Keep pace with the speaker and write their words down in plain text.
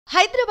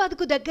హైదరాబాద్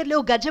కు దగ్గరలో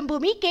గజం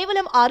భూమి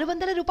కేవలం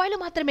 600 రూపాయలు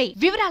మాత్రమే.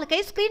 వివరాలకై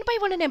స్క్రీన్ పై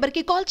ఉన్న నెంబర్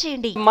కి కాల్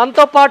చేయండి.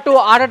 మనతో పాటు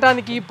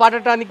ఆడటానికి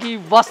పాడటానికి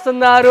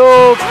వస్తున్నారు.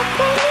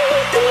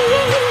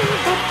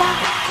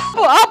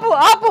 ఆపు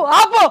ఆపు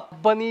ఆపు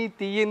అబ్బని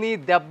తీయని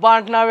దెబ్బ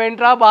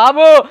అంటున్నావేంట్రా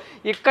బాబు?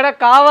 ఇక్కడ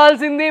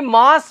కావాల్సింది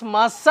మాస్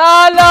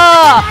మసాలా.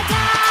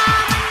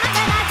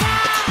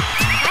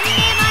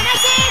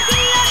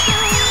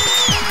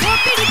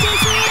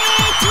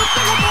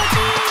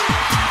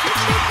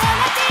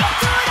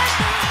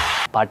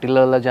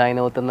 పార్టీలలో జాయిన్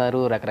అవుతున్నారు,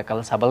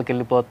 రకరకాల సభలకు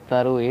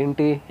వెళ్ళిపోతున్నారు.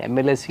 ఏంటి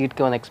ఎమ్మెల్యే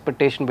సీట్కి ఏమైనా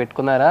ఎక్స్పెక్టేషన్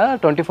పెట్టుకున్నారా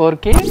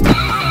 24కి?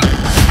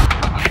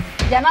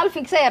 జనాలు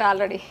ఫిక్స్ అయ్యారు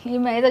ఆల్రెడీ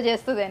ఈమె ఏదో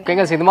చేస్తుంది.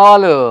 ఇంకా సినిమా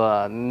వాళ్ళు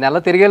నెల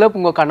తిరిగేలోపు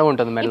ఇంకో కండ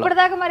ఉంటుంది మేడం. ఇప్పుడు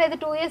దాకా మరి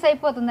 2 years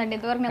అయిపోతుందండి.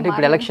 ఇంతవరకు అంటే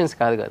ఇప్పుడు ఎలక్షన్స్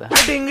కాదు కదా.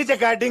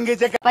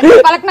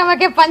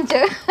 పలకనమ్మకే పంచ్.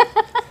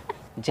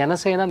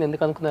 జనసేన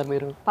ఎందుకు అనుకున్నారు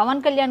మీరు?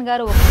 పవన్ కళ్యాణ్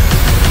గారు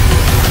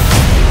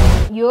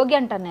యోగి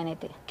అంటాను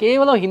నేనైతే.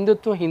 కేవలం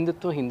హిందుత్వం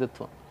హిందుత్వం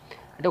హిందుత్వం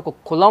అంటే ఒక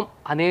కులం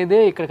అనేదే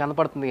ఇక్కడ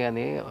కనపడుతుంది,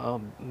 కానీ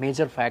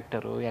మేజర్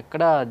ఫ్యాక్టర్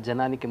ఎక్కడ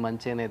జనానికి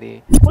మంచి అనేది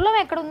కులం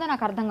ఎక్కడ ఉందో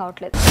నాకు అర్థం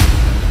కావట్లేదు.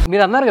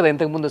 మీరు అన్నారు కదా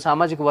ఇంతకు ముందు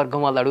సామాజిక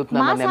వర్గం వాళ్ళు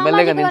అడుగుతున్నారు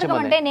ఎమ్మెల్యేగా నుంచి,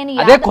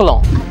 అదే కులం.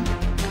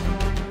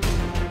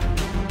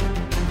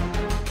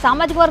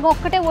 సామాజిక వర్గం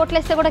ఒక్కటే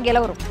ఓట్లేస్తే కూడా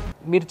గెలవరు.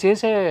 మీరు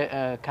చేసే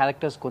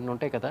క్యారెక్టర్స్ కొన్ని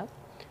ఉంటాయి కదా,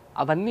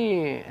 అవన్నీ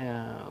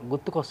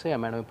గుర్తుకొస్తాయా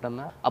మేడం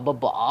ఎప్పుడన్నా? అబ్బా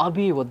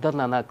బాబీ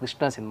వద్దన్నా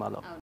కృష్ణ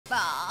సినిమాలో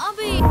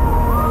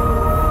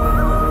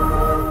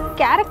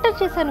క్యారెక్టర్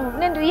చేశాను,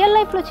 నేను రియల్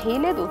లైఫ్ లో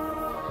చేయలేదు.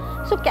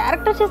 సో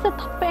క్యారెక్టర్ చేస్తే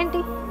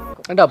తప్పేంటి?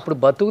 అంటే అప్పుడు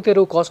బతుకు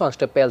తెరువు కోసం ఆ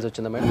స్టెప్ వేయాల్సి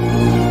వచ్చిందా మేడం?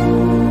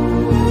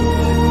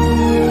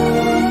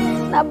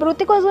 నా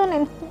వృత్తి కోసం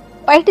నేను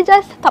బయట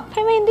చేస్తే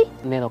తప్పేమైంది?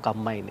 నేను ఒక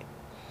అమ్మాయిని,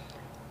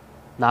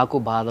 నాకు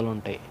బాధలు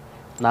ఉంటాయి,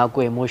 నాకు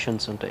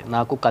ఎమోషన్స్ ఉంటాయి,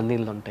 నాకు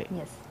కన్నీళ్ళు ఉంటాయి,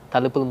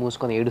 తలుపులు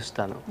మూసుకొని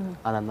ఏడుస్తాను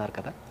అని అన్నారు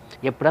కదా.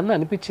 ఎప్పుడన్నా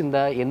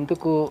అనిపించిందా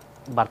ఎందుకు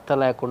భర్త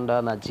లేకుండా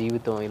నా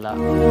జీవితం ఇలా?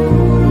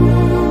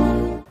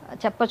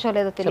 చెప్పచ్చో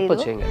లేదో తెలియదు.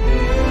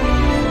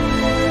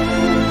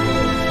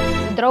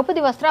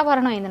 ద్రౌపది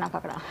వస్త్రాభరణం అయింది నాకు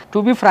అక్కడ. టు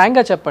బి ఫ్రాంక్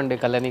గా చెప్పండి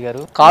కళ్యాణి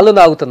గారు, కాళ్ళు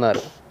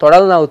నాగుతున్నారు,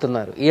 తొడలు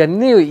నాగుతున్నారు,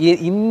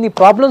 ఇన్ని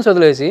ప్రాబ్లమ్స్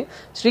వదిలేసి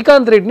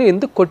శ్రీకాంత్ రెడ్డిని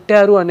ఎందుకు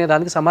కొట్టారు అనే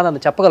దానికి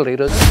సమాధానం చెప్పగలరు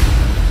ఈరోజు?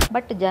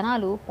 బట్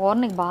జనాలు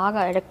పౌర్ణికి బాగా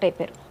అడిక్ట్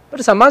అయిపోయారు.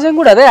 బట్ సమాజం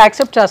కూడా అదే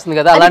యాక్సెప్ట్ చేస్తుంది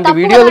కదా, అలాంటి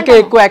వీడియోలకే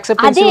ఎక్కువ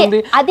యాక్సెప్టెన్స్ ఉంది,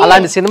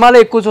 అలాంటి సినిమాలు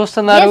ఎక్కువ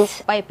చూస్తున్నారు.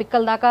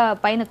 పిక్కల దాకా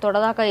పైన తొడ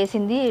దాకా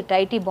వేసింది,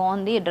 టైటీ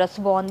బాగుంది, డ్రెస్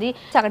బాగుంది,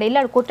 అక్కడ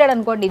వెళ్ళాడు కొట్టాడు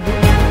అనుకోండి.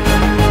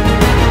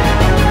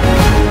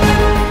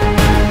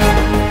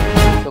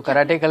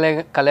 కరాటే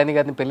కళ్యాణి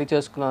గారిని పెళ్లి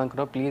చేసుకున్నాం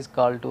అనుకున్నా, ప్లీజ్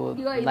కాల్ టు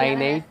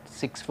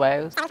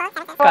 9865.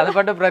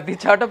 కలపడ్డ ప్రతి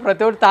చోట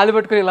ప్రతి ఒక్కటి తాళి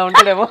పట్టుకుని ఇలా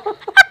ఉంటాడేమో.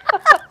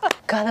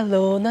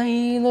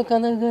 కలలోనైనా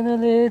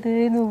కనగనలేదే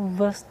నువ్వు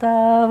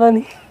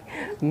వస్తావని,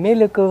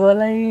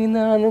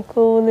 మెలకువలైనా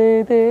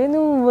అనుకోలేదే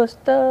నువ్వు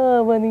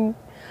వస్తావని,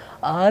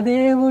 ఆ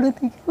దేవుడు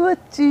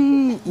వచ్చి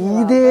ఈ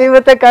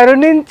దేవత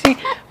కరుణించి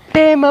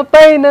ప్రేమ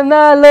పైన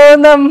నాలో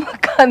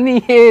నమ్మకాన్ని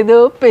ఏదో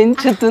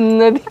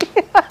పెంచుతున్నది.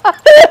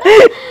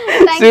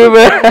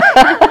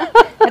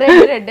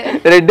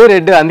 రెడ్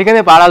రెడ్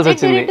అందుకనే పాడాల్సి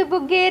వచ్చింది.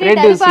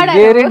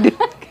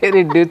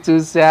 రెడ్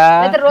చూసా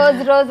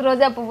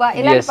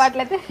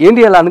ఏంటి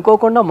అలా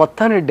అనుకోకుండా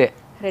మొత్తం రెడ్డే.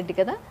 రెడ్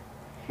కదా,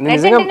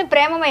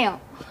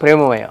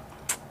 ప్రేమమయం.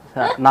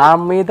 నా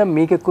మీద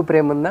మీకు ఎక్కువ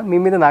ప్రేమ ఉందా, మీ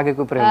మీద నాకు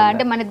ఎక్కువ ప్రేమ?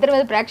 అంటే మన ఇద్దరి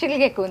మీద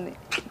ప్రేక్షకులకి ఎక్కువ ఉంది.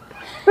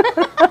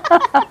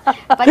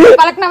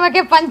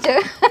 పలకనమ్మకే పంచ్.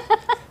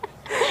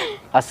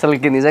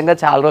 అసలుకి నిజంగా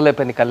చాలా రోజులు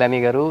అయిపోయింది కళ్యాణి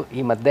గారు.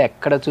 ఈ మధ్య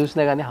ఎక్కడ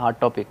చూసినా కానీ హాట్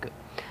టాపిక్.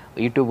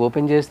 యూట్యూబ్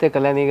ఓపెన్ చేస్తే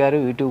కళ్యాణి గారు,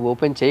 యూట్యూబ్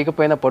ఓపెన్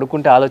చేయకపోయినా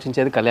పడుకుంటే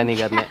ఆలోచించేది కళ్యాణి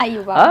గారిని.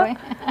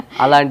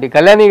 అలాంటి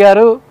కళ్యాణి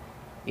గారు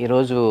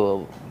ఈరోజు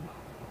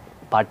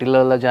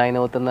పార్టీలలో జాయిన్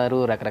అవుతున్నారు,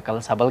 రకరకాల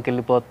సభలకు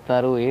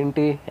వెళ్ళిపోతున్నారు.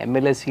 ఏంటి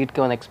ఎమ్మెల్యే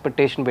సీట్కి ఏమైనా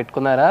ఎక్స్పెక్టేషన్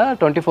పెట్టుకున్నారా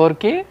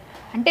 24కి?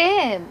 అంటే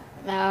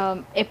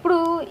ఎప్పుడు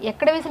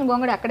ఎక్కడ వేసిన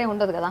గొంగడి అక్కడే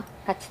ఉండదు కదా.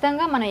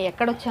 ఖచ్చితంగా మనం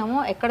ఎక్కడొచ్చామో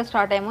ఎక్కడ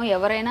స్టార్ట్ అయ్యామో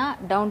ఎవరైనా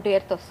డౌన్ టు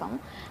ఎర్త్ వస్తాము.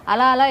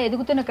 అలా అలా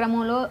ఎదుగుతున్న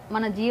క్రమంలో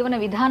మన జీవన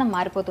విధానం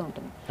మారిపోతూ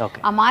ఉంటుంది.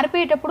 ఆ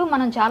మారిపోయేటప్పుడు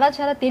మనం చాలా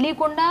చాలా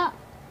తెలియకుండా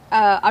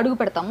అడుగు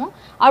పెడతాము.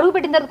 అడుగు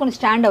పెట్టిన తర్వాత కొన్ని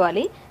స్టాండ్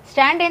అవ్వాలి.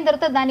 స్టాండ్ అయిన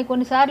తర్వాత దాన్ని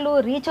కొన్నిసార్లు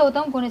రీచ్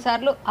అవుతాం,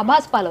 కొన్నిసార్లు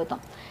అబాస్ పాలవుతాం.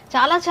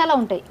 చాలా చాలా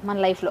ఉంటాయి మన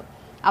లైఫ్లో.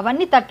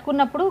 అవన్నీ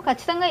తట్టుకున్నప్పుడు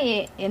ఖచ్చితంగా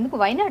ఎందుకు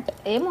వైనాట్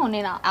ఏమో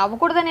నేను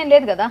అవ్వకూడదని ఏం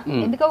లేదు కదా.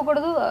 ఎందుకు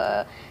అవ్వకూడదు?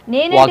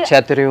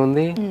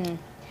 ఉంది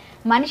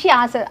మనిషి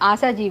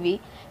ఆశాజీవి.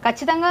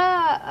 ఖచ్చితంగా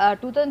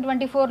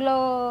 2024లో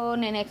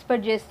నేను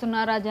ఎక్స్పెక్ట్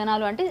చేస్తున్నారా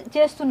జనాలు అంటే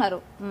చేస్తున్నారు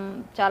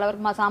చాలా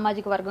వరకు. మా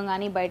సామాజిక వర్గం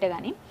కానీ బయట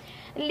కానీ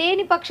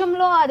లేని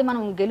పక్షంలో అది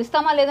మనం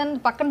గెలుస్తామా లేదని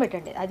పక్కన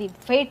పెట్టండి, అది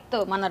ఫెయిట్తో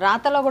మన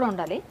రాతలో కూడా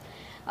ఉండాలి.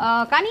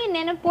 కానీ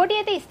నేను పోటీ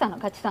అయితే ఇస్తాను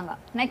ఖచ్చితంగా.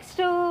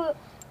 నెక్స్ట్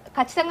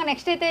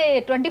అయితే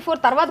 24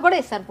 తర్వాత కూడా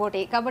ఇస్తాను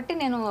పోటీ. కాబట్టి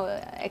నేను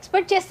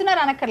ఎక్స్పెక్ట్ చేస్తున్నారు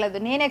అనక్కర్లేదు,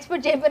 నేను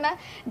ఎక్స్పెక్ట్ చేయకపోయినా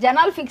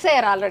జనాలు ఫిక్స్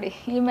అయ్యారు ఆల్రెడీ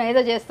ఈమె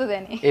ఏదో చేస్తుంది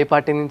అని. ఏ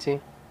పార్టీ నుంచి?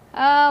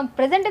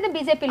 ప్రెసెంట్ అయితే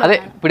బీజేపీలో అదే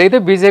ఇప్పుడైతే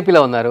బీజేపీలో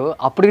ఉన్నారు,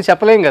 అప్పటికి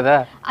చెప్పలేం కదా.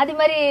 అది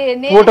మరి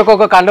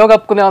పూటకొక కండవ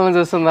కప్పుకునే వాళ్ళని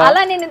చూస్తున్నా.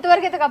 అలా నేను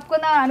ఇంతవరకు అయితే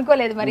కప్పుకుందాం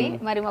అనుకోలేదు.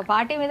 మరి మా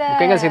పార్టీ మీద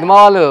ముఖ్యంగా సినిమా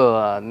వాళ్ళు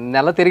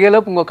నెల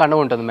తిరిగేలోపు ఇంకో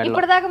కండవ ఉంటుంది మేడం.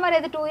 ఇప్పుడు దాకా మరి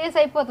అది 2 years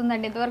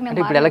అయిపోతుందండి ఇంతవరకు.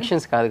 నేను ఇప్పుడు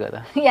ఎలక్షన్స్ కాదు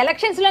కదా,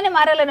 ఎలక్షన్స్ లోనే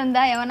మారాలని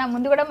ఉందా, ఏమన్నా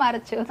ముందు కూడా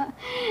మారచ్చు.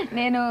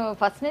 నేను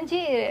ఫస్ట్ నుంచి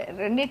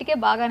రెండింటికే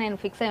బాగా నేను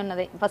ఫిక్స్ అయి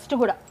ఉన్నది. ఫస్ట్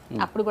కూడా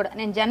అప్పుడు కూడా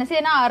నేను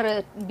జనసేన ఆర్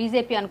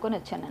బీజేపీ అనుకుని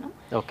వచ్చాను. నేను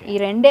ఈ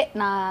రెండే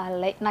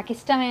నాకు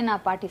ఇష్టమైన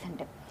పార్టీస్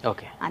అంటే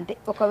అంతే.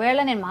 ఒకవేళ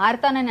నేను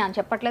మారుతానని అని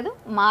చెప్పట్లేదు,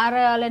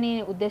 మారాలని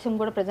ఉద్దేశం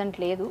కూడా ప్రెసెంట్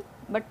లేదు.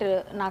 బట్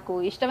నాకు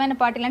ఇష్టమైన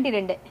పార్టీలు అంటే ఈ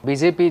రెండే.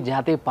 బీజేపీ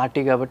జాతీయ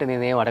పార్టీ కాబట్టి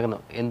నేనేం అడగను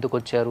ఎందుకు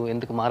వచ్చారు,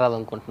 ఎందుకు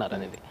మారాలనుకుంటున్నారు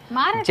అనేది.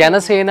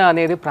 జనసేన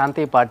అనేది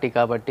ప్రాంతీయ పార్టీ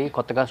కాబట్టి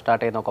కొత్తగా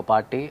స్టార్ట్ అయిన ఒక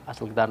పార్టీ,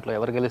 అసలు దాంట్లో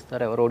ఎవరు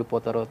గెలుస్తారో ఎవరు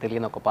ఓడిపోతారో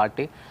తెలియని ఒక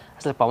పార్టీ,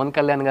 అసలు పవన్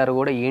కళ్యాణ్ గారు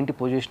కూడా ఏంటి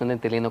పొజిషన్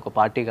అనేది తెలియని ఒక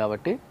పార్టీ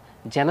కాబట్టి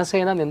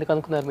జనసేన ఎందుకు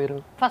అనుకున్నారు మీరు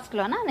ఫస్ట్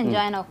లోనా? నేను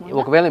జాయిన్ అవ్వకముందు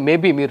ఒకవేళ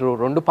మేబీ మీరు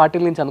 2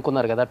 పార్టీల నుంచి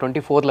అనుకున్నారు కదా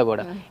 24లో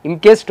కూడా, ఇన్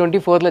కేస్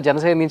 24లో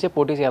జనసేన నుంచే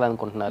పోటీ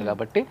చేయాలనుకుంటున్నారు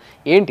కాబట్టి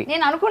ఏంటి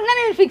నేను అనుకున్నా,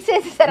 నేను ఫిక్స్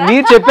చేసేసారా?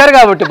 మీరు చెప్పారు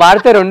కాబట్టి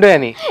భారతే 2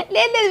 అని.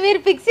 లేదు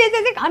మీరు ఫిక్స్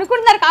చేసేసి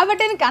అనుకుంటున్నారు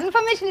కాబట్టి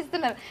కన్ఫర్మేషన్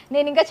ఇస్తున్నారు,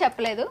 నేను ఇంకా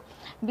చెప్పలేదు.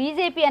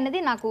 బీజేపీ అనేది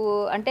నాకు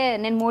అంటే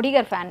నేను మోడీ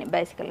గారి ఫ్యాన్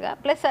బేసికల్గా.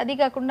 ప్లస్ అది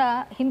కాకుండా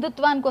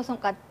హిందుత్వాని కోసం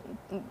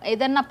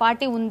ఏదన్నా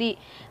పార్టీ ఉంది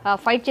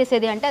ఫైట్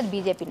చేసేది అంటే అది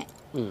బీజేపీనే.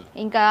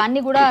 ఇంకా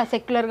అన్ని కూడా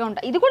సెక్యులర్గా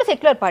ఉంటాయి, ఇది కూడా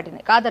సెక్యులర్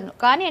పార్టీనే కాదన్ను.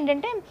 కానీ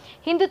ఏంటంటే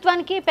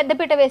హిందుత్వానికి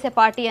పెద్దపీట వేసే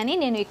పార్టీ అని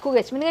నేను ఎక్కువగా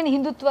ఇష్టం. ఎందుకంటే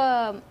హిందుత్వ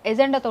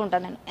ఎజెండాతో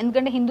ఉంటాను నేను,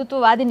 ఎందుకంటే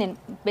హిందుత్వవాది నేను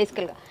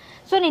బేసికల్గా.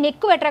 సో నేను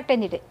ఎక్కువ అట్రాక్ట్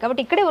అయింది ఇదే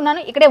కాబట్టి ఇక్కడే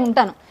ఉన్నాను, ఇక్కడే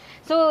ఉంటాను.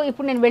 సో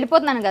ఇప్పుడు నేను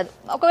వెళ్ళిపోతున్నాను కాదు.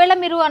 ఒకవేళ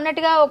మీరు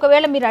అన్నట్టుగా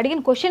ఒకవేళ మీరు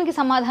అడిగిన క్వశ్చన్కి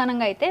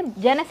సమాధానంగా అయితే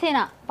జనసేన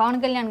పవన్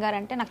కళ్యాణ్ గారు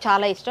అంటే నాకు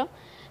చాలా ఇష్టం.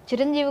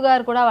 చిరంజీవి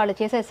గారు కూడా వాళ్ళు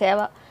చేసే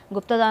సేవ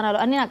గుప్తదానాలు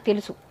అన్నీ నాకు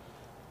తెలుసు.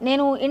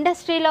 నేను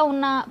ఇండస్ట్రీలో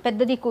ఉన్న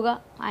పెద్ద దిక్కుగా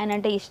ఆయన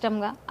అంటే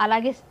ఇష్టంగా,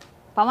 అలాగే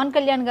పవన్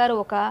కళ్యాణ్ గారు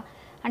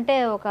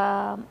ఒక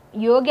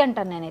యోగి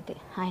అంటాను నేనైతే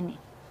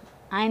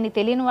ఆయన్ని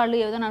తెలియని వాళ్ళు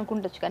ఏదో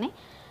అనుకుంటొచ్చు, కానీ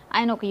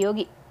ఆయన ఒక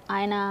యోగి.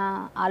 ఆయన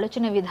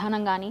ఆలోచన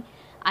విధానం కానీ,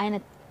 ఆయన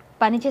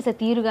పనిచేసే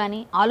తీరు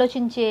కానీ,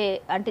 ఆలోచించే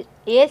అంటే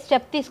ఏ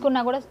స్టెప్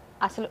తీసుకున్నా కూడా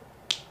అసలు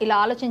ఇలా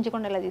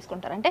ఆలోచించకుండా ఇలా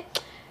తీసుకుంటారు. అంటే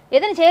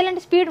ఏదైనా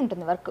చేయాలంటే స్పీడ్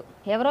ఉంటుంది వర్క్.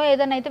 ఎవరో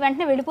ఏదైనా అయితే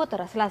వెంటనే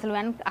వెళ్ళిపోతారు. అసలు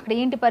అక్కడ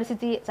ఏంటి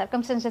పరిస్థితి,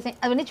 సర్కమ్స్టెన్సెస్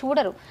అవన్నీ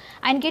చూడరు.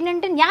 ఆయనకి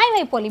ఏంటంటే న్యాయం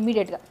అయిపోవాలి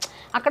ఇమ్మీడియట్గా.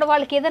 అక్కడ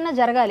వాళ్ళకి ఏదైనా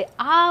జరగాలి,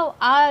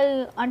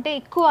 అంటే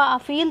ఎక్కువ ఆ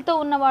ఫీల్తో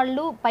ఉన్న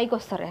వాళ్ళు పైకి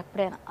వస్తారు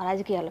ఎప్పుడైనా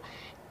రాజకీయాల్లో.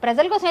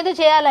 ప్రజల కోసం ఏదో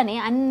చేయాలని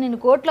అన్ని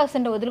కోట్లు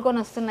వస్తుంటే వదులుకొని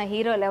వస్తున్న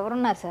హీరోలు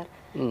ఎవరున్నారు సార్?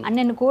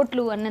 అన్నెన్ని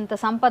కోట్లు, అన్నంత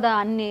సంపద,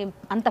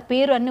 అంత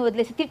పేరు అన్ని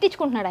వదిలేసి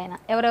తిట్టించుకుంటున్నాడు ఆయన.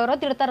 ఎవరెవరో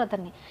తిడతారు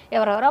అతన్ని,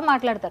 ఎవరెవరో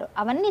మాట్లాడతారు.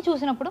 అవన్నీ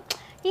చూసినప్పుడు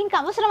ఇంకా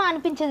అవసరం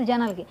అనిపించేది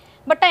జనాలకి.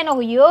 బట్ ఆయన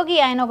ఒక యోగి,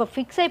 ఆయన ఒక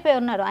ఫిక్స్ అయిపోయి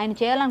ఉన్నారు, ఆయన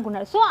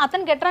చేయాలనుకున్నారు. సో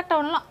అతనికి అట్రాక్ట్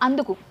అవ్వడంలో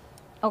అందుకు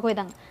ఒక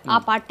విధంగా ఆ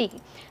పార్టీకి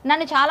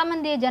నన్ను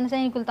చాలామంది జన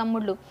సైనికులు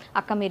తమ్ముళ్ళు,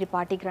 అక్క మీరు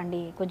పార్టీకి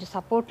రండి, కొంచెం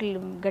సపోర్ట్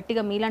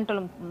గట్టిగా మీలాంటి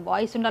వాళ్ళు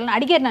వాయిస్ ఉండాలని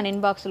అడిగారు నన్ను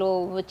ఇన్బాక్స్లో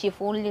వచ్చి,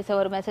 ఫోన్లు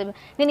చేసేవారు, మెసేజ్.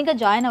 నేను ఇంకా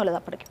జాయిన్ అవ్వలేదు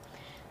అప్పటికి.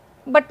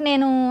 బట్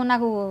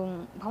నాకు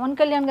పవన్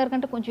కళ్యాణ్ గారి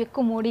కంటే కొంచెం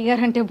ఎక్కువ మోడీ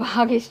గారు అంటే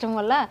బాగా ఇష్టం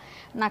వల్ల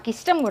నాకు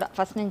ఇష్టం కూడా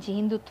ఫస్ట్ నుంచి.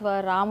 హిందుత్వ,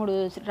 రాముడు,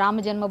 రామ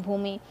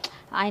జన్మభూమి,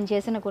 ఆయన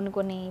చేసిన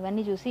కొన్ని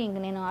ఇవన్నీ చూసి ఇంక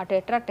నేను అటు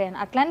అట్రాక్ట్ అయ్యాను.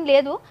 అట్లని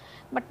లేదు,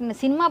 బట్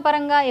సినిమా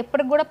పరంగా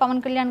ఎప్పటికి కూడా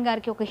పవన్ కళ్యాణ్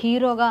గారికి ఒక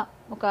హీరోగా,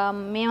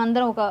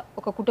 మేమందరం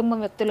ఒక కుటుంబం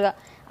వ్యక్తులుగా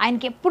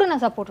ఆయనకి ఎప్పుడు నా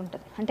సపోర్ట్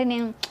ఉంటుంది. అంటే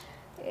నేను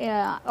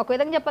ఒక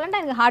విధంగా చెప్పాలంటే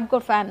ఆయనకి హార్డ్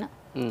కోర్ ఫ్యాన్.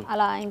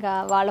 అలా ఇంకా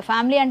వాళ్ళ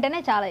ఫ్యామిలీ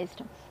అంటేనే చాలా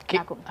ఇష్టం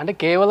నాకు. అంటే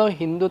కేవలం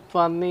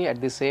హిందుత్వాన్ని అట్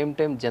ది సేమ్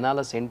టైం జనాల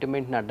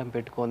సెంటిమెంట్ని అడ్డం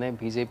పెట్టుకునే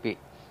బీజేపీ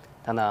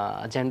తన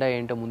అజెండా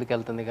ఏంటో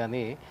ముందుకెళ్తుంది,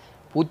 కానీ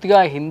పూర్తిగా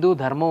హిందూ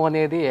ధర్మం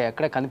అనేది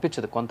ఎక్కడ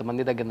కనిపించదు.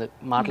 కొంతమంది దగ్గర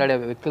మాట్లాడే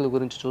వ్యక్తుల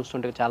గురించి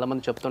చూస్తుంటే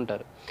చాలామంది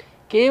చెప్తుంటారు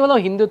కేవలం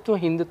హిందుత్వం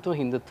హిందుత్వం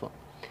హిందుత్వం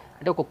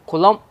అంటే ఒక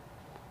కులం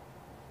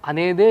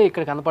అనేదే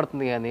ఇక్కడ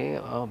కనపడుతుంది, కానీ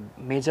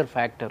మేజర్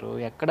ఫ్యాక్టరు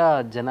ఎక్కడ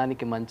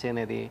జనానికి మంచి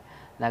అనేది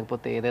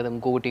లేకపోతే ఏదైనా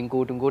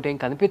ఇంకోటి ఏం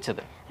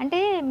కనిపించదు. అంటే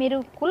మీరు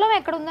కులం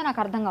ఎక్కడ ఉందో నాకు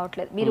అర్థం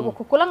కావట్లేదు. మీరు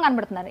ఒక కులం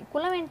కనబడుతున్నారు,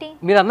 కులం ఏంటి?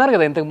 మీరు అన్నారు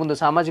కదా ఇంతకు ముందు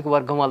సామాజిక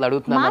వర్గం వాళ్ళు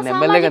అడుగుతున్నారు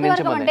ఎమ్మెల్యేగా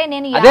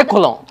నిల్చోమని. అదే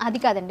కులం. అది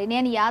కాదండి,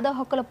 నేను యాదవ్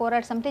హక్కుల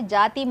పోరాట సమితి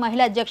జాతీయ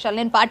మహిళా అధ్యక్షులు.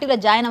 నేను పార్టీలో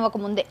జాయిన్ అవ్వక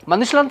ముందే.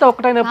 మనుషులంతా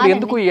ఒకటైనప్పుడు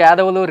ఎందుకు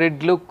యాదవులు,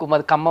 రెడ్లు,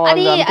 కమ్మ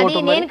అది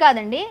నేను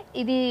కాదండి.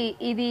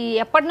 ఇది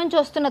ఎప్పటి నుంచి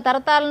వస్తున్న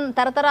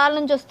తరతరాల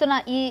నుంచి వస్తున్న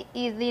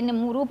దీన్ని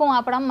రూపం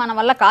ఆపడం మన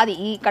వల్ల కాదు.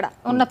 ఇక్కడ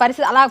ఉన్న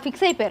పరిస్థితి అలా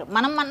ఫిక్స్ అయిపోయారు.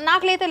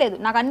 నాకులైతే లేదు,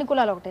 నాకు అన్ని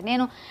కులాలు ఒకటే.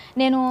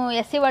 నేను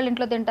ఎస్సీ వాళ్ళ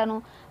ఇంట్లో తింటాను,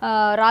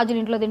 రాజుల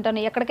ఇంట్లో తింటాను,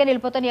 ఎక్కడికైనా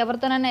వెళ్ళిపోతాను,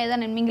 ఎవరితోనైనా ఏదైనా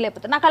నేను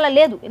మింగిలిపోతాను. నాకు అలా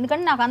లేదు,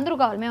 ఎందుకంటే నాకు అందరూ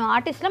కావాలి. మేము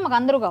ఆర్టిస్టులో మాకు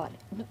అందరూ కావాలి.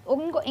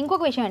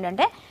 ఇంకొక విషయం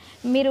ఏంటంటే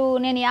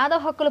నేను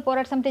యాదవ్ హక్కుల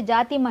పోరాట సమితి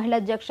జాతీయ మహిళా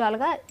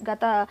అధ్యక్షురాలుగా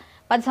గత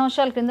 10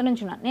 సంవత్సరాల క్రింద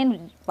నుంచి ఉన్నాను. నేను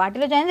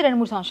పార్టీలో జాయిన్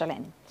 2-3 సంవత్సరాలు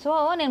అయింది. సో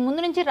నేను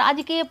ముందు నుంచి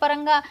రాజకీయ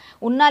పరంగా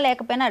ఉన్నా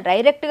లేకపోయినా,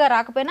 డైరెక్ట్గా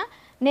రాకపోయినా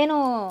నేను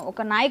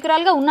ఒక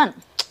నాయకురాలుగా ఉన్నాను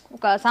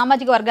ఒక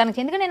సామాజిక వర్గానికి.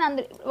 ఎందుకంటే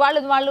నేను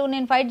వాళ్ళు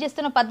నేను ఫైట్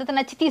చేస్తున్న పద్ధతి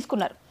నచ్చి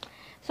తీసుకున్నారు.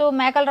 సో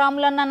మేకల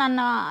రాములన్న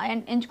నన్ను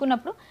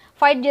ఎంచుకున్నప్పుడు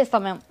ఫైట్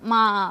చేస్తాం మేము,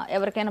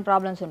 ఎవరికైనా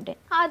ప్రాబ్లమ్స్ ఉంటే.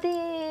 అది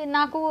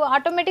నాకు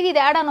ఆటోమేటిక్గా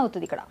ఇది యాడ్ ఆన్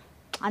అవుతుంది ఇక్కడ.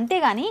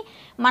 అంతేగాని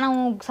మనం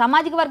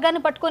సామాజిక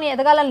వర్గాన్ని పట్టుకొని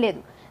ఎదగాలని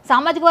లేదు.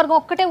 సామాజిక వర్గం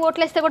ఒక్కటే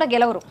ఓట్లేస్తే కూడా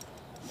గెలవరు.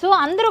 సో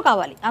అందరూ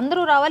కావాలి,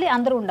 అందరూ రావాలి,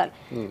 అందరూ ఉండాలి.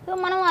 సో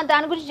మనం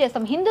దాని గురించి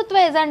చేస్తాం.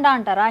 హిందుత్వ ఎజెండా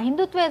అంటారా?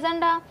 హిందుత్వ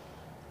ఎజెండా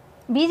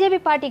బీజేపీ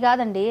పార్టీ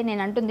కాదండి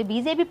నేను అంటుంది.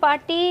 బీజేపీ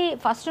పార్టీ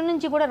ఫస్ట్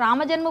నుంచి కూడా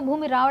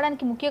రామజన్మభూమి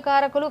రావడానికి ముఖ్య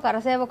కారకులు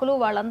కరసేవకులు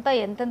వాళ్ళంతా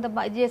ఎంతెంత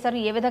ఇది చేశారు,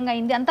 ఏ విధంగా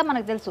అయింది అంతా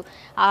మనకు తెలుసు.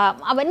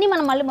 అవన్నీ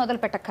మనం మళ్ళీ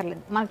మొదలు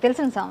పెట్టక్కర్లేదు, మనకు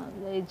తెలిసిన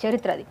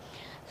చరిత్ర అది.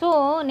 సో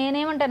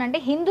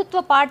నేనేమంటానంటే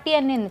హిందుత్వ పార్టీ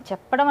అని నేను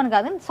చెప్పడం అని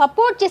కాదు,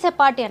 సపోర్ట్ చేసే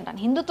పార్టీ అంటాను.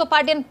 హిందుత్వ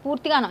పార్టీ అని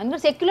పూర్తిగాను,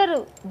 ఎందుకంటే సెక్యులర్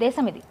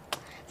దేశం ఇది,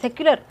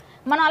 సెక్యులర్.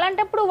 మనం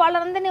అలాంటప్పుడు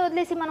వాళ్ళందరినీ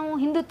వదిలేసి మనం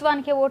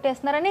హిందుత్వానికే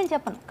ఓటేస్తున్నారని నేను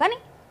చెప్పను. కానీ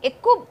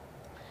ఎక్కువ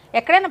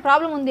ఎక్కడైనా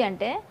ప్రాబ్లం ఉంది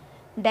అంటే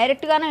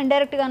డైరెక్ట్గానో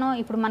ఇండైరెక్ట్గానో,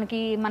 ఇప్పుడు మనకి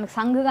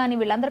సంఘ్ కానీ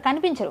వీళ్ళందరూ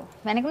కనిపించరు,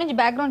 వెనక నుంచి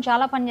బ్యాక్గ్రౌండ్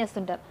చాలా పని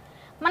చేస్తుంటారు.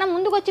 మనం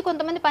ముందుకు వచ్చి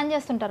కొంతమంది పని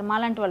చేస్తుంటారు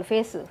మాలాంటి వాళ్ళ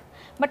ఫేస్,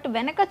 బట్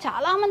వెనక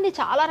చాలామంది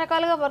చాలా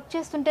రకాలుగా వర్క్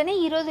చేస్తుంటేనే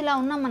ఈరోజు ఇలా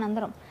ఉన్నాం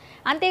మనందరం.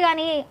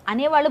 అంతేగాని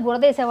అనేవాళ్ళు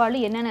బురదేసేవాళ్ళు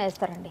ఎన్నైనా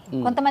వేస్తారండి.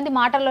 కొంతమంది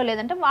మాటల్లో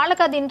లేదంటే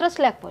వాళ్ళకి అది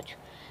ఇంట్రెస్ట్ లేకపోవచ్చు.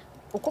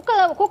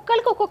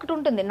 ఒక్కొక్కరికి ఒక్కొక్కటి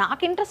ఉంటుంది.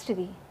 నాకు ఇంట్రెస్ట్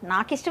ఇది,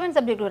 నాకు ఇష్టమైన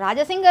సబ్జెక్టు.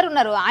 రాజాసింగ్ గారు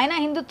ఉన్నారు, ఆయన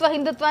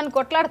హిందుత్వాన్ని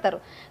కొట్లాడతారు.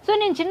 సో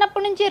నేను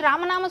చిన్నప్పటి నుంచి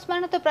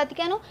రామనామస్మరణతో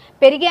బ్రతికాను,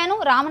 పెరిగాను.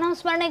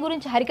 రామనామస్మరణ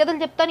గురించి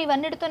హరికథలు చెప్తాను.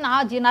 ఇవన్నిటితో నా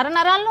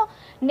నరనరాల్లో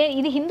నేను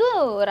ఇది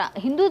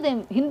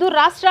హిందూ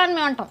రాష్ట్ర అని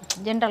మేము అంటాం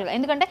జనరల్గా.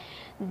 ఎందుకంటే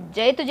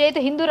జైతు జైతు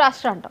హిందూ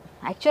రాష్ట్ర అంటాం.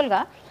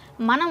 యాక్చువల్గా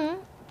మనం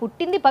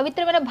పుట్టింది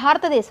పవిత్రమైన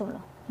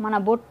భారతదేశంలో. మన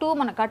బొట్టు,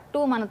 మన కట్టు,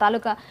 మన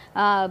తాలూకా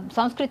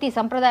సంస్కృతి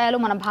సంప్రదాయాలు,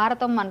 మన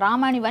భారతం, మన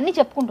రామాయణం ఇవన్నీ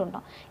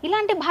చెప్పుకుంటుంటాం.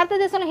 ఇలాంటి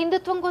భారతదేశంలో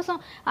హిందుత్వం కోసం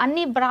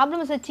అన్ని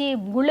ప్రాబ్లమ్స్ వచ్చి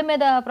గుళ్ళ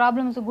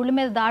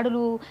మీద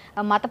దాడులు,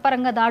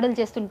 మతపరంగా దాడులు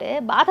చేస్తుంటే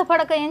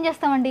బాధపడక ఏం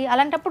చేస్తామండి?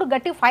 అలాంటప్పుడు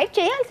గట్టిగా ఫైట్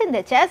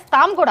చేయాల్సిందే,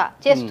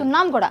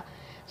 చేస్తున్నాం కూడా.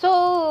 సో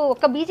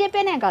ఒక బీజేపీ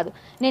అనే కాదు,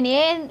 నేను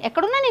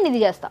ఎక్కడున్నా నేను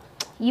ఇది చేస్తాను.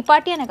 ఈ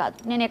పార్టీ అనే కాదు,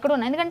 నేను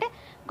ఎక్కడున్నా. ఎందుకంటే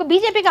ఒక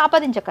బీజేపీకి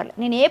ఆపాదించక్కర్లేదు,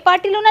 నేను ఏ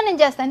పార్టీలోనా నేను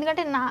చేస్తాను.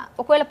 ఎందుకంటే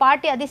ఒకవేళ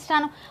పార్టీ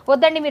అధిష్టానం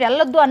వద్దండి మీరు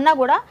వెళ్ళొద్దు అన్నా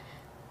కూడా,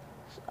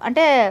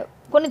 అంటే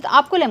కొన్ని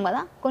ఆపుకోలేము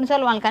కదా.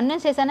 కొన్నిసార్లు వాళ్ళని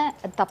కన్విన్స్ చేశానే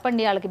అది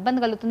తప్పండి, వాళ్ళకి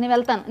ఇబ్బంది కలుగుతుంది,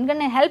 వెళ్తాను.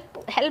 ఎందుకంటే నేను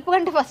హెల్ప్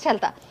కంటే ఫస్ట్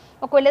వెళ్తా.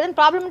 ఒకవేళ ఏదైనా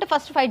ప్రాబ్లం ఉంటే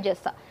ఫస్ట్ ఫైట్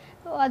చేస్తా.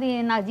 అది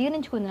నాకు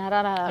జీర్ణించుకుంది.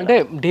 అంటే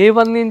డే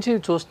 1 నుంచి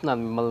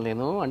చూస్తున్నాను మిమ్మల్ని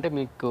నేను. అంటే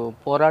మీకు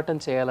పోరాటం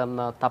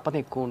చేయాలన్న తపన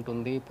ఎక్కువ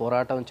ఉంటుంది,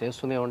 పోరాటం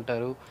చేస్తూనే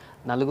ఉంటారు.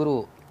 నలుగురు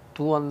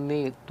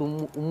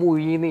ఉమ్ము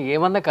ఈని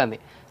ఏమన్నా కానీ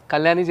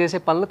కళ్యాణి చేసే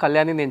పనులు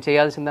కళ్యాణి నేను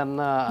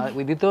చేయాల్సిందన్న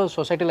ఇదితో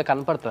సొసైటీలో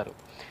కనపడతారు.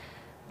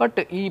 బట్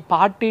ఈ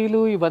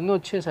పార్టీలు ఇవన్నీ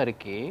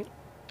వచ్చేసరికి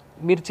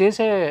మీరు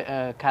చేసే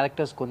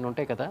క్యారెక్టర్స్ కొన్ని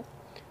ఉంటాయి కదా,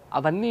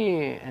 అవన్నీ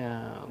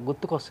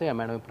గుర్తుకొస్తాయా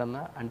మేడం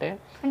ఎప్పుడన్నా? అంటే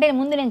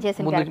ముందు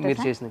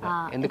మీరు చేసిన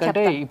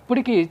ఎందుకంటే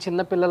ఇప్పటికీ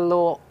చిన్నపిల్లల్లో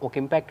ఒక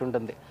ఇంపాక్ట్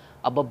ఉంటుంది.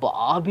 అబ్బా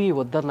బాబీ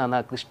వద్దన్నా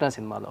కృష్ణ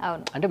సినిమాలో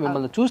అంటే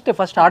మిమ్మల్ని చూస్తే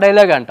ఫస్ట్ ఆ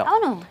డైలాగ్ అంటాం.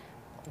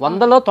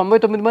 100లో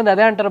 99 మంది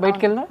అదే అంటారు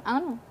బయటకు వెళ్ళినా.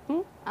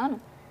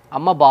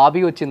 అమ్మ బాబీ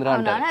వచ్చిందిరా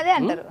అంటారు, అదే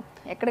అంటారు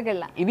ఎక్కడికి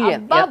వెళ్ళా. ఇది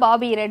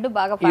బాబీ ఈ రెండు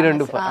బాగా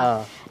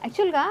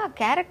యాక్చువల్గా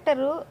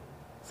క్యారెక్టర్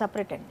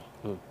సపరేట్ అండి.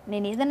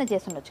 నేను ఏదైనా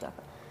చేస్తుండొచ్చు కాక.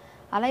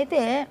 అలా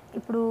అయితే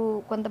ఇప్పుడు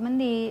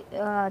కొంతమంది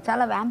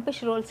చాలా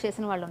వ్యాంపిష్ రోల్స్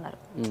చేసిన వాళ్ళు ఉన్నారు.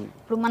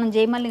 ఇప్పుడు మనం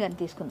జయమాలిని గారిని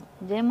తీసుకుందాం.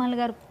 జయమాలి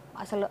గారు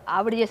అసలు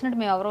ఆవిడ చేసినట్టు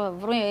మేము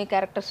ఎవరూ ఏ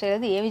క్యారెక్టర్స్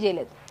చేయలేదు, ఏమీ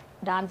చేయలేదు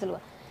డాన్సులు.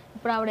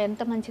 ఇప్పుడు ఆవిడ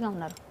ఎంత మంచిగా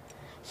ఉన్నారు.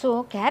 So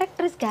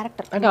character is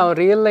character. అంటే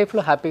రియల్ లైఫ్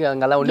లో హ్యాపీగా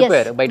అలా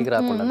ఉండిపోయారు, బయటికి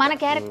రాకుండా. మన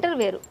క్యారెక్టర్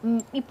వేరు.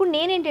 ఇప్పుడు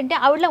నేనేంటంటే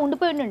ఆవిడలా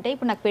ఉండిపోయి ఉంటే,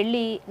 ఇప్పుడు నాకు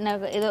పెళ్ళి,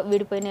 నాకు ఏదో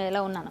విడిపోయిన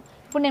ఎలా ఉన్నాను.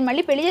 ఇప్పుడు నేను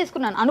మళ్ళీ పెళ్లి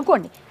చేసుకున్నాను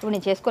అనుకోండి, ఇప్పుడు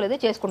నేను చేసుకోలేదు,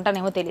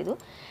 చేసుకుంటానేమో తెలీదు.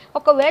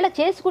 ఒకవేళ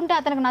చేసుకుంటే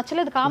అతనికి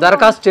నచ్చలేదు,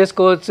 దరఖాస్తు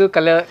చేసుకోవచ్చు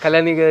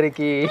కళ్యాణి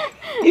గారికి.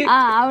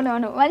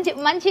 అవునవును, మంచి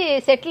మంచి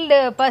సెటిల్డ్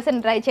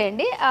పర్సన్ ట్రై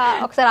చేయండి,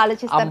 ఒకసారి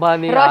ఆలోచిస్తాను.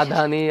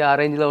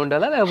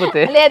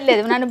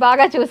 లేదు, నన్ను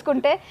బాగా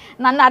చూసుకుంటే,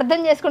 నన్ను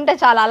అర్థం చేసుకుంటే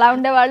చాలా, అలా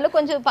ఉండేవాళ్ళు.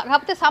 కొంచెం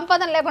కాకపోతే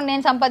సంపాదన లేకుండా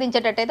నేను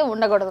సంపాదించేటట్టయితే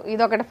ఉండకూడదు,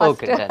 ఇదొకటి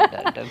ఫస్ట్.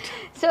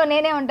 సో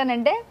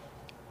నేనేమంటానంటే,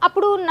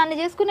 అప్పుడు నన్ను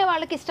చేసుకునే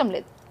వాళ్ళకి ఇష్టం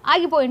లేదు,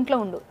 ఆగిపో, ఇంట్లో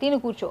ఉండు, తిని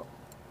కూర్చో.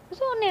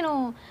 సో నేను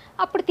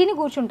అప్పుడు తిని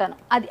కూర్చుంటాను.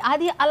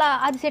 అది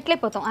అది సెటిల్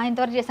అయిపోతాం.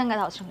 ఇంతవరకు చేసాం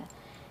కదా, అవసరం లేదు.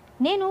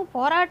 నేను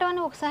పోరాటం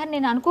అని ఒకసారి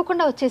నేను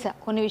అనుకోకుండా వచ్చేసా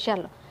కొన్ని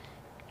విషయాల్లో.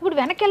 ఇప్పుడు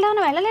వెనక్కి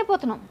వెళ్దామని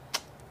వెళ్ళలేకపోతున్నాం,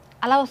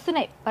 అలా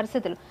వస్తున్నాయి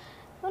పరిస్థితులు.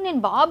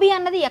 నేను బాబీ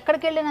అన్నది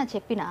ఎక్కడికి వెళ్ళినా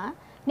చెప్పినా,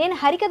 నేను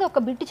హరికథ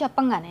ఒక బిట్టు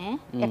చెప్పంగానే,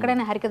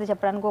 ఎక్కడైనా హరికథ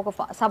చెప్పడానికి ఒక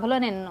సభలో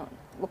నేను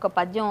ఒక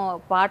పద్యం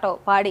పాట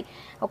పాడి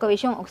ఒక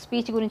విషయం, ఒక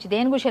స్పీచ్ గురించి,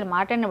 దేని గురించి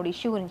మాట్లాడినప్పుడు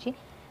ఇష్యూ గురించి,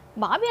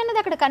 బాబీ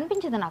అన్నది అక్కడ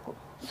కనిపించదు నాకు.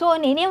 సో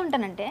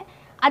నేనేమంటానంటే,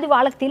 అది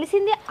వాళ్ళకి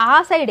తెలిసింది ఆ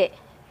సైడే,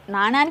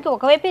 నాణానికి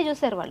ఒకవైపే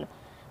చూశారు వాళ్ళు,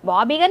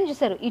 బాబీ గారిని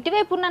చూశారు.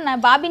 ఇటువైపు ఉన్న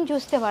బాబీని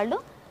చూస్తే వాళ్ళు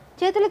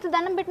చేతులెత్తి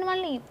దండం పెట్టిన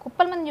వాళ్ళని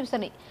కుప్పల మంది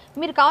చూస్తారు.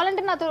 మీరు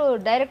కావాలంటే నాతో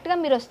డైరెక్ట్గా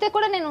మీరు వస్తే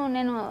కూడా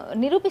నేను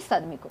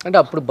నిరూపిస్తాను మీకు. అంటే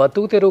అప్పుడు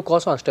బతుకు తెరువు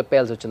కోసం స్టెప్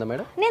వేయాల్సి వచ్చిందా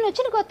మేడం? నేను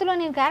వచ్చిన కొత్తలో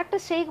నేను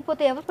క్యారెక్టర్స్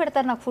చేయకపోతే ఎవరు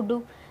పెడతారు నాకు ఫుడ్?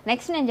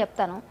 నెక్స్ట్ నేను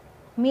చెప్తాను,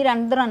 మీరు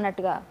అందరూ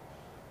అన్నట్టుగా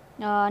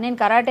నేను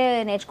కరాటే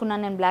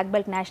నేర్చుకున్నాను, నేను black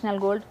belt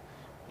national gold,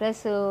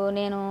 plus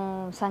నేను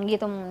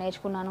సంగీతం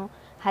నేర్చుకున్నాను,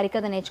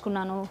 హరికథ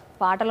నేర్చుకున్నాను,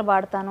 పాటలు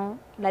పాడతాను,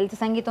 లలిత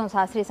సంగీతం,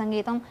 శాస్త్రీయ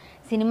సంగీతం,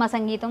 సినిమా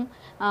సంగీతం,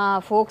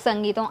 ఫోక్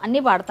సంగీతం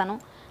అన్నీ పాడతాను.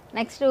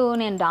 నెక్స్ట్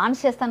నేను డాన్స్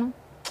చేస్తాను,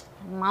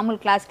 మామూలు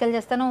క్లాసికల్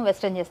చేస్తాను,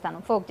 వెస్ట్రన్ చేస్తాను,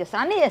 ఫోక్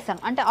చేస్తాను, అన్నీ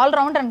చేస్తాను. అంటే ఆల్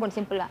రౌండర్ అనుకోండి.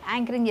 సింపుల్గా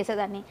యాంకరింగ్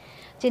చేసేదాన్ని,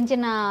 చిన్న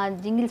చిన్న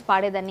జింగిల్స్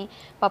పాడేదాన్ని.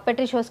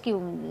 పప్పెట్రీ షోస్కి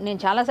నేను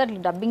చాలాసార్లు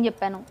డబ్బింగ్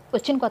చెప్పాను.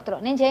 వచ్చిన కొత్తలో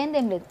నేను చేయంది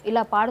ఏం లేదు,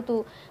 ఇలా పాడుతూ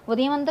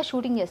ఉదయం అంతా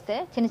షూటింగ్ చేస్తే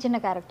చిన్న చిన్న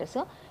క్యారెక్టర్స్,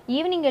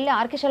 ఈవినింగ్ వెళ్ళి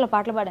ఆర్కెస్ట్రాలో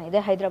పాటలు పాడాను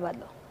ఇదే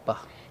హైదరాబాద్లో.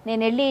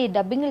 నేను వెళ్ళి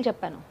డబ్బింగ్లు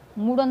చెప్పాను.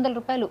 300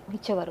 రూపాయలు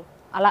ఇచ్చేవారు.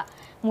 అలా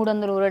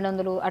 300,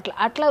 200 అట్లా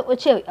అట్లా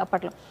వచ్చేవి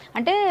అప్పట్లో.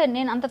 అంటే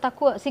నేను అంత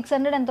తక్కువ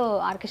 600 ఎంతో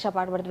ఆర్కెస్ట్రా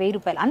పాట పడితే 1000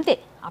 రూపాయలు అంతే.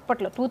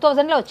 అప్పట్లో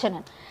 2000లో వచ్చాను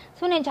నేను.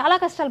 సో నేను చాలా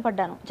కష్టాలు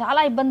పడ్డాను,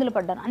 చాలా ఇబ్బందులు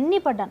పడ్డాను, అన్నీ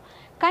పడ్డాను.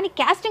 కానీ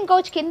కాస్టింగ్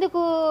కౌచ్కి ఎందుకు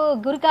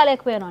గురి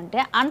కాలేకపోయాను అంటే,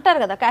 అంటారు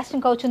కదా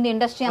కాస్టింగ్ కౌచ్ ఉంది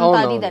ఇండస్ట్రీ అంతా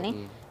అది ఇదని.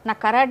 నా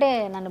కరాటే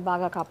నన్ను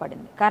బాగా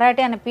కాపాడింది.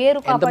 కరాటే అనే పేరు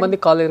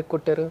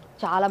కొట్టారు,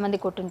 చాలా మంది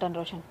కొట్టుంటాను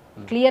రోషన్,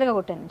 క్లియర్గా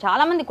కొట్టాను,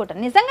 చాలా మంది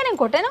కొట్టాను. నిజంగా నేను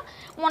కొట్టాను.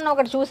 మొన్న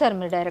ఒకటి చూసారు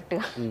మీరు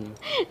డైరెక్ట్గా,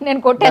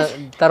 నేను కొట్టాను.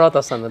 తర్వాత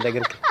వస్తాను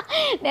దగ్గరికి.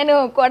 నేను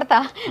కొడతా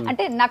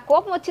అంటే నాకు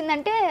కోపం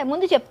వచ్చిందంటే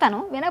ముందు చెప్తాను,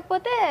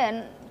 వినకపోతే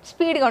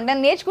స్పీడ్గా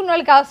ఉంటాను. నేర్చుకున్న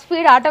వాళ్ళకి ఆ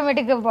స్పీడ్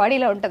ఆటోమేటిక్గా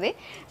బాడీలో ఉంటుంది.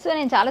 సో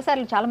నేను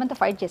చాలాసార్లు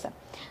చాలామంది ఫైట్ చేశాను,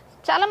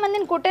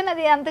 చాలామందిని కొట్టాను.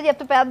 అది అంతా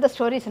చెప్తే పెద్ద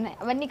స్టోరీస్ ఉన్నాయి,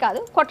 అవన్నీ కాదు,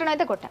 కొట్టడం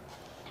అయితే కొట్టాను.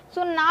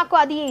 సో నాకు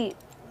అది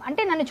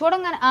అంటే నన్ను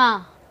చూడంగానే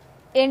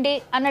ఏంటి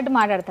అన్నట్టు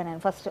మాట్లాడతాను నేను.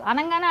 ఫస్ట్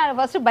అనగానే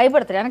ఫస్ట్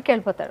భయపడతాడు, వెనక్కి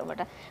వెళ్ళిపోతాడు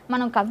అనమాట.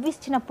 మనం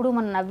కవ్విచ్చినప్పుడు,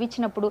 మనం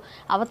నవ్వించినప్పుడు,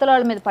 అవతల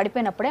వాళ్ళ మీద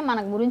పడిపోయినప్పుడే మన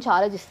గురించి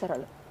ఆలోచిస్తారు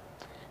వాళ్ళు.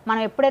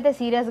 మనం ఎప్పుడైతే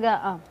సీరియస్గా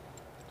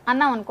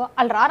అన్నాం అనుకో,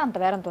 వాళ్ళు రారు అంత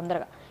వేరం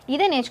తొందరగా.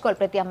 ఇదే నేర్చుకోవాలి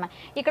ప్రతి అమ్మాయి.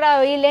 ఇక్కడ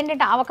వీళ్ళు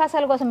ఏంటంటే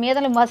అవకాశాల కోసం మీద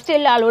ఫస్ట్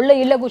వెళ్ళి వాళ్ళ ఒళ్ళో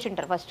ఇళ్ళో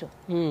కూర్చుంటారు, ఫస్ట్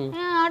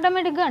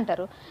ఆటోమేటిక్గా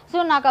అంటారు.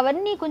 సో నాకు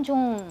అవన్నీ కొంచెం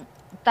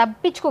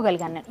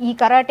తప్పించుకోగలిగాను నేను ఈ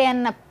కరాటే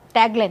అన్న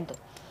ట్యాగ్ లైన్తో.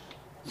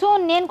 సో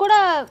నేను కూడా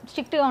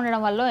స్ట్రిక్ట్గా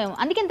ఉండడం వల్ల ఏమో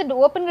అందుకే ఇంత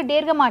ఓపెన్గా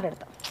డేర్గా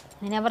మాట్లాడతాను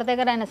నేను. ఎవరి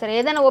దగ్గర అయినా సరే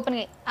ఏదైనా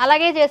ఓపెన్గా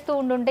అలాగే చేస్తూ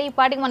ఉంటుంటే ఈ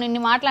పాటికి మనం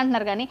ఇన్ని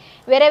మాట్లాడుతున్నారు కానీ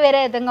వేరే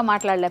విధంగా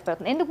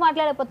మాట్లాడలేకపోతున్నాను. ఎందుకు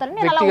మాట్లాడలేకపోతారని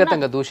నేను అలా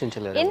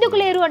ఎందుకు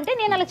లేరు అంటే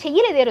నేను అలా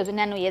చెయ్యలేదు ఏ రోజు.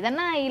 నేను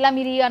ఏదన్నా ఇలా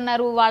మీరు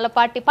అన్నారు, వాళ్ళ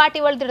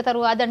పార్టీ వాళ్ళు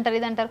తిడతారు, అదంటారు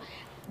ఇదంటారు,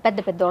 పెద్ద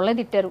పెద్ద వాళ్ళని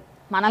తిట్టారు,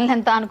 మనల్ని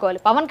ఎంత అనుకోవాలి.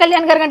 పవన్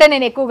కళ్యాణ్ గారి కంటే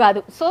నేను ఎక్కువ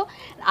కాదు. సో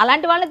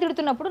అలాంటి వాళ్ళని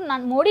తిడుతున్నప్పుడు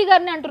మోడీ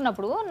గారిని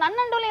అంటున్నప్పుడు నన్ను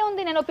అంటూనే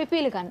ఉంది, నేను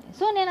పిపీలు కానీ.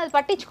 సో నేను అది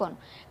పట్టించుకోను.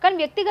 కానీ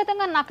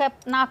వ్యక్తిగతంగా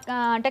నాకు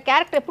అంటే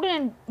క్యారెక్టర్ ఎప్పుడు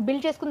నేను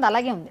బిల్డ్ చేసుకుంది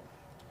అలాగే ఉంది.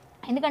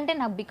 ఎందుకంటే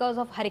నాకు బికాజ్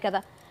ఆఫ్ హరికథ,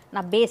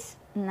 నా బేస్,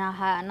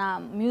 నా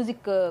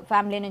మ్యూజిక్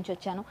ఫ్యామిలీ నుంచి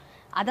వచ్చాను.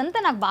 అదంతా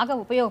నాకు బాగా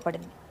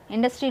ఉపయోగపడింది.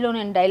 ఇండస్ట్రీలో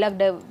నేను డైలాగ్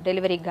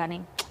డెలివరీకి కానీ,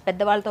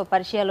 పెద్దవాళ్ళతో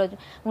పరిచయాలు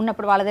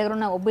ఉన్నప్పుడు వాళ్ళ దగ్గర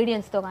ఉన్న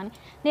ఒబీడియన్స్తో కానీ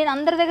నేను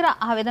అందరి దగ్గర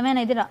ఆ విధమైన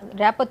ఇది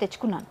ర్యాపో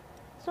తెచ్చుకున్నాను.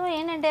 సో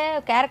ఏంటంటే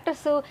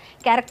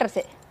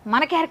క్యారెక్టర్సే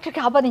మన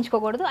క్యారెక్టర్కి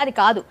ఆపాదించుకోకూడదు, అది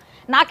కాదు.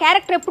 నా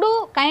క్యారెక్టర్ ఎప్పుడు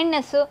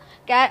కైండ్నెస్,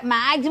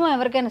 మ్యాక్సిమం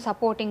ఎవరికైనా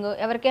సపోర్టింగ్,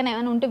 ఎవరికైనా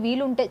ఏమైనా ఉంటే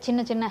వీలు ఉంటే చిన్న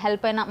చిన్న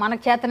హెల్ప్ అయినా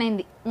మనకు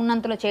చేతనైంది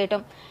ఉన్నంతలో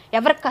చేయటం,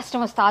 ఎవరికి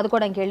కష్టం వస్తే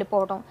ఆదుకోవడానికి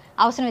వెళ్ళిపోవడం,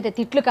 అవసరమైతే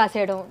తిట్లు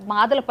కాసేయడం,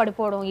 బాధలు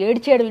పడిపోవడం,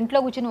 ఏడ్చేయడం,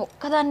 ఇంట్లో కూర్చొని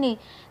ఒక్కదాన్ని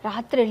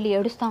రాత్రి వెళ్ళి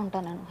ఏడుస్తూ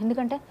ఉంటాను నేను.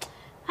 ఎందుకంటే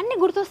అన్నీ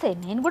గుర్తొస్తాయి.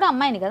 నేను కూడా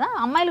అమ్మాయిని కదా,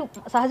 అమ్మాయిలు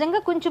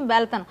సహజంగా కొంచెం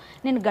వెళ్తాను.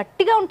 నేను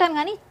గట్టిగా ఉంటాను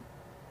కానీ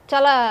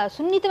చాలా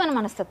సున్నితమైన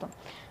మనస్తత్వం.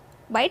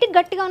 బయటికి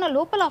గట్టిగా ఉన్న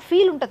లోపల ఆ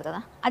ఫీల్ ఉంటుంది కదా,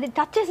 అది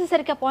టచ్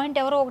చేసేసరికి ఆ పాయింట్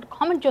ఎవరో ఒకటి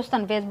కామెంట్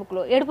చూస్తాను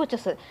ఫేస్బుక్లో, ఏడుపు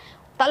వచ్చేస్తుంది.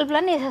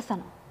 తలుపులన్నీ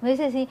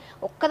వేసేసి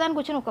ఒక్కదానికి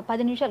వచ్చిన ఒక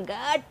 10 నిమిషాలు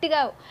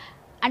గట్టిగా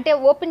అంటే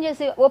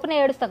ఓపెన్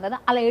ఏడుస్తాం కదా,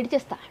 అలా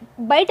ఏడిచేస్తా.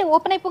 బయట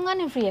ఓపెన్ అయిపోగా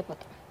నేను ఫ్రీ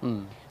అయిపోతాను.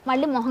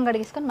 మళ్ళీ మొహం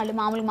కడిగేసుకొని మళ్ళీ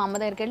మామూలుగా మా అమ్మ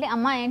దగ్గరికి వెళ్ళి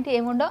అమ్మ ఏంటి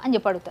ఏముండో అని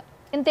చెప్పి అడుగుతా.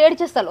 ఇంత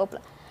ఏడిచేస్తా లోపల.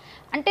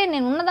 అంటే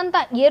నేను ఉన్నదంతా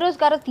ఏ రోజు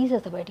కారో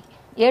తీసేస్తా బయటికి.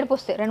 ఏడుపు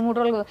వస్తే 2-3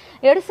 రోజులు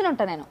ఏడుస్తూనే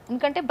ఉంటాను నేను.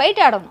 ఎందుకంటే బయట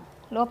ఆడను,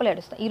 లోపల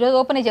ఏడుస్తా. ఈరోజు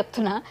ఓపెన్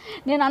చెప్తున్నా,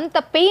 నేను అంత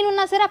పెయిన్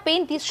ఉన్నా సరే ఆ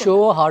పెయిన్ తీసుకుంటా. Show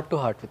heart to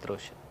heart with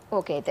Roshan.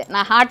 Okay, అయితే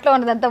నా హార్ట్ లో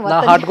ఉన్నదంతా నా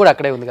హార్ట్ కూడా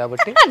అక్కడే ఉంది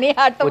కాబట్టి నీ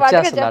హార్ట్ తో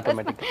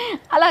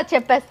అలా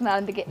చెప్పేస్తున్నా.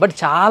 అందుకే బట్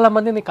చాలా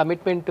మంది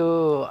కమిట్మెంట్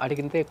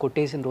అడిగితే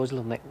కొట్టేసిన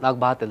రోజులు ఉన్నాయి, నాకు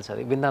బాగా తెలుసు,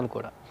 అది విన్నాను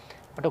కూడా.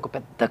 బట్ ఒక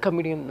పెద్ద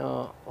కమిడియన్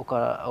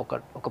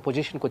ఒక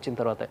పొజిషన్కి వచ్చిన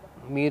తర్వాత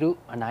మీరు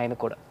అండ్ ఆయన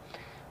కూడా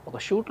ఒక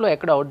షూట్లో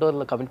ఎక్కడ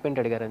అవుట్డోర్లో కమిట్మెంట్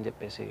అడిగారని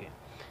చెప్పేసి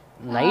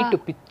నైట్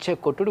పిచ్చ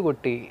కొట్టుడు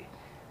కొట్టి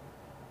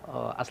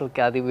అసలు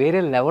అది వేరే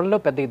లెవెల్లో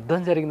పెద్ద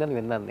యుద్ధం జరిగిందని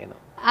విన్నాను నేను.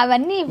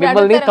 అవన్నీ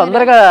మిమ్మల్ని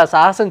తొందరగా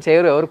సాహసం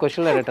చేయరు ఎవరు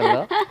క్వశ్చన్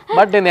అడగటంలో,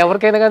 బట్ నేను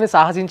ఎవరికైనా కానీ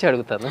సాహసించి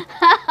అడుగుతాను.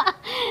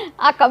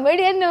 ఆ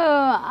కమెడియన్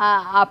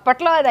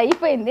అప్పట్లో అది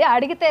అయిపోయింది,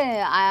 అడిగితే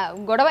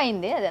గొడవ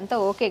అయింది, అదంతా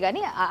ఓకే.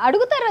 కానీ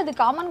అడుగుతారు, అది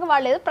కామన్గా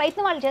వాళ్ళు ఏదో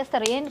ప్రయత్నం వాళ్ళు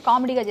చేస్తారు ఏం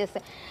కామెడీగా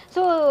చేస్తే.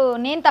 సో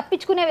నేను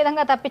తప్పించుకునే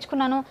విధంగా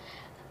తప్పించుకున్నాను,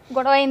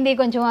 గొడవ అయింది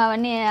కొంచెం,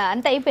 అవన్నీ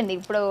అంతా అయిపోయింది.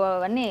 ఇప్పుడు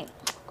అవన్నీ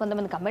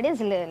కొంతమంది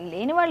కమెడియన్స్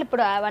లేని వాళ్ళు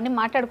ఇప్పుడు అవన్నీ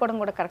మాట్లాడుకోవడం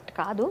కూడా కరెక్ట్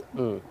కాదు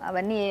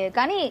అవన్నీ.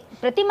 కానీ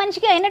ప్రతి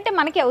మనిషికి అయినట్టే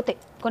మనకి అవుతాయి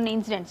కొన్ని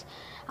ఇన్సిడెంట్స్,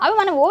 అవి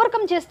మనం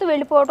ఓవర్కమ్ చేస్తూ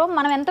వెళ్ళిపోవడం.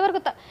 మనం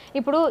ఎంతవరకు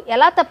ఇప్పుడు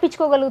ఎలా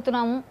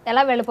తప్పించుకోగలుగుతున్నాము,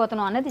 ఎలా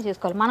వెళ్ళిపోతున్నాం అనేది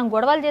చేసుకోవాలి. మనం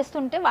గొడవలు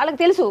చేస్తుంటే వాళ్ళకి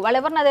తెలుసు, వాళ్ళు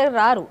ఎవరు నా దగ్గర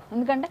రారు,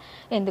 ఎందుకంటే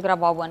ఎందుకురా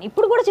బాబు అని.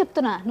 ఇప్పుడు కూడా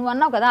చెప్తున్నా, నువ్వు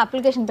అన్నావు కదా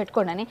అప్లికేషన్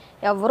పెట్టుకోండి అని,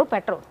 ఎవరు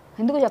పెట్టరు.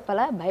 ఎందుకు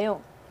చెప్పాలా? భయం.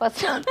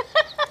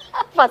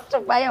 ఫస్ట్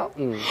భయం,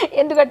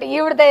 ఎందుకంటే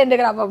ఈవిడితే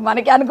ఎందుకు రా బాబు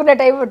మనకి అనుకునే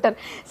టైం ఉంటారు.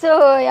 సో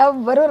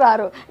ఎవ్వరు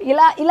రారు,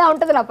 ఇలా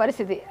ఉంటుంది నా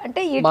పరిస్థితి.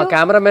 అంటే మా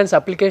కెమెరామెన్స్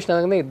అప్లికేషన్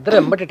అనగానే ఇద్దరు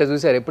ఎంబట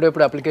చూసారు,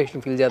 ఎప్పుడెప్పుడు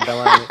అప్లికేషన్ ఫిల్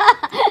చేద్దామా అని.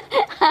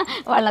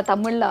 వాళ్ళ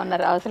తమ్ముళ్ళ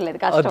ఉన్నారు, అవసరం లేదు,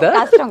 కష్టం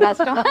కష్టం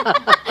కష్టం.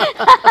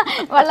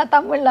 వాళ్ళ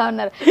తమ్ముళ్ళ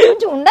ఉన్నారు,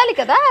 కొంచెం ఉండాలి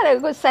కదా,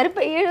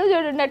 సరిపోయేడు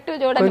చూడనట్టు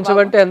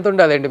చూడండి. ఎంత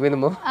ఉండాలండి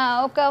మినిమం?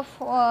 ఒక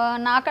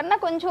నాకన్నా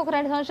కొంచెం ఒక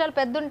 2 సంవత్సరాలు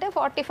పెద్ద ఉంటే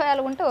 45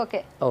 అలా ఉంటే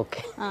ఓకే.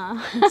 ఓకే,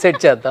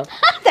 సెట్ చేద్దాం.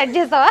 సెట్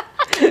చేస్తావా?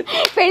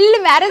 పెళ్ళి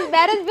మ్యారేజ్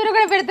బ్యూరో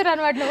కూడా పెడుతున్నాను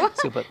అనమాట నువ్వు.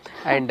 సూపర్.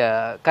 అండ్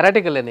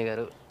కరాటే కళ్యాణి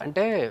గారు,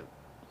 అంటే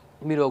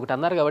మీరు ఒకటి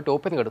అన్నారు కాబట్టి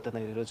ఓపెన్గా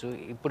అడుగుతున్నారు ఈరోజు.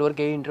 ఇప్పటి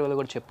వరకు ఏ ఇంటర్వ్యూలో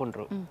కూడా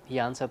చెప్పుంటారు, ఈ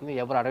ఆన్సర్ని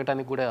ఎవరు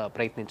అడగటానికి కూడా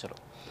ప్రయత్నించరు.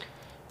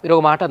 మీరు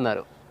ఒక మాట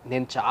అన్నారు,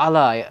 నేను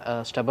చాలా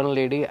స్టబన్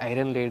లేడీ,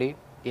 ఐరన్ లేడీ,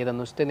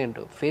 ఏదన్నా వస్తే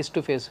నేను ఫేస్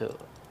టు ఫేస్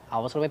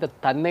అవసరమైతే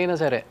తన్నైనా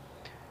సరే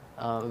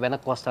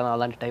వెనక్కి వస్తాను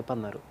అలాంటి టైప్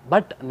అన్నారు.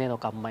 బట్ నేను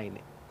ఒక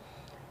అమ్మాయిని,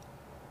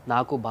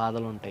 నాకు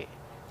బాధలు ఉంటాయి,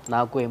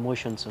 నాకు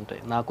ఎమోషన్స్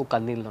ఉంటాయి, నాకు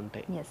కన్నీళ్ళు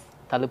ఉంటాయి,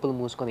 తలుపులు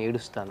మూసుకొని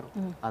ఏడుస్తాను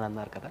అని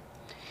అన్నారు కదా.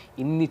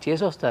 ఇన్ని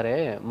చేసి వస్తారే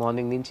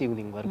మార్నింగ్ నుంచి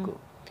ఈవినింగ్ వరకు,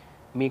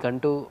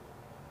 మీకంటూ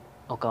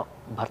ఒక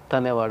భర్త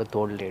అనేవాడు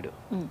తోడలేడు,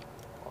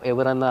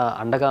 ఎవరన్నా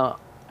అండగా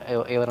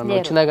ఎవరన్నా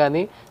వచ్చినా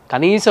కానీ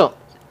కనీసం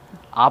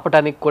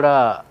ఆపటానికి కూడా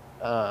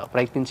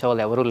ప్రయత్నించే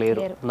వాళ్ళు ఎవరూ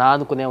లేరు, నా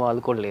అనుకునే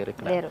వాళ్ళు కూడా లేరు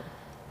ఇక్కడ.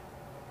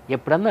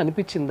 ఎప్పుడన్నా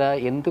అనిపించిందా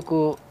ఎందుకు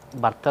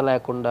భర్త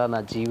లేకుండా నా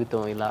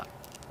జీవితం ఇలా?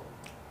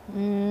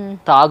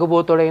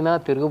 తాగుబోతుడైనా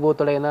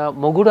తిరుగుబోతుడైనా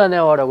మొగుడు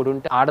అనేవాడు ఒకడు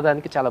ఉంటే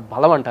ఆడదానికి చాలా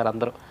బలం అంటారు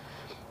అందరూ,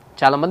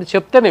 చాలా మంది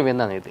చెప్తే నేను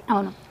విన్నాను ఇది.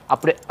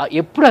 అప్పుడే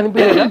ఎప్పుడు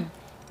అనిపించలేదా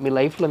మీ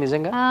లైఫ్లో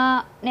నిజంగా?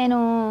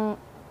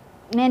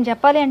 నేను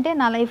చెప్పాలి అంటే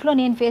నా లైఫ్లో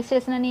నేను ఫేస్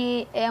చేసినని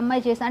ఏ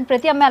అమ్మాయి చేసిన అంటే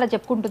ప్రతి అమ్మాయి అలా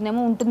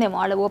చెప్పుకుంటుందేమో, ఉంటుందేమో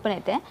వాళ్ళ ఓపెన్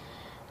అయితే.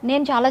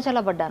 నేను చాలా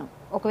చాలా పడ్డాను.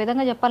 ఒక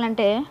విధంగా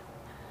చెప్పాలంటే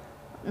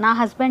నా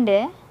హస్బెండే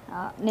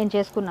నేను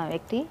చేసుకున్న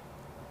వ్యక్తి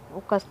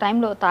ఒక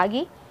టైంలో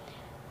తాగి,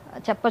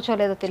 చెప్పచ్చో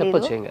లేదో తెలియదు,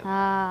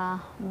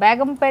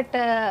 బేగంపేట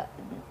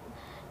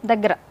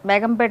దగ్గర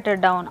బేగంపేట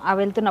డౌన్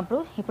వెళ్తున్నప్పుడు,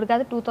 ఇప్పుడు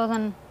కాదు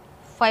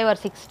 2005 or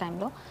 6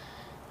 టైంలో,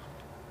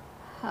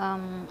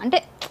 అంటే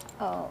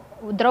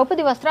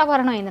ద్రౌపది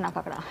వస్త్రాభరణం అయింది నాకు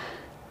అక్కడ.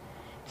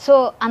 సో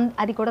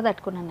అది కూడా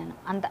తట్టుకున్నాను నేను.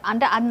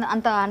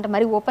 అంత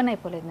మరి ఓపెన్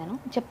అయిపోలేదు నేను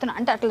చెప్తున్నా.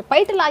 అంటే అట్లా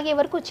బయట లాగే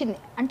వరకు వచ్చింది.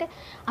 అంటే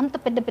అంత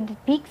పెద్ద పెద్ద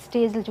పీక్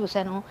స్టేజ్లు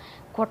చూశాను,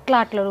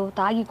 కొట్లాటలు,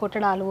 తాగి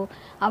కొట్టడాలు,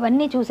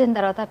 అవన్నీ చూసిన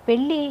తర్వాత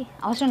పెళ్ళి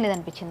అవసరం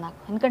లేదనిపించింది నాకు.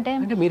 ఎందుకంటే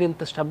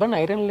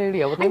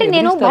అంటే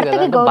నేను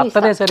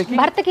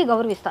భర్తకి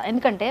గౌరవిస్తాను.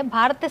 ఎందుకంటే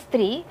భారత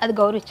స్త్రీ అది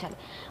గౌరవించాలి.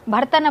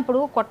 భర్త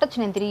అన్నప్పుడు కొట్టచ్చు,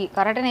 నేను తిరిగి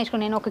కరాటే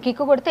నేర్చుకుని నేను ఒక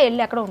కిక్కు కొడితే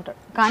వెళ్ళి అక్కడ ఉంటాడు.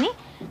 కానీ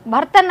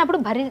భర్త అన్నప్పుడు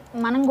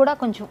మనం కూడా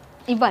కొంచెం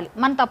ఇవ్వాలి.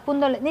 మన తప్పు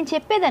ఉందో నేను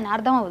చెప్పేదాన్ని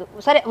అర్థం అవ్వదు,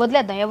 సరే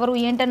వదిలేద్దాం, ఎవరు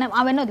ఏంటన్నా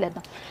అవన్నీ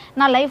వదిలేద్దాం.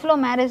 నా లైఫ్లో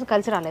మ్యారేజ్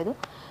కలిసి రాలేదు.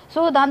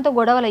 సో దాంతో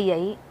గొడవలు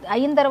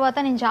అయిన తర్వాత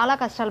నేను చాలా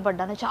కష్టాలు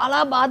పడ్డాను, చాలా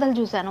బాధలు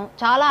చూశాను.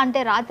 చాలా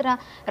అంటే రాత్రి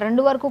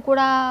 2 వరకు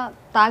కూడా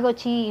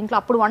తాగొచ్చి ఇంట్లో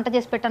అప్పుడు వంట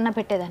చేసి పెట్టన్నా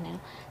పెట్టేదాన్ని నేను.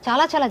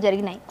 చాలా చాలా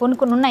జరిగినాయి, కొన్ని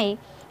ఉన్నాయి.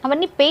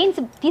 అవన్నీ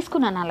పెయిన్స్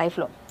తీసుకున్నాను నా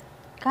లైఫ్లో.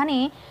 కానీ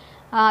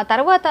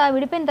తర్వాత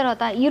విడిపోయిన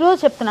తర్వాత ఈరోజు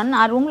చెప్తున్నాను,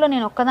 నా రూమ్లో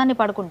నేను ఒక్కదాన్ని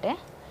పడుకుంటే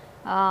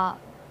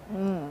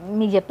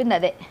మీకు చెప్పింది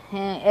అదే,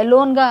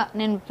 ఎలోన్గా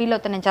నేను ఫీల్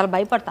అవుతాను. నేను చాలా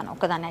భయపడతాను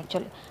ఒక్కదాన్ని.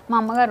 యాక్చువల్లీ మా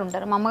అమ్మగారు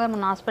ఉంటారు, మా అమ్మగారు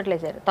మొన్న హాస్పిటల్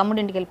వేసారు, తమ్ముడు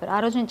ఇంటికి వెళ్ళిపోయారు. ఆ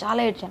రోజు నేను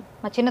చాలా ఏడ్చాను.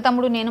 మా చిన్న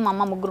తమ్ముడు, నేను, మా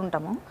అమ్మ ముగ్గురు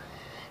ఉంటాము.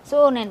 సో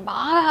నేను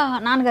బాగా,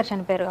 నాన్నగారు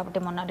చనిపోయారు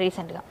కాబట్టి మొన్న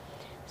రీసెంట్గా.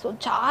 సో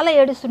చాలా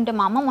ఏడుస్తుంటే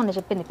మా అమ్మ మొన్న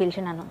చెప్పింది,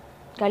 పిలిచి నన్ను,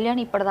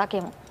 కళ్యాణి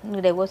ఇప్పటిదాకేమో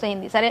నీకు డివోర్స్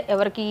అయింది, సరే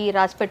ఎవరికి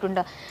రాసి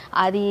పెట్టుండ,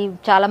 అది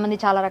చాలామంది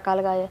చాలా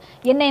రకాలుగా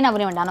ఎన్నైనా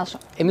అవనివ్వండి,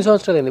 అనవసరం. ఎన్ని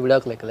సంవత్సరాలు అయింది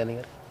విడాకులు కళ్యాణి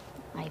గారు?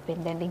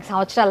 అయిపోయిందండి, ఇంక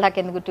సంవత్సరాల దాకా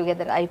ఎందుకు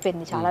టుగెదర్,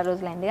 అయిపోయింది, చాలా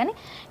రోజులైంది. కానీ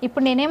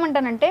ఇప్పుడు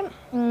నేనేమంటానంటే,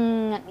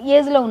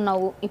 ఏజ్లో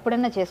ఉన్నావు,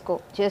 ఇప్పుడైనా చేసుకో,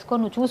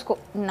 నువ్వు చూసుకో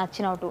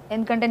నచ్చినట్టు.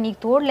 ఎందుకంటే నీకు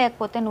తోడు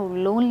లేకపోతే నువ్వు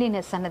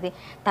లోన్లీనెస్ అన్నది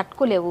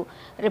తట్టుకోలేవు.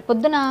 రేపు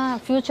పొద్దున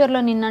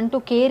ఫ్యూచర్లో నిన్నంటూ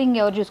కేరింగ్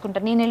ఎవరు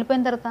చూసుకుంటారు? నేను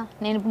వెళ్ళిపోయిన తర్వాత,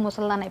 నేను ఇప్పుడు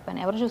ముసల్దాన్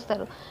అయిపోయాను, ఎవరు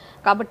చూస్తారు?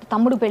 కాబట్టి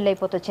తమ్ముడు పెళ్ళి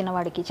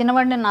అయిపోతుంది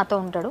చిన్నవాడిని నాతో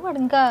ఉంటాడు,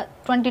 వాడు ఇంకా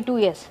 22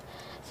 years.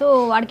 సో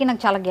వాడికి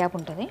నాకు చాలా గ్యాప్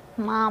ఉంటుంది.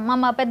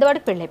 మా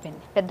పెద్దవాడికి పెళ్ళి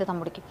అయిపోయింది, పెద్ద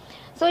తమ్ముడికి.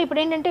 సో ఇప్పుడు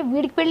ఏంటంటే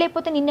వీడికి పెళ్ళి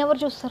అయిపోతే నిన్నెవరు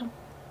చూస్తారు?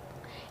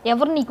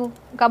 ఎవరు నీకు?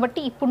 కాబట్టి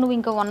ఇప్పుడు నువ్వు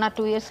ఇంకా 1 or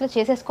 2 yearsలో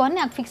చేసేసుకో అని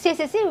నాకు ఫిక్స్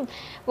చేసేసి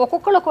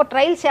ఒక్కొక్కరు ఒక్కొక్క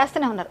ట్రయల్స్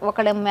చేస్తూనే ఉన్నారు.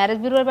 ఒకళ్ళేమో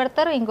మ్యారేజ్ బ్యూరో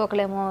పెడతారు,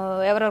 ఇంకొకరేమో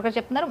ఎవరెవరికో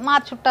చెప్తున్నారు. మా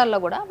చుట్టాల్లో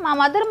కూడా మా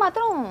మదర్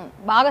మాత్రం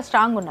బాగా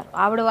స్ట్రాంగ్ ఉన్నారు.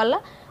 ఆవిడ వల్ల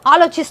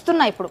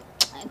ఆలోచిస్తున్నా, ఇప్పుడు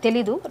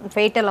తెలీదు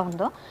ఫెయిట్ ఎలా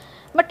ఉందో.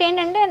 బట్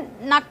ఏంటంటే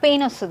నాకు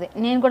పెయిన్ వస్తుంది,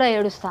 నేను కూడా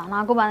ఏడుస్తాను,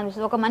 నాకు బాధ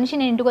అనిపిస్తుంది. ఒక మనిషి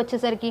నేను ఇంటికి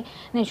వచ్చేసరికి,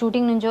 నేను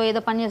షూటింగ్ నుంచో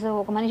ఏదో పని చేస్తే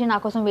ఒక మనిషి నా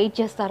కోసం వెయిట్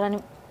చేస్తారని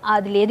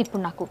అది లేదు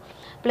ఇప్పుడు నాకు.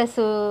 ప్లస్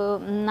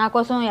నా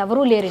కోసం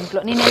ఎవరూ లేరు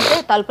ఇంట్లో. నేను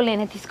వెళ్తే తలుపులు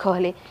నేనే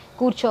తీసుకోవాలి,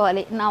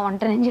 కూర్చోవాలి, నా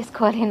వంట నేను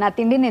చేసుకోవాలి, నా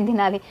తిండి నేను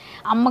తినాలి.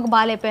 అమ్మకు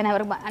బాగాలేకపోయినా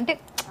ఎవరికి అంటే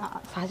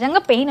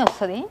సహజంగా పెయిన్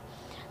వస్తుంది.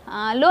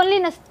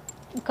 లోన్లీనెస్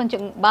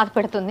కొంచెం బాధ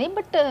పెడుతుంది.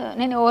 బట్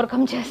నేను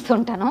ఓవర్కమ్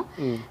చేస్తుంటాను.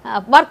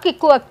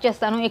 ఎక్కువ వర్క్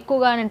చేస్తాను,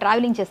 ఎక్కువగా నేను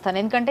ట్రావెలింగ్ చేస్తాను.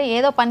 ఎందుకంటే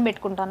ఏదో పని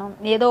పెట్టుకుంటాను,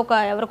 ఏదో ఒక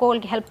ఎవరికో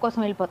వాళ్ళకి హెల్ప్ కోసం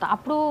వెళ్ళిపోతాను.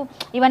 అప్పుడు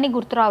ఇవన్నీ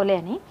గుర్తు రావులే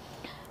అని.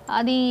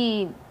 అది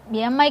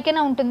ఏ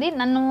అమ్మాయికైనా ఉంటుంది.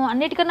 నన్ను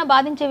అన్నిటికన్నా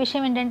బాధించే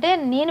విషయం ఏంటంటే,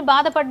 నేను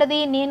బాధపడ్డది,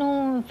 నేను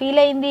ఫీల్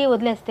అయింది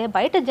వదిలేస్తే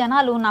బయట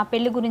జనాలు నా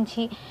పెళ్లి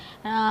గురించి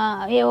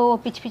ఏవో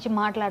పిచ్చి పిచ్చి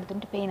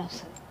మాట్లాడుతుంటే పెయిన్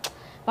వస్తుంది.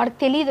 వాడికి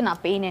తెలియదు నా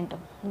పెయిన్ ఏంటో,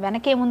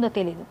 వెనకేముందో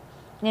తెలియదు,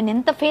 నేను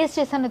ఎంత ఫేస్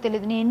చేశానో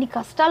తెలియదు, నేను ఎన్ని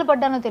కష్టాలు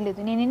పడ్డానో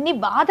తెలియదు, నేను ఎన్ని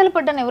బాధలు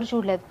పడ్డానో ఎవరు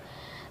చూడలేదు.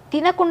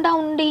 తినకుండా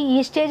ఉండి ఈ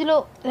స్టేజ్లో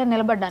ఇలా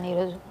నిలబడ్డాను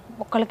ఈరోజు.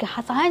 ఒకళ్ళకి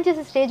సహాయం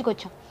చేసే స్టేజ్కి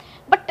వచ్చాం.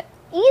 బట్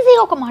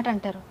ఈజీగా ఒక మాట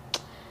అంటారు,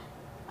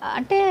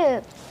 అంటే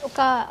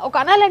ఒక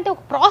అనాలంటే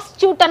ఒక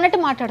ప్రాస్టిట్యూట్ అన్నట్టు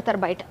మాట్లాడతారు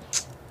బయట.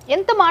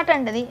 ఎంత మాట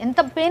అండి, ఎంత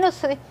పెయిన్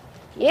వస్తుంది.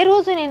 ఏ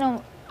రోజు నేను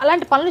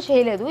అలాంటి పనులు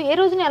చేయలేదు, ఏ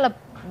రోజు నేను అలా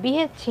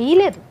బిహేవ్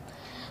చేయలేదు.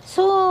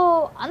 సో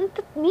అంత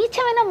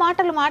నీచమైన మాట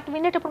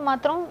వినేటప్పుడు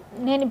మాత్రం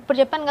నేను ఇప్పుడు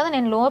చెప్పాను కదా,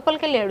 నేను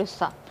లోపలికి వెళ్ళి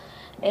ఏడుస్తా,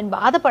 నేను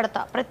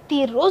బాధపడతా,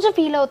 ప్రతిరోజు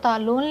ఫీల్ అవుతా,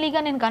 లోన్లీగా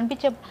నేను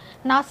కనిపించే,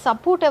 నా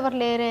సపోర్ట్ ఎవరు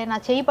లేరే, నా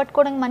చేయి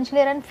పట్టుకోవడానికి మనిషి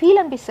లేరని ఫీల్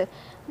అనిపిస్తుంది.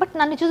 బట్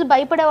నన్ను చూసి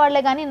భయపడే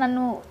వాళ్ళే కానీ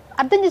నన్ను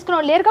అర్థం చేసుకునే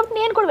వాళ్ళు లేరు, కాబట్టి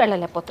నేను కూడా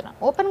వెళ్ళలేకపోతున్నా.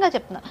 ఓపెన్గా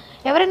చెప్తున్నా.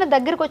 ఎవరైనా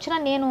దగ్గరికి వచ్చినా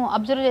నేను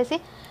అబ్జర్వ్ చేసి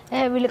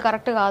వీళ్ళు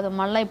కరెక్ట్ కాదు,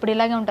 మళ్ళీ ఇప్పుడు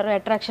ఇలాగే ఉంటారు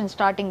అట్రాక్షన్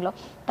స్టార్టింగ్లో,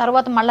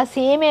 తర్వాత మళ్ళీ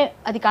సేమే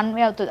అది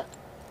కన్వే అవుతుంది.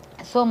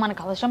 సో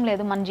మనకు అవసరం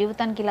లేదు, మన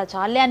జీవితానికి ఇలా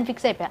చాలే అని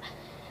ఫిక్స్ అయిపోయా.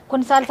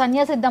 కొన్నిసార్లు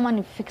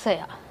సన్యాసిద్దామని ఫిక్స్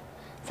అయ్యా,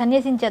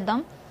 సన్యాసించేద్దాం.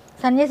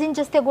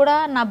 సన్యాసించేస్తే కూడా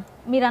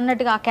మీరు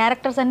అన్నట్టుగా ఆ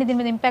క్యారెక్టర్స్ అన్నీ దీని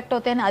మీద ఇంపాక్ట్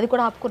అవుతాయని అది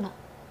కూడా ఆపుకున్నా.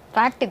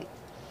 ఫ్యాక్ట్ ఇది.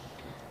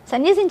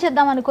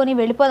 సన్యాసించేద్దాం అనుకొని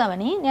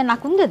వెళ్ళిపోదామని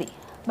నాకు ఉంది అది.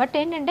 బట్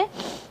ఏంటంటే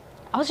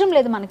అవసరం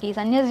లేదు మనకి,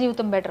 సన్యాసి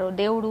జీవితం బెటర్.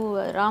 దేవుడు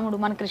రాముడు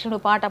మన కృష్ణుడు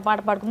పాట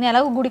పాడుకుని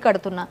ఎలాగో గుడి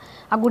కడుతున్నా,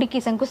 ఆ గుడికి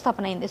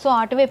శంకుస్థాపన అయింది. సో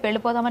అటువైపు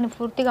వెళ్ళిపోదామని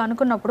పూర్తిగా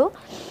అనుకున్నప్పుడు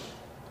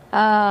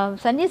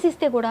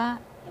సన్యాసిస్తే కూడా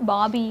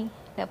బాబీ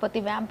లేకపోతే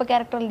వ్యాంప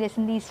క్యారెక్టర్లు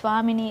చేసింది,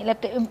 స్వామిని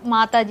లేకపోతే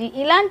మాతాజీ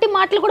ఇలాంటి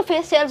మాటలు కూడా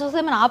ఫేస్ చేయాల్సి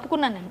వస్తే నేను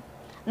ఆపుకున్నాను. నేను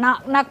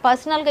నాకు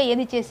పర్సనల్గా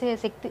ఏది చేసే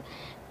శక్తి,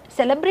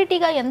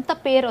 సెలబ్రిటీగా ఎంత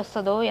పేరు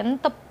వస్తుందో,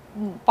 ఎంత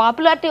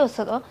పాపులారిటీ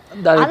వస్తుందో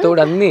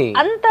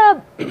అంత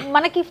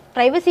మనకి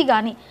ప్రైవసీ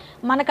కానీ,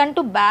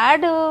 మనకంటూ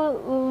బ్యాడ్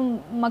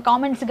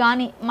కామెంట్స్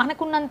కానీ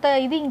మనకున్నంత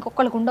ఇది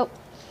ఇంకొకరికి ఉండవు.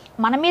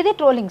 మన మీదే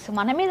ట్రోలింగ్స్,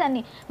 మన మీద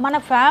అన్ని, మన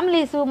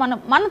ఫ్యామిలీస్,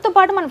 మనతో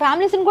పాటు మన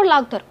ఫ్యామిలీస్ని కూడా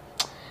లాగుతారు.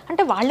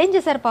 అంటే వాళ్ళు ఏం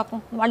చేశారు పాపం,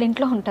 వాళ్ళ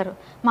ఇంట్లో ఉంటారు,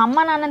 మా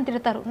అమ్మ నాన్నని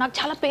తిడతారు, నాకు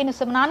చాలా పెయిన్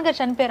వస్తుంది. నాన్నగారు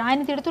చనిపోయారు,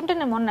 ఆయన తిడుతుంటే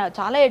నేను మొన్న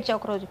చాలా ఏడ్చా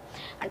ఒకరోజు.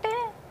 అంటే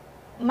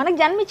మనకు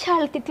జన్మిచ్చే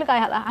వాళ్ళు తిట్లు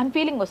కాయాలా అని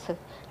ఫీలింగ్ వస్తుంది.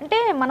 అంటే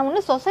మనం ఉన్న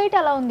సొసైటీ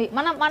అలా ఉంది.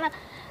 మన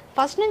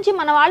ఫస్ట్ నుంచి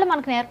మన వాళ్ళు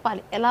మనకు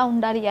నేర్పాలి ఎలా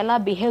ఉండాలి, ఎలా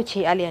బిహేవ్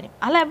చేయాలి అని.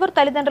 అలా ఎవరు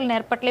తల్లిదండ్రులు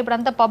నేర్పట్లేదు. ఇప్పుడు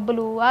అంతా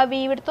పబ్బులు అవి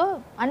వీటితో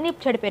అన్నీ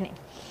చెడిపోయినాయి.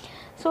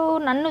 సో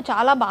నన్ను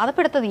చాలా బాధ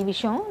పెడుతుంది ఈ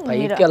విషయం.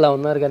 అలా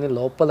ఉన్నారు కానీ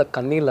లోపల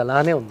కన్నీళ్ళు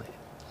అలానే ఉన్నాయి.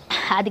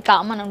 అది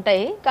కామన్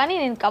ఉంటాయి, కానీ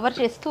నేను కవర్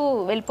చేస్తూ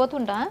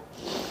వెళ్ళిపోతుంటా.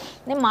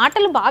 నేను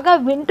మాటలు బాగా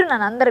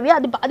వింటున్నాను అందరివి,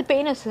 అది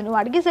పెయిన్ వస్తుంది. నువ్వు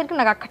అడిగేసరికి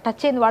నాకు అక్కడ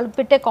టచ్ అయింది. వాళ్ళు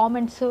పెట్టే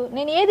కామెంట్స్,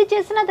 నేను ఏది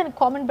చేసినా దానికి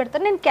కామెంట్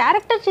పెడతాను. నేను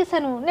క్యారెక్టర్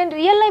చేశాను, నేను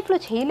రియల్ లైఫ్లో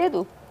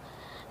చేయలేదు.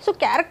 సో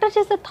క్యారెక్టర్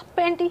చేస్తే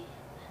తప్పేంటి?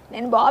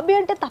 నేను బాబీ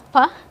అంటే తప్ప,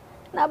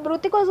 నా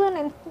వృత్తి కోసం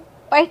నేను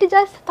బయట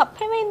చేస్తే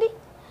తప్పేమైంది?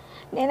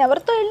 నేను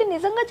ఎవరితో వెళ్ళి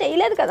నిజంగా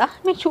చేయలేదు కదా,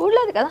 మీరు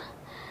చూడలేదు కదా.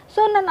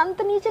 సో నన్ను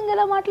అంత నీచంగా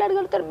ఎలా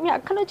మాట్లాడగలుగుతారు? మీ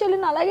అక్కను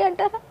చెల్లిని అలాగే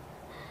అంటారా?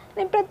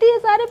 నేను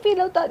ప్రతిసారి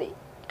ఫీల్ అవుతుంది,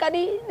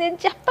 కానీ నేను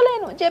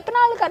చెప్పలేను. చెప్పిన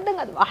వాళ్ళకి అర్థం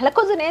కాదు, వాళ్ళ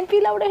కోసం నేను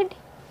ఫీల్ అవ్వడం ఏంటి?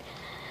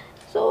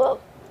 సో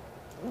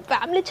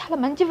ఫ్యామిలీ చాలా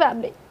మంచి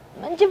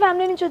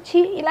ఫ్యామిలీ నుంచి వచ్చి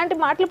ఇలాంటి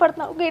మాటలు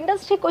పడుతున్నాం. ఒక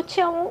ఇండస్ట్రీకి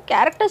వచ్చాము,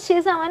 క్యారెక్టర్స్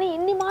చేసామని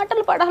ఇన్ని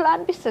మాటలు పడాలా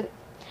అనిపిస్తుంది.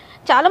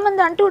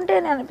 చాలామంది అంటూ ఉంటే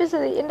నేను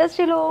అనిపిస్తుంది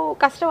ఇండస్ట్రీలో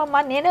కష్టం అమ్మా.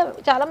 నేనే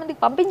చాలామందికి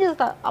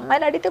పంపించేస్తా,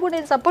 అమ్మాయిలు అడిగితే కూడా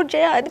నేను సపోర్ట్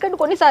చేయాలి. ఎందుకంటే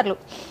కొన్నిసార్లు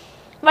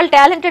వాళ్ళు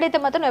టాలెంటెడ్ అయితే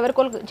మాత్రం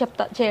ఎవరికోళ్ళు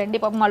చెప్తా చేయండి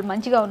పాపం వాళ్ళు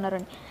మంచిగా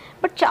ఉన్నారని.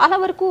 బట్ చాలా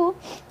వరకు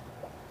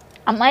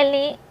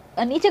అమ్మాయిల్ని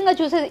నీచంగా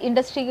చూసే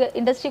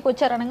ఇండస్ట్రీకి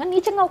వచ్చారనగా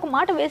నీచంగా ఒక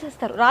మాట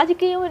వేసేస్తారు.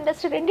 రాజకీయం,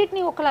 ఇండస్ట్రీ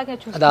రెండింటినీ ఒకలాగే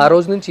చూస్తారు. ఆ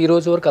రోజు నుంచి ఈ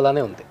రోజు వరకు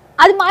అలానే ఉంది.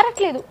 అది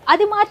మారట్లేదు,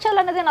 అది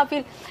మార్చాలన్నదే నా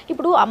ఫీల్.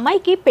 ఇప్పుడు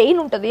అమ్మాయికి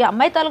పెయిన్ ఉంటుంది,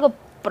 అమ్మాయి తాలూకు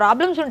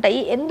ప్రాబ్లమ్స్ ఉంటాయి.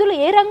 ఎందులో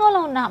ఏ రంగంలో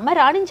ఉన్నా అమ్మాయి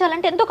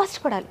రాణించాలంటే ఎంతో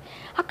కష్టపడాలి.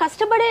 ఆ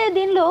కష్టపడే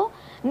దీనిలో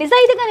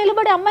నిజాయితీగా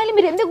నిలబడే అమ్మాయిని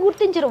మీరు ఎందుకు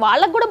గుర్తించరు?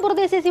 వాళ్ళకు కూడా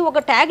బురదేసేసి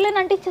ఒక ట్యాగ్ లైన్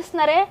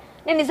అంటించేస్తున్నారే.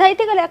 నేను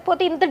నిజాయితీగా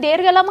లేకపోతే ఇంత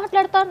డేర్గా ఎలా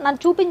మాట్లాడతా? నన్ను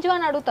చూపించు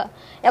అని అడుగుతా.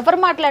 ఎవరు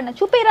మాట్లాడినా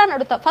చూపిరా అని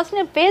అడుగుతా. ఫస్ట్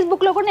నేను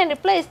ఫేస్బుక్లో కూడా నేను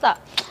రిప్లై ఇస్తా.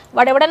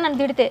 వాడు ఎవడన్నా నన్ను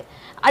తిడితే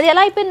అది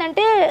ఎలా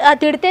అయిపోయిందంటే, ఆ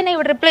తిడితేనే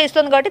ఇవి రిప్లై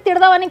ఇస్తుంది కాబట్టి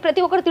తిడదామని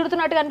ప్రతి ఒక్కరు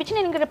తిడుతున్నట్టుగా అనిపించి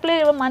నేను ఇంక రిప్లై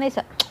ఇవ్వడం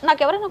మానేసా.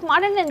 నాకు ఎవరైనా ఒక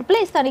మాట నేను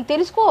రిప్లై ఇస్తాను, నీకు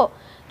తెలుసుకో,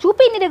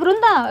 చూపి, నీ దగ్గర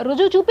ఉందా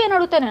రుజువు చూపి అని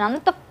అడుగుతాను. నేను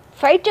అంత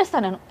ఫైట్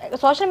చేస్తాను నేను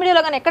సోషల్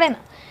మీడియాలో కానీ ఎక్కడైనా.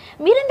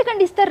 మీరు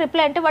ఎందుకంటే ఇస్తారు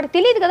రిప్లై అంటే? వాడికి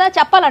తెలియదు కదా,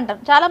 చెప్పాలంటారు.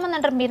 చాలామంది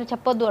అంటారు మీరు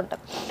చెప్పొద్దు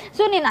అంటారు.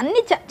 సో నేను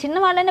అన్ని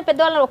చిన్నవాళ్ళైనా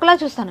పెద్దవాళ్ళని ఒకలా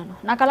చూస్తాను.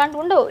 నాకు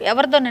అలాంటివి ఉండవు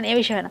ఎవరితో నేను ఏ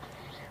విషయమైనా.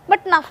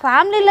 బట్ నా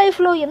ఫ్యామిలీ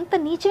లైఫ్లో ఎంత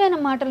నీచమైన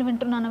మాటలు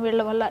వింటున్నాను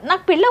వీళ్ళ వల్ల.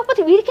 నాకు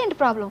పెళ్ళకపోతే వీడికేంటి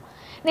ప్రాబ్లం?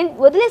 నేను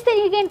వదిలేస్తే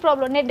నీకేంటి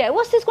ప్రాబ్లం? నేను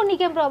డైవోర్స్ తీసుకొని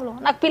నీకేం ప్రాబ్లం?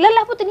 నాకు పిల్లలు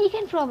లేకపోతే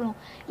నీకేంటి ప్రాబ్లం?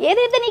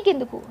 ఏదైతే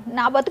నీకెందుకు?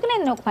 నా బతుకు,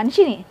 నేను ఒక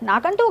మనిషిని,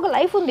 నాకంటూ ఒక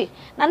లైఫ్ ఉంది,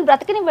 నన్ను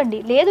బ్రతకనివ్వండి.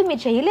 లేదు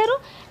మీరు చేయలేరు,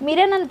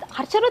 మీరే నన్ను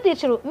అర్చరు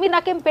తీర్చరు, మీరు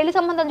నాకేం పెళ్లి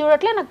సంబంధం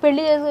చూడట్లే, నాకు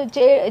పెళ్లి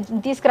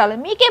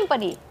తీసుకురాలేదు, మీకేం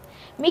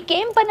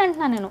పని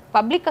అంటున్నాను నేను.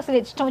 పబ్లిక్ అసలు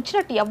ఇష్టం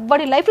వచ్చినట్టు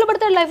ఎవరి లైఫ్లో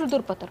పడతాడు లైఫ్లో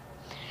దూరిపోతారు,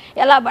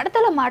 ఎలా పడితే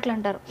అలా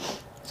మాట్లాడతారు.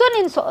 సో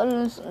నేను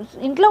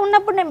ఇంట్లో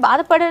ఉన్నప్పుడు నేను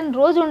బాధపడిన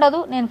రోజు ఉండదు.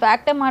 నేను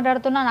ఫ్యాక్టే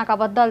మాట్లాడుతున్నా, నాకు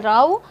అబద్ధాలు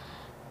రావు.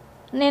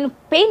 నేను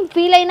పెయిన్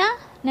ఫీల్ అయినా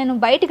నేను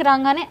బయటికి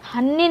రాగానే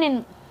అన్నీ నేను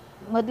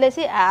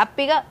వదిలేసి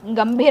హ్యాపీగా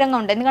గంభీరంగా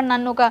ఉంటాను. ఎందుకంటే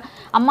నన్ను ఒక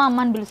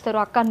అమ్మని పిలుస్తారు,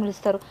 అక్క అని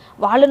పిలుస్తారు.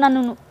 వాళ్ళు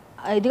నన్ను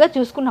ఇదిగా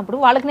చూసుకున్నప్పుడు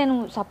వాళ్ళకి నేను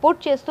సపోర్ట్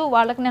చేస్తూ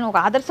వాళ్ళకి నేను ఒక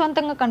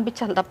ఆదర్శవంతంగా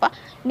కనిపించాలి తప్ప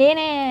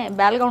నేనే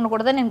బేలగా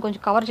ఉండకూడదని నేను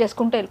కొంచెం కవర్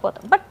చేసుకుంటూ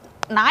వెళ్ళిపోతాను. బట్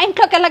నా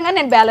ఇంట్లోకి వెళ్ళంగా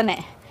నేను బేలనే.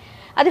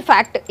 అది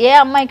ఫ్యాక్ట్, ఏ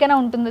అమ్మాయికైనా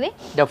ఉంటుంది.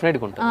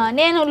 డెఫినెట్గా ఉంటుంది.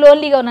 నేను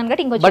లోన్లీగా ఉన్నాను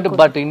కాబట్టి ఇంకొంచెం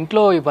బట్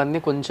ఇంట్లో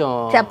ఇవన్నీ కొంచెం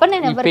చెప్పండి,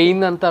 నేను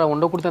పెయిన్ అంతా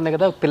ఉండకూడదు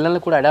కదా,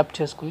 పిల్లల్ని కూడా అడాప్ట్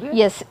చేసుకుంది.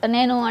 ఎస్,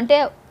 నేను అంటే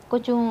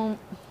కొంచెం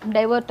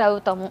డైవర్ట్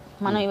అవుతాము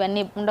మనం,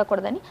 ఇవన్నీ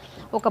ఉండకూడదని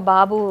ఒక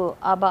బాబు,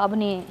 ఆ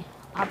బాబుని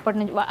అప్పటి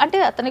నుంచి అంటే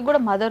అతనికి కూడా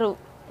మదరు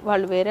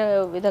వాళ్ళు వేరే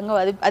విధంగా,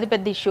 అది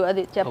పెద్ద ఇష్యూ,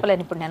 అది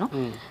చెప్పలేను ఇప్పుడు నేను.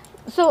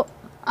 సో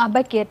ఆ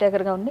అబ్బాయి కేర్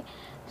టేకర్గా ఉండి,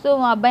 సో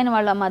ఆ అబ్బాయిని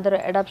వాళ్ళ మదర్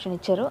అడాప్షన్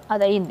ఇచ్చారు,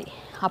 అది అయ్యింది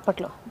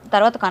అప్పట్లో.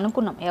 తర్వాత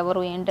కనుక్కున్నాం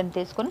ఎవరు ఏంటని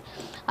తీసుకొని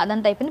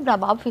అదంతా అయిపోయింది. ఇప్పుడు ఆ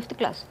బాబు 5th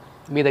క్లాస్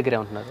మీ దగ్గరే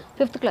ఉంటున్నారు.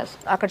 5th క్లాస్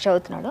అక్కడ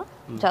చదువుతున్నాడు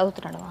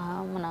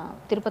మన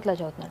తిరుపతిలో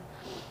చదువుతున్నాడు.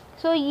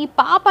 సో ఈ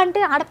పాప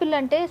అంటే, ఆడపిల్ల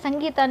అంటే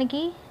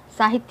సంగీతానికి,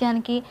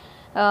 సాహిత్యానికి,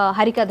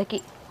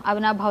 హరికథకి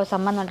అవినాభావ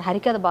సంబంధం. అంటే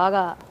హరికథ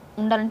బాగా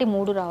ఉండాలంటే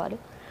 3 రావాలి.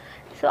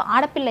 సో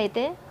ఆడపిల్ల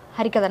అయితే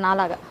హరికథ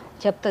నాలాగా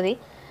చెప్తుంది,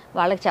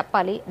 వాళ్ళకి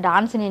చెప్పాలి.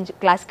 డాన్స్, నేను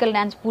క్లాసికల్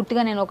డ్యాన్స్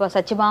పూర్తిగా నేను ఒక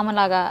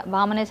సత్యభామలాగా,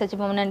 భామనే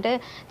సత్యభామని అంటే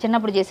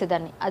చిన్నప్పుడు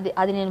చేసేదాన్ని,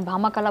 అది నేను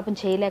భామ కలాపం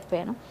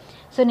చేయలేకపోయాను.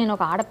 సో నేను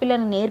ఒక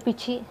ఆడపిల్లని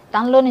నేర్పించి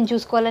తనలో నేను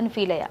చూసుకోవాలని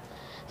ఫీల్ అయ్యా.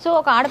 సో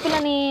ఒక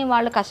ఆడపిల్లని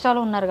వాళ్ళ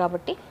కష్టాలు ఉన్నారు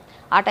కాబట్టి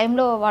ఆ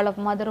టైంలో వాళ్ళ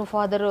మదరు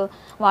ఫాదరు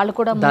వాళ్ళు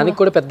కూడా దానికి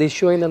కూడా పెద్ద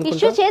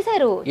ఇష్యూ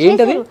చేశారు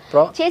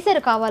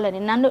కావాలని.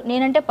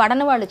 నేనంటే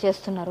పడని వాళ్ళు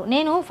చేస్తున్నారు,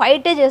 నేను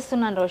ఫైటే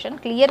చేస్తున్నాను రోషన్,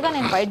 క్లియర్గా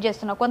నేను ఫైట్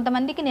చేస్తున్నాను.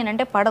 కొంతమందికి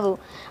నేనంటే పడదు,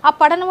 ఆ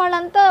పడని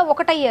వాళ్ళంతా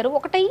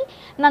ఒకటయ్యి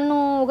నన్ను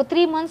ఒక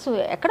 3 months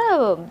ఎక్కడ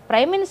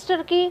ప్రైమ్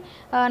మినిస్టర్కి,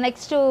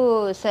 నెక్స్ట్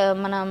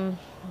మన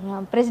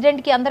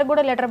ప్రెసిడెంట్కి అందరికి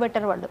కూడా లెటర్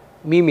పెట్టారు వాళ్ళు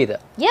మీ మీద.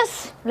 ఎస్,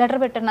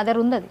 లెటర్ పెట్టారు, నా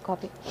దగ్గర ఉంది అది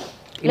కాపీ.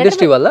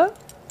 ఇండస్ట్రీ వల్ల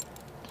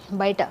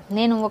బయట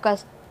నేను ఒక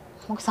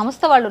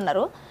సంస్థ వాళ్ళు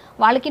ఉన్నారు,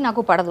 వాళ్ళకి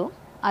నాకు పడదు,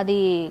 అది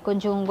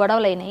కొంచెం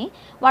గొడవలు అయినాయి,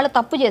 వాళ్ళు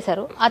తప్పు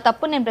చేశారు. ఆ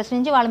తప్పు నేను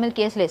ప్రశ్నించి వాళ్ళ మీద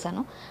కేసులు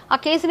వేసాను. ఆ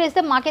కేసులు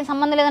వేస్తే మాకేం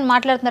సంబంధం లేదని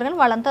మాట్లాడుతున్నారు, కానీ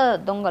వాళ్ళంతా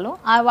దొంగలు.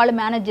 వాళ్ళు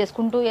మేనేజ్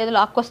చేసుకుంటూ ఏదో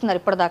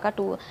లాక్కొస్తున్నారు. ఇప్పటిదాకా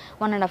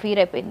 1.5 year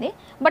అయిపోయింది.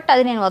 బట్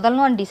అది నేను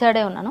వదలను అని డిసైడ్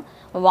అయి ఉన్నాను.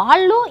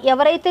 వాళ్ళు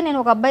ఎవరైతే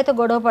నేను ఒక అబ్బాయితో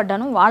గొడవ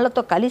పడ్డాను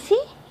వాళ్ళతో కలిసి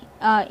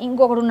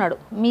ఇంకొకడు ఉన్నాడు,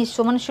 మీ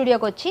సుమన్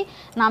స్టూడియోకి వచ్చి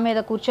నా మీద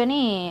కూర్చొని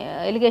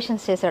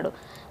ఎలిగేషన్స్ చేశాడు.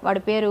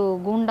 వాడి పేరు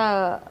గూండా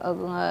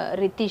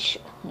రితీష్,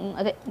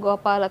 అదే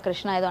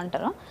గోపాలకృష్ణ ఏదో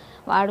అంటారు.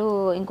 వాడు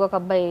ఇంకొక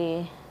అబ్బాయి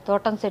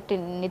తోటంశెట్టి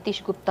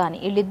నితీష్ గుప్తా అని,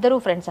 వీళ్ళిద్దరూ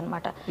ఫ్రెండ్స్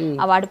అనమాట.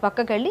 వాడి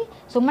పక్కకి వెళ్ళి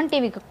సుమన్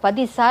టీవీకి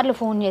 10 సార్లు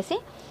ఫోన్ చేసి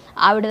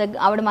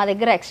ఆవిడ మా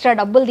దగ్గర ఎక్స్ట్రా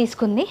డబ్బులు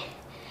తీసుకుంది.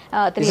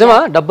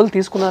 డబ్బులు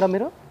తీసుకున్నారా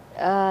మీరు?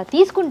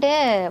 తీసుకుంటే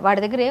వాడి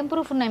దగ్గర ఏం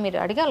ప్రూఫ్ ఉన్నాయి మీరు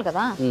అడగాలి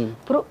కదా.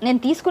 నేను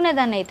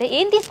తీసుకునేదాన్ని అయితే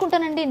ఏం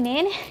తీసుకుంటానండి,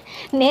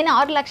 నేను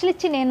 6 లక్షలు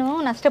ఇచ్చి నేను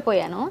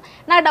నష్టపోయాను,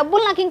 నా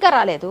డబ్బులు నాకు ఇంకా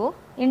రాలేదు.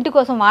 ఇంటి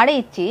కోసం వాడే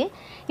ఇచ్చి,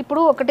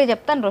 ఇప్పుడు ఒకటే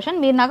చెప్తాను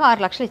రోషన్, మీరు నాకు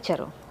 6 లక్షలు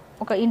ఇచ్చారు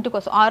ఒక ఇంటి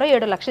కోసం,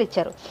 6-7 లక్షలు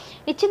ఇచ్చారు.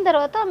 ఇచ్చిన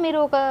తర్వాత మీరు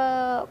ఒక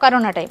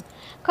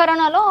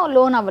కరోనాలో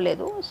లోన్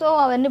అవ్వలేదు, సో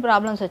అవన్నీ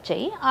ప్రాబ్లమ్స్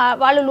వచ్చాయి.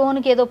 వాళ్ళు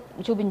లోన్కి ఏదో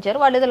చూపించారు,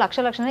 వాళ్ళు ఏదో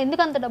లక్షలు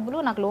ఎందుకు అంత డబ్బులు,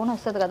 నాకు లోన్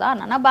వస్తుంది కదా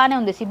అన్న, బాగానే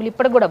ఉంది, సిబిల్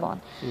ఇప్పటికి కూడా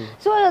బాగుంది.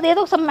 సో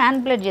అదేదో సమ్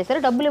మ్యానిపులేట్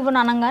చేశారు, డబ్బులు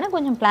ఇవ్వను అనగానే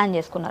కొంచెం ప్లాన్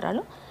చేసుకున్నారు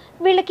వాళ్ళు.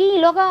 వీళ్ళకి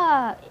ఈలోగా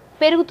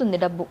పెరుగుతుంది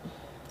డబ్బు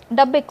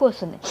ఎక్కువ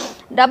వస్తుంది.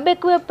 డబ్బు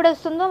ఎక్కువ ఎప్పుడు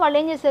వస్తుందో వాళ్ళు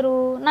ఏం చేశారు,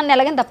 నన్ను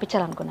ఎలాగైనా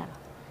తప్పించాలనుకున్నారు.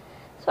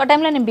 సో ఆ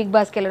టైంలో నేను బిగ్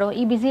బాస్కి వెళ్ళడం,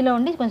 ఈ బిజీలో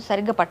ఉండి కొంచెం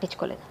సరిగ్గా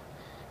పట్టించుకోలేదు.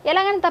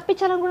 ఎలాగైనా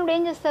తప్పించాలనుకున్నప్పుడు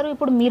ఏం చేస్తారు,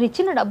 ఇప్పుడు మీరు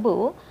ఇచ్చిన డబ్బు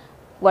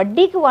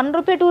వడ్డీకి 1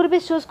 రూపీ 2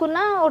 రూపీస్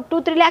చూసుకున్నా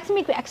 2-3 lakhs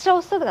మీకు ఎక్స్ట్రా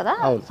వస్తుంది కదా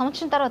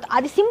సంవత్సరం తర్వాత.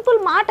 అది సింపుల్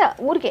మాట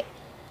ఊరికే.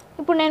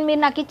 ఇప్పుడు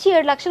మీరు నాకు ఇచ్చి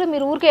 7 లక్షలు,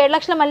 మీరు ఊరికే 7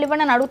 లక్షలు మళ్ళీ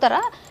ఇవ్వండి అని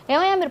అడుగుతారా?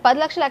 ఏమయ్యా మీరు 10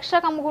 లక్షలు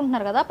ఎక్స్ట్రాకి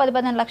అమ్ముకుంటున్నారు కదా,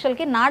 10-15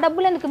 లక్షలకి, నా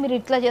డబ్బులు ఎందుకు మీరు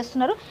ఇట్లా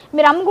చేస్తున్నారు,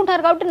 మీరు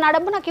అమ్ముకుంటున్నారు కాబట్టి నా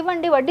డబ్బు నాకు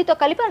ఇవ్వండి వడ్డీతో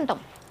కలిపి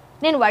అంటాం.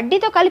 నేను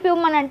వడ్డీతో కలిపి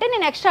ఇవ్వమని అంటే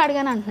నేను ఎక్స్ట్రా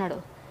అడిగాను అంటున్నాడు.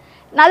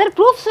 నా దగ్గర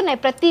ప్రూఫ్స్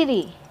ఉన్నాయి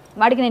ప్రతిదీ,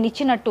 వాడికి నేను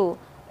ఇచ్చినట్టు,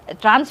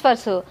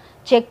 ట్రాన్స్ఫర్స్,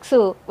 చెక్స్,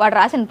 వాడు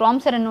రాసిన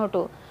ప్రామిసరీ నోటు.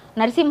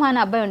 నరసింహ అనే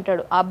అబ్బాయి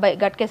ఉంటాడు, ఆ అబ్బాయి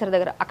గట్కేసరి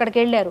దగ్గర, అక్కడికి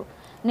వెళ్ళారు.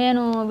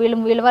 నేను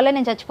వీళ్ళ వల్లే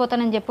నేను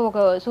చచ్చిపోతానని చెప్పి ఒక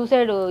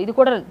సూసైడ్ ఇది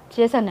కూడా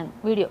చేశాను నేను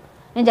వీడియో.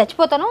 నేను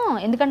చచ్చిపోతాను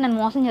ఎందుకంటే నన్ను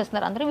మోసం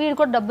చేస్తున్నారు అందరూ. వీడు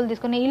కూడా డబ్బులు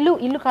తీసుకుని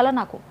ఇల్లు కల,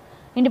 నాకు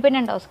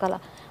ఇండిపెండెంట్ హౌస్ కల.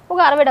 ఒక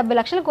 60-70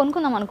 లక్షలు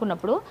కొనుక్కుందాం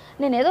అనుకున్నప్పుడు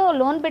నేను ఏదో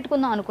లోన్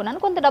పెట్టుకుందాం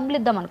అనుకున్నాను, కొంత డబ్బులు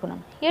ఇద్దాం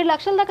అనుకున్నాను. 7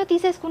 లక్షల దాకా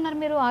తీసేసుకున్నారు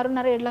మీరు,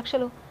 6.5-7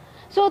 లక్షలు.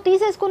 సో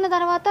తీసేసుకున్న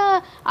తర్వాత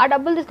ఆ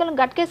డబ్బులు తీసుకొని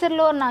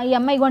గట్కేసరిలో ఈ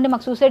అమ్మాయి గొండి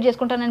మాకు సూసైడ్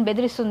చేసుకుంటానని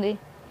బెదిరిస్తుంది.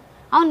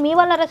 అవును మీ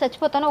వల్ల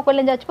చచ్చిపోతాను, ఒకవేళ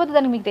నేను చచ్చిపోతే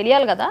దానికి మీకు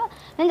తెలియాలి కదా,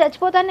 నేను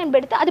చచ్చిపోతాను నేను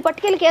పెడితే అది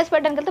పట్టుకెళ్ళి కేసు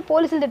పెట్టడానికి వెళ్తే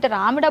పోలీసులు తిట్టారు.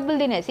 ఆమె డబ్బులు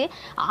తినేసి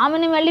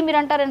ఆమెని మళ్ళీ మీరు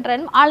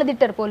అంటారంటారని వాళ్ళు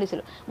తిట్టారు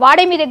పోలీసులు.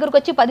 వాడే మీ దగ్గరకు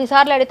వచ్చి 10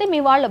 సార్లు అడిగితే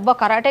మీ వాళ్ళు అబ్బా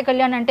కరాటే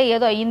కళ్యాణ్ అంటే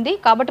ఏదో అయ్యింది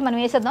కాబట్టి మనం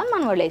వేసేద్దాం అని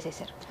మన వాళ్ళు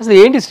వేసేసారు. అసలు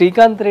ఏంటి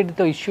శ్రీకాంత్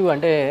రెడ్డితో ఇష్యూ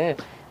అంటే,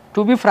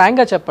 టు బి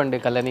ఫ్రాంక్గా చెప్పండి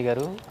కళ్యాణి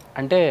గారు,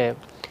 అంటే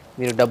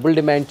మీరు డబ్బులు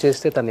డిమాండ్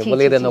చేస్తే తను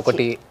ఇవ్వలేదని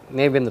ఒకటి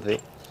నేను విన్నది,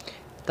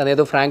 తను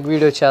ఏదో ఫ్రాంక్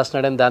వీడియో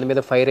చేస్తున్నాడని దాని మీద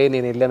ఫైర్ అయ్యి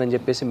నేను వెళ్ళానని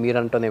చెప్పేసి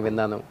మీరంటూ నేను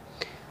విన్నాను.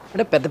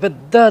 అంటే పెద్ద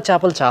పెద్ద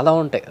చేపలు చాలా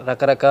ఉంటాయి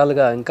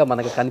రకరకాలుగా ఇంకా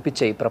మనకు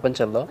కనిపించాయి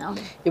ప్రపంచంలో.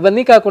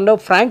 ఇవన్నీ కాకుండా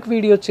ఫ్రాంక్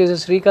వీడియో చేసే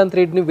శ్రీకాంత్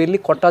రెడ్డిని వెళ్ళి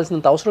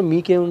కొట్టాల్సినంత అవసరం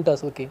మీకేముంటుంది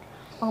అసలుకి?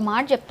 ఒక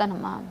మాట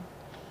చెప్తానమ్మా,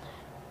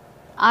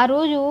 ఆ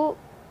రోజు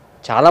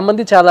చాలా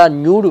మంది చాలా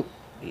న్యూడ్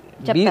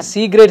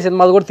సి గ్రేడ్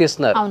సినిమాలు కూడా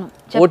తీస్తున్నారు,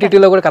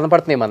 ఓటీటీలో కూడా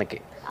కనపడుతున్నాయి మనకి.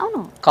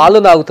 అవును, కాళ్ళు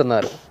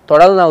నాగుతున్నారు,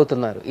 తొడలు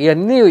నాగుతున్నారు,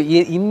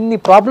 ఇన్ని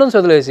ప్రాబ్లమ్స్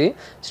వదిలేసి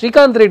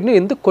శ్రీకాంత్ రెడ్డిని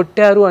ఎందుకు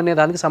కొట్టారు అనే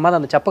దానికి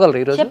సమాధానం చెప్పగలరు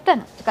ఈరోజు?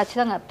 చెప్తాను,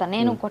 ఖచ్చితంగా చెప్తాను.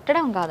 నేను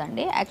కొట్టడం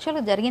కాదండి,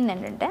 యాక్చువల్గా జరిగింది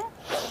ఏంటంటే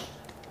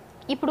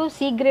ఇప్పుడు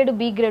సి గ్రేడ్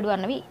బి గ్రేడ్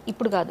అన్నవి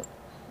ఇప్పుడు కాదు,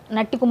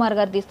 నట్టి కుమార్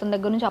గారు తీస్తున్న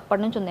దగ్గర నుంచి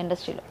అప్పటి నుంచి ఉంది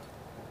ఇండస్ట్రీలో.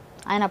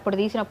 ఆయన అప్పుడు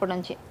తీసినప్పటి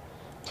నుంచి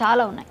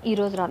చాలా ఉన్నాయి, ఈ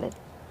రోజు రాలేదు.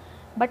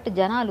 బట్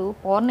జనాలు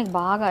పోర్న్కి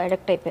బాగా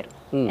అడిక్ట్ అయిపోయారు.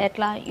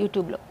 ఎట్లా?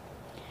 యూట్యూబ్లో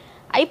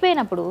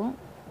అయిపోయినప్పుడు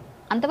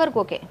అంతవరకు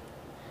ఓకే.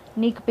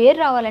 నీకు పేరు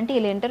రావాలంటే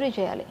ఇలా ఇంటర్వ్యూ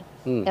చేయాలి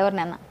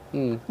ఎవరినైనా.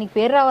 నీకు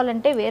పేరు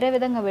రావాలంటే వేరే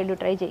విధంగా వెళ్ళు,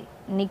 ట్రై చేయి.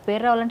 నీకు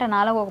పేరు రావాలంటే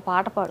నాలో ఒక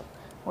పాట పాడు,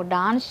 ఒక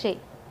డాన్స్ చేయి,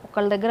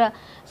 ఒకళ్ళ దగ్గర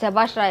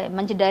శభాష్ రాయ్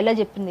మంచి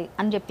డైలాగ్ చెప్పింది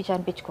అని చెప్పి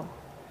అనిపించుకో.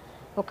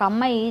 ఒక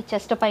అమ్మాయి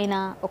చెస్ట్ పైన,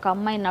 ఒక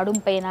అమ్మాయి నడుం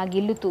పైన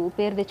గిల్లుతూ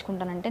పేరు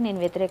తెచ్చుకుంటానంటే నేను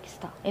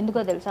వ్యతిరేకిస్తా. ఎందుకో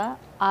తెలుసా?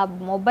 ఆ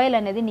మొబైల్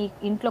అనేది నీ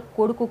ఇంట్లో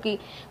కొడుకుకి,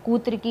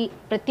 కూతురికి,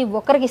 ప్రతి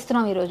ఒక్కరికి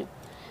ఇస్తున్నాం ఈరోజు.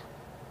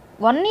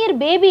 1 year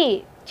బేబీ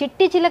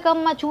చిట్టి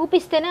చిలకమ్మ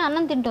చూపిస్తేనే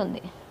అన్నం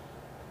తింటుంది.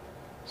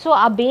 సో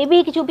ఆ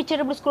బేబీకి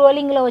చూపించేటప్పుడు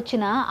స్క్రోలింగ్లో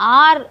వచ్చిన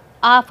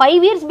ఆ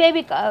 5 years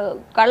బేబీ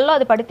కళ్ళలో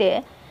అది పడితే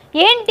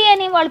ఏంటి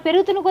అని వాళ్ళు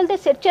పెరుగుతున్న కొలితే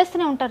సెట్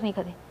చేస్తూనే ఉంటారు నీకు.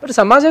 అది బట్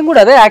సమాజం కూడా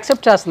అదే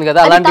యాక్సెప్ట్ చేస్తుంది కదా,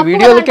 అలాంటి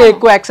వీడియోలకే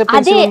ఎక్కువ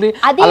యాక్సెప్టెన్స్ ఉంది,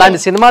 అలాంటి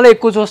సినిమాలు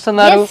ఎక్కువ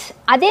చూస్తున్నారు.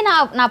 అదే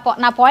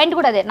నా పాయింట్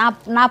కూడా అదే,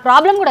 నా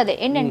ప్రాబ్లం కూడా అదే.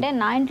 ఏంటంటే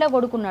నా ఇంట్లో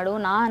కొడుకున్నాడు,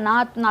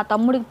 నా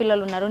తమ్ముడికి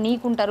పిల్లలు ఉన్నారు,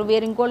 నీకుంటారు,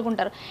 వేరే ఇంకోళ్ళకి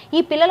ఉంటారు.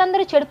 ఈ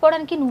పిల్లలందరూ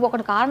చెడిపోవడానికి నువ్వు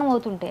ఒకటి కారణం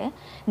అవుతుంటే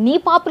నీ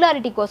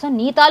పాపులారిటీ కోసం,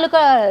 నీ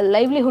తాలూకా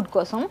లైవ్లీహుడ్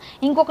కోసం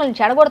ఇంకొకరిని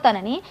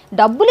చెడగొడతానని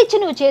డబ్బులు ఇచ్చి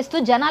నువ్వు చేస్తూ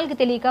జనాలకి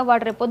తెలియక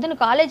వాడు రేపు పొద్దున్న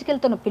కాలేజీకి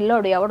వెళ్తున్న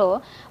పిల్లోడు ఎవడో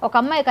ఒక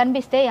అమ్మాయి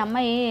కనిపిస్తే ఈ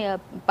అమ్మాయి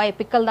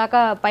పిక్కల దాకా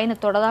పైన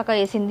తొడదాకా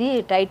వేసింది,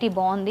 టైటీ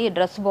బాగుంది,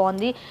 డ్రెస్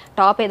బాగుంది,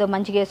 టాప్ ఏదో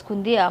మంచిగా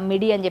వేసుకుంది, ఆ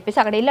మిడి అని చెప్పేసి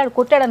అక్కడ వెళ్ళాడు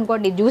కొట్టాడు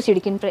అనుకోండి, జ్యూస్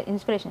ఇడికి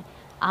ఇన్స్పిరేషన్.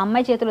 ఆ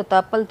అమ్మాయి చేతిలో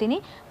తప్పలు తిని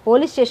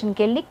పోలీస్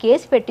స్టేషన్కి వెళ్ళి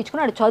కేసు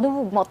పెట్టించుకుని ఆడు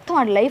చదువు మొత్తం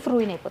ఆడు లైఫ్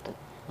రూయిన్ అయిపోతుంది.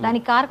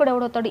 దానికి కారకుడు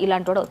ఎవడవుతాడు?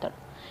 ఇలాంటి వాడు అవుతాడు.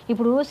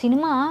 ఇప్పుడు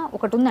సినిమా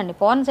ఒకటి ఉందండి,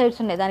 పోర్న్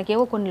సైట్స్ ఉన్నాయి, దానికి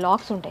ఏవో కొన్ని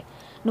లాక్స్ ఉంటాయి.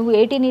 నువ్వు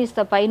 18 years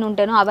పైన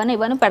ఉంటేనో అవన్నీ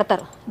ఇవన్నీ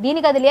పెడతారు.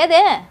 దీనికి అది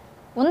లేదే,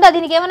 ఉందా?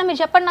 దీనికి ఏమన్నా మీరు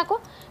చెప్పండి నాకు.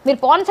 మీరు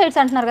పోర్న్ సైట్స్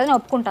అంటున్నారు కదా, నేను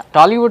ఒప్పుకుంటా.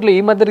 టాలీవుడ్ లో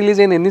ఈ మధ్య రిలీజ్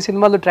అయిన ఎన్ని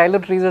సినిమాలు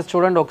ట్రైలర్ టీజర్స్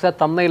చూడండి ఒకసారి,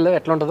 thumbnail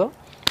ఎట్లా ఉంటుందో.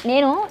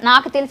 నేను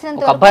నాకు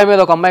తెలిసినంత అబ్బాయి మీద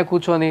ఒక అమ్మాయి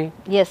కూర్చొని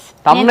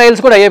thumbnails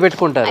కూడా అయ్యే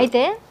పెట్టుకుంటారు.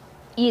 అయితే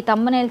ఈ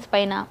thumbnails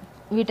పైన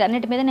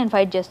వీటన్నిటి మీద నేను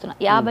ఫైట్ చేస్తున్నా.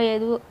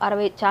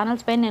 55-60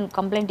 ఛానల్స్ పైన నేను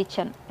కంప్లైంట్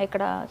ఇచ్చాను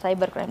ఇక్కడ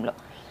సైబర్ క్రైమ్లో.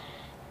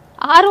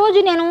 ఆ రోజు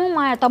నేను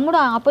మా తమ్ముడు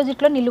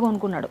ఆపోజిట్లో నిల్లు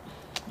కొనుక్కున్నాడు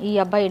ఈ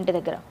అబ్బాయి ఇంటి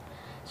దగ్గర.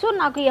 సో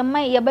నాకు ఈ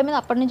అబ్బాయి మీద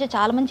అప్పటి నుంచే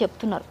చాలామంది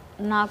చెప్తున్నారు.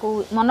 నాకు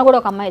మొన్న కూడా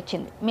ఒక అమ్మాయి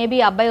వచ్చింది, మేబీ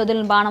అబ్బాయి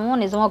వదిలిన బాణమో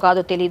నిజమో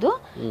కాదో తెలీదు,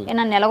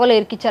 నన్ను ఎలాగోలో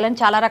ఇరికించాలని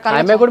చాలా రకాల.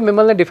 అమ్మాయి కూడా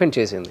మిమ్మల్ని డిఫెండ్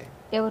చేసింది.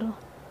 ఎవరు?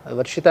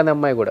 వర్షిత అనే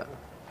అమ్మాయి కూడా.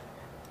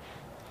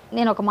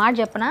 నేను ఒక మాట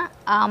చెప్పనా,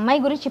 ఆ అమ్మాయి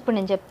గురించి ఇప్పుడు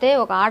నేను చెప్తే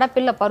ఒక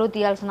ఆడపిల్ల పరువు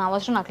తీయాల్సిన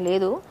అవసరం నాకు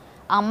లేదు.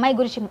 ఆ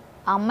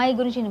అమ్మాయి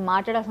గురించి నేను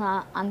మాట్లాడాల్సిన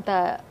అంత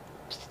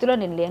స్థితిలో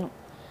నేను లేను.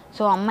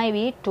 సో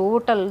అమ్మాయివి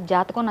టోటల్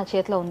జాతకం నా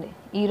చేతిలో ఉంది.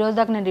 ఈ రోజు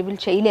దాకా నేను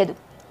రివీల్ చేయలేదు.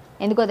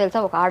 ఎందుకో తెలుసా?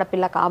 ఒక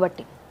ఆడపిల్ల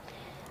కాబట్టి.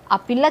 ఆ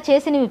పిల్ల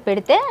చేసి నువ్వు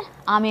పెడితే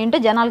ఆమె ఏంటో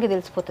జనాలకి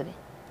తెలిసిపోతుంది.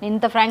 నేను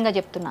ఇంత ఫ్రాంక్గా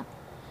చెప్తున్నా.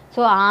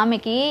 సో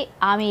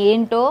ఆమె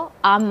ఏంటో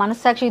ఆమె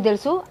మనస్సాక్షికి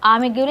తెలుసు.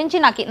 ఆమె గురించి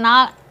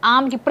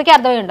ఆమెకి ఇప్పటికే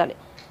అర్థమై ఉండాలి.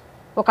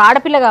 ఒక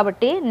ఆడపిల్ల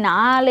కాబట్టి నా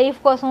లైఫ్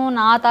కోసం,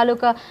 నా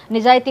తాలూకా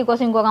నిజాయితీ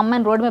కోసం ఇంకొక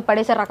అమ్మాయిని రోడ్డు మీద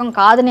పడేసే రకం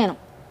కాదు నేను.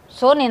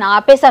 సో నేను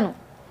ఆపేశాను.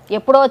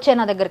 ఎప్పుడో వచ్చాయి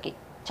నా దగ్గరికి,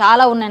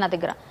 చాలా ఉన్నాయి నా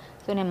దగ్గర.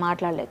 సో నేను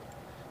మాట్లాడలేదు.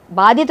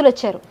 బాధితులు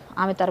వచ్చారు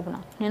ఆమె తరపున.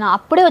 నేను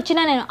అప్పుడే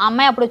వచ్చినా, నేను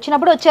అమ్మాయి అప్పుడు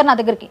వచ్చినప్పుడే వచ్చారు నా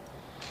దగ్గరికి.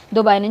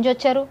 దుబాయ్ నుంచి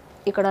వచ్చారు,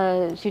 ఇక్కడ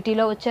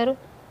సిటీలో వచ్చారు,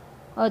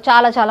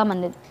 చాలా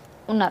మంది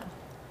ఉన్నారు.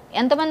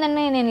 ఎంతమంది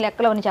అని నేను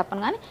లెక్కలో అని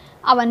చెప్పను, కానీ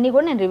అవన్నీ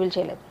కూడా నేను రివీల్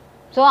చేయలేదు.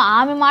 సో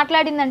ఆమె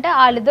మాట్లాడిందంటే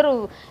వాళ్ళిద్దరు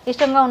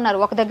ఇష్టంగా ఉన్నారు,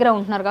 ఒక దగ్గర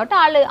ఉంటున్నారు కాబట్టి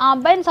వాళ్ళు ఆ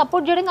అబ్బాయిని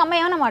సపోర్ట్ చేయడానికి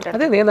అమ్మాయి ఏమైనా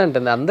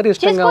మాట్లాడారు. అందరూ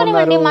ఇష్టంగా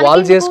ఉన్నారు,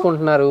 వాళ్ళు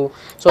చేసుకుంటున్నారు,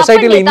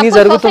 సొసైటీలో ఇన్ని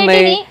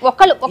జరుగుతున్నాయి,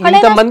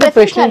 ఇంతమంది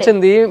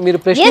ప్రశ్నించింది,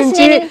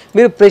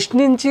 మీరు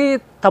ప్రశ్నించి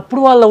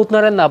తప్పుడు వాళ్ళు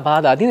అవుతున్నారని నా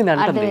బాధ. అది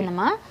నేను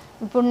అర్థమైందమ్మా.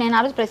 ఇప్పుడు నేను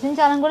ఆ రోజు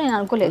ప్రశ్నించాలని కూడా నేను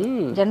అనుకోలేదు.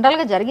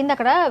 జనరల్గా జరిగింది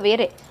అక్కడ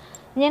వేరే.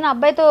 నేను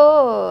అబ్బాయితో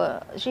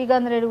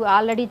శ్రీకాంత్ రెడ్డి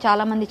ఆల్రెడీ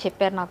చాలామంది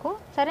చెప్పారు నాకు,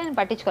 సరే నేను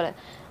పట్టించుకోలేదు.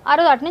 ఆ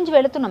రోజు అటు నుంచి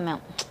వెళుతున్నాం మేము,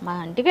 మా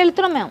ఇంటికి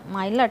వెళ్తున్నాం మేము, మా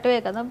ఇల్లు అటువే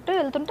కదా. అంటే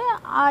వెళ్తుంటే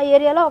ఆ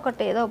ఏరియాలో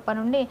ఒకటి ఏదో పని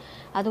ఉండి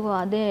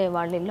అదే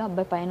వాళ్ళ ఇల్లు,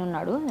 అబ్బాయి పైన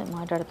ఉన్నాడు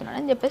మాట్లాడుతున్నాడు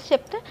అని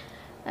చెప్తే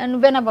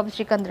నువ్వేనా బాబు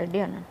శ్రీకాంత్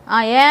రెడ్డి అన్నాడు.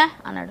 ఏ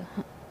అన్నాడు,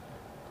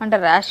 అంటే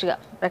ర్యాష్గా,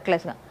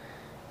 రెక్లెస్గా.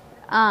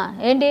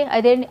 ఏంటి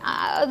అదేంటి,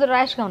 అది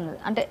ర్యాష్గా ఉన్నది.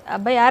 అంటే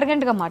అబ్బాయి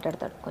యారగెంట్గా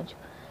మాట్లాడతాడు కొంచెం.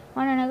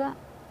 మాట్లాడగా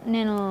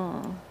నేను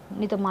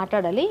నీతో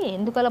మాట్లాడాలి,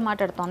 ఎందుకు అలా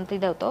మాట్లాడుతావు, అంత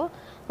ఇదవుతావు,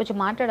 కొంచెం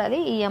మాట్లాడాలి.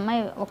 ఈ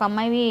అమ్మాయి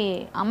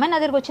నా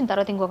దగ్గరికి వచ్చిన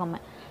తర్వాత ఇంకొక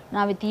అమ్మాయి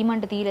నావి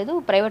తీయమంటే తీయలేదు,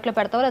 ప్రైవేట్లో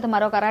పెడతావు లేదా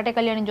మరో కరాటే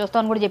కళ్యాణి చూస్తావు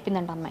అని కూడా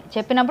చెప్పిందంట అమ్మాయి.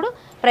 చెప్పినప్పుడు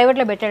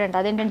ప్రైవేట్లో పెట్టాడంట.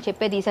 అదేంటంటే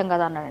చెప్పే తీసాం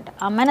కదా అన్నాడంట.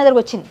 ఆ అమ్మాయి నా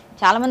దగ్గరికి వచ్చింది.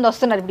 చాలామంది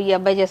వస్తున్నారు ఇప్పుడు ఈ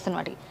అబ్బాయి చేస్తున్న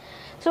వాటికి.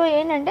 సో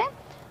ఏంటంటే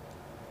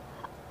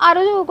ఆ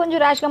రోజు కొంచెం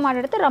ర్యాష్గా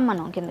మాట్లాడితే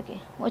రమ్మను కిందకి.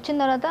 వచ్చిన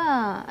తర్వాత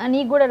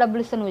నీకు కూడా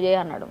డబ్బులు ఇస్తే నువ్వు చేయ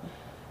అన్నాడు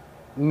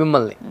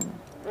మిమ్మల్ని.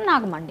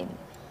 నాకు మండింది.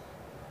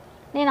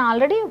 నేను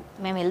ఆల్రెడీ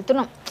మేము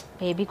వెళ్తున్నాం,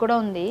 బేబీ కూడా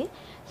ఉంది.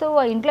 సో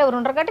ఇంట్లో ఎవరు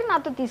ఉండరు కాబట్టి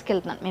నాతో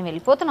తీసుకెళ్తున్నాను. మేము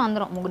వెళ్ళిపోతున్నాం,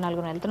 అందరం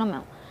 3-4 వెళ్తున్నాం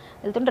మేము.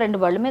 వెళ్తుంటే 2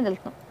 బళ్ళ మీద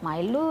వెళ్తున్నాం. మా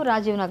ఇల్లు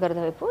రాజీవ్ నగర్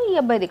వైపు, ఈ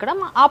అబ్బాయిది ఇక్కడ.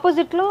 మా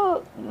ఆపోజిట్లో,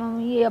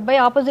 ఈ అబ్బాయి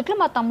ఆపోజిట్లో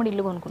మా తమ్ముడు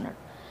ఇల్లు కొనుక్కున్నాడు.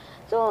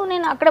 సో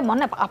నేను అక్కడ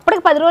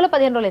అప్పటికి 10 రోజులు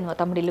 15 రోజులు అయింది మా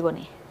తమ్ముడు ఇల్లు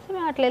కొని. సో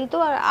మేము అట్లా వెళ్తూ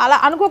అలా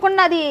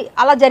అనుకోకుండా అది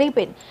అలా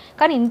జరిగిపోయింది.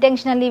 కానీ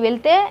ఇంటెన్షనల్లీ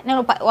వెళ్తే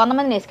నేను 100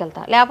 మందిని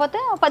వేసుకెళ్తా, లేకపోతే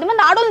 10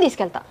 మంది ఆడవాళ్ళని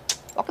తీసుకెళ్తా.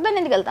 ఒకదాన్ని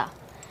ఎందుకు వెళ్తా?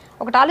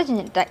 ఒకటి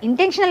ఆలోచించండి.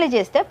 ఇంటెన్షనల్లీ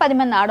చేస్తే 10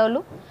 మంది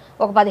ఆడవాళ్ళు,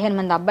 ఒక 15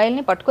 మంది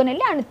అబ్బాయిల్ని పట్టుకొని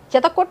వెళ్ళి ఆయన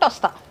చెతకొట్టి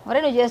వస్తా. ఒరే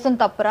నువ్వు చేస్తున్న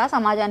తప్పురా,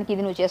 సమాజానికి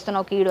ఇది నువ్వు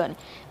చేస్తున్నావు కీడు అని.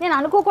 నేను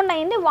అనుకోకుండా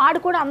అయింది. వాడు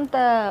కూడా అంత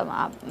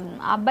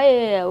అబ్బాయి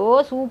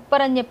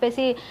సూపర్ అని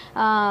చెప్పేసి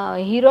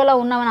హీరోలో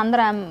ఉన్నామని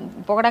అందరూ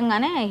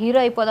పొగడంగానే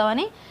హీరో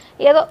అయిపోదామని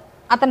ఏదో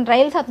అతను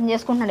ట్రయల్స్ అతను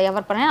చేసుకుంటున్నాడు.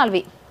 ఎవరి పని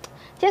అవి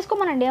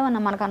చేసుకోమనండి, ఏమన్నా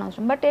మనకు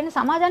అనవసరం. బట్ ఏంటి,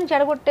 సమాజాన్ని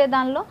చెడగొట్టే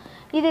దానిలో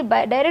ఇది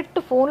డైరెక్ట్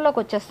ఫోన్లోకి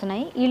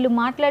వచ్చేస్తున్నాయి. వీళ్ళు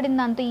మాట్లాడిన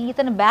దాంతో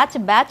ఇతను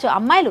బ్యాచ్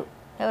అమ్మాయిలు,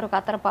 ఎవరు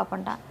కత్తర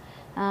పాపంట,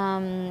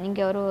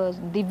 ఇంకెవరు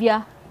దివ్య,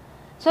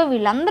 సో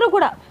వీళ్ళందరూ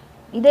కూడా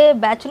ఇదే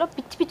బ్యాచ్లో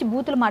పిచ్చి పిచ్చి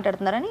బూతులు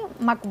మాట్లాడుతున్నారని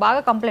మాకు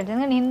బాగా కంప్లైంట్స్.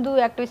 ఎందుకంటే హిందూ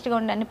యాక్టివిస్ట్గా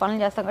ఉండి అన్ని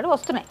పనులు చేస్తాం కాబట్టి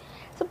వస్తున్నాయి.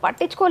 సో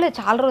పట్టించుకోలేదు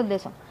చాలా రోజుల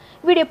దేశం.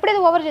 వీడు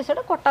ఎప్పుడైతే ఓవర్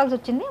చేశాడో కొట్టాల్సి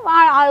వచ్చింది.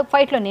 ఆ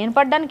ఫైట్లో నేను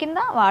పడ్డాను కింద,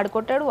 వాడు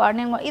కొట్టాడు, వాడు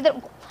నేను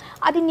ఇద్దరు.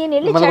 అది నేను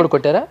వెళ్ళి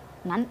కొట్టారా?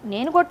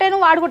 నేను కొట్టాను,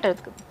 వాడు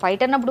కొట్టాడు.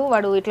 ఫైట్ అన్నప్పుడు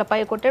వాడు ఇట్లా పై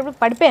కొట్టేటప్పుడు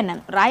పడిపోయాను.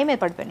 నేను రాయి మీద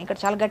పడిపోయాను. ఇక్కడ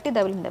చాలా గట్టి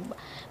తగిలింది దెబ్బ.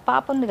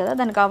 పాప ఉంది కదా,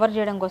 దాన్ని కవర్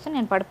చేయడం కోసం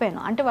నేను పడిపోయాను.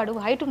 అంటే వాడు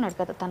హైట్ ఉన్నాడు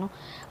కదా, తను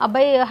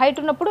అబ్బాయి హైట్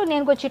ఉన్నప్పుడు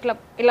నేను వచ్చి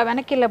ఇలా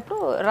వెనక్కి వెళ్ళినప్పుడు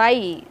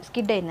రాయి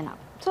స్కిడ్ అయింది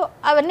నాకు. సో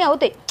అవన్నీ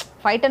అవుతాయి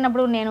ఫైట్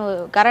అన్నప్పుడు. నేను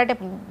కరాటే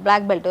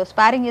బ్లాక్ బెల్ట్,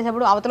 స్పారింగ్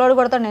చేసేప్పుడు అవతలోడు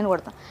కొడతాడు, నేను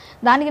కొడతాను.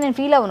 దానికి నేను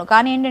ఫీల్ అవ్వను.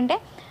 కానీ ఏంటంటే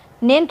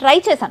నేను ట్రై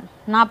చేశాను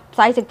నా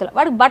సాయశక్తిలో.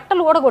 వాడికి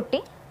బట్టలు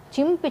ఓడగొట్టి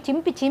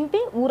చింపి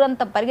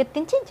ఊరంతా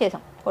పరిగెత్తించి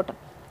చేసాం,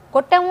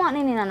 కొట్టాము అని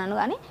నేను అన్నాను.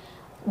 కానీ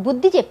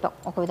బుద్ధి చెప్పాం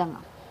ఒక విధంగా.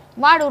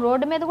 వాడు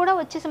రోడ్డు మీద కూడా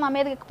వచ్చేసి మా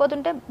మీదకి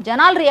ఎక్కిపోతుంటే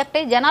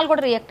జనాలు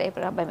కూడా రియాక్ట్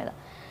అయిపోయారు అబ్బాయి మీద.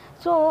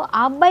 సో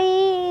ఆ అబ్బాయి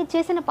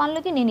చేసిన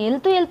పనులకి నేను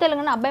వెళ్తూ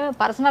వెళ్ళగానే అబ్బాయి మీద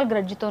పర్సనల్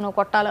గ్రడ్జ్తోనో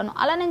కొట్టాలనో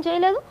అలా నేను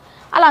చేయలేదు,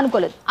 అలా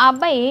అనుకోలేదు. ఆ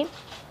అబ్బాయి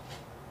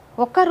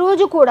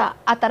ఒక్కరోజు కూడా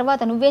ఆ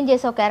తర్వాత నువ్వేం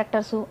చేసావు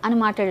క్యారెక్టర్సు అని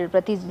మాట్లాడాడు.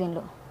 ప్రతి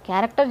దీనిలో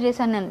క్యారెక్టర్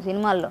చేశాను నేను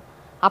సినిమాల్లో,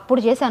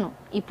 అప్పుడు చేశాను,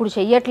 ఇప్పుడు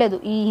చెయ్యట్లేదు.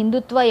 ఈ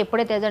హిందుత్వ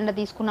ఎప్పుడైతే ఎజెండా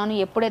తీసుకున్నాను,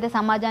 ఎప్పుడైతే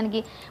సమాజానికి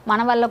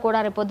మన వల్ల కూడా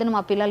రేపొద్దున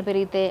మా పిల్లలు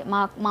పెరిగితే మా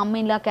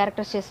అమ్మ ఇలా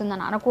క్యారెక్టర్స్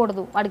చేస్తుందని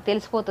అనకూడదు, వాడికి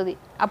తెలిసిపోతుంది.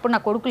 అప్పుడు నా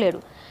కొడుకు లేడు,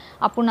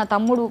 అప్పుడు నా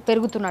తమ్ముడు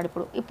పెరుగుతున్నాడు.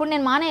 ఇప్పుడు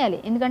నేను మానేయాలి.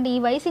 ఎందుకంటే ఈ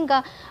వయసు ఇంకా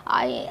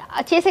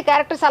చేసే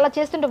క్యారెక్టర్స్ అలా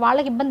చేస్తుంటే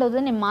వాళ్ళకి ఇబ్బంది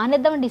అవుతుంది. నేను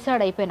మానేద్దామని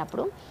డిసైడ్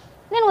అయిపోయినప్పుడు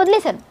నేను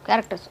వదిలేశాను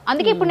క్యారెక్టర్స్.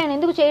 అందుకే ఇప్పుడు నేను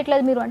ఎందుకు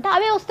చేయట్లేదు మీరు అంటే,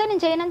 అవే వస్తే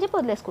నేను చేయనని చెప్పి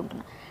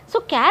వదిలేసుకుంటున్నాను. సో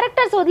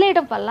క్యారెక్టర్స్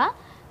వదిలేయడం వల్ల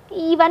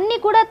ఇవన్నీ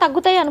కూడా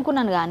తగ్గుతాయి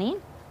అనుకున్నాను. కానీ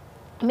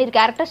మీరు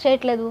క్యారెక్టర్స్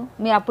చేయట్లేదు,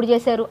 మీరు అప్పుడు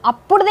చేశారు,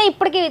 అప్పుడుదే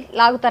ఇప్పటికీ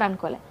లాగుతారు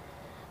అనుకోలే.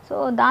 సో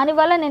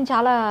దానివల్ల నేను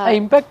చాలా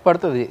ఇంపాక్ట్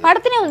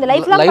పడుతూనే ఉంది,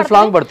 లైఫ్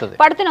లాంగ్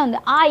పడుతూనే ఉంది.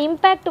 ఆ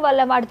ఇంపాక్ట్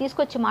వల్ల వాడు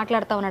తీసుకొచ్చి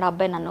మాట్లాడుతూ ఉన్నాడు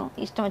అబ్బాయి నన్ను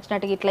ఇష్టం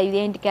వచ్చినట్టుగా, ఇట్లా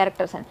ఇదేంటి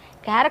క్యారెక్టర్స్ అని.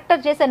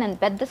 క్యారెక్టర్ చేశాను నేను,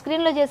 పెద్ద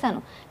స్క్రీన్లో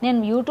చేశాను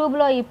నేను,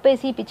 యూట్యూబ్లో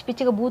ఇప్పేసి పిచ్చి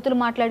పిచ్చిగా బూతులు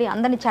మాట్లాడి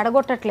అందరినీ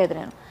చెడగొట్టట్లేదు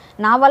నేను.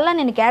 నా వల్ల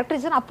నేను క్యారెక్టర్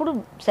చేశాను. అప్పుడు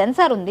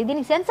సెన్సార్ ఉంది,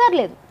 దీనికి సెన్సార్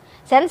లేదు.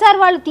 సెన్సార్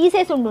వాళ్ళు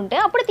తీసేసి ఉండుంటే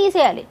అప్పుడు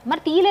తీసేయాలి.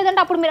 మరి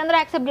తీయలేదంటే అప్పుడు మీరు అందరూ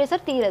యాక్సెప్ట్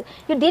చేస్తారు, తీయలేదు.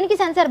 ఇప్పుడు దీనికి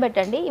సెన్సార్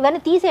పెట్టండి, ఇవన్నీ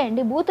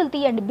తీసేయండి, బూతులు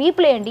తీయండి,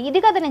 బీపులు వేయండి. ఇది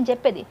కదా నేను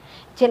చెప్పేది.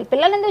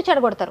 పిల్లలు ఎందుకు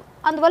చెడగొడతారు?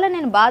 అందువల్ల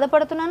నేను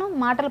బాధపడుతున్నాను,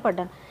 మాటలు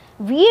పడ్డాను.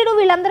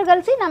 వీళ్ళందరూ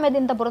కలిసి నా మీద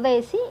ఇంత బురద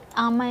వేసి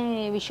ఆ అమ్మాయి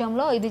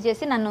విషయంలో ఇది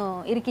చేసి నన్ను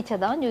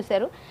ఇరికిచ్చేద్దామని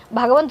చూశారు.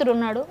 భగవంతుడు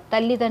ఉన్నాడు,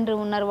 తల్లి తండ్రి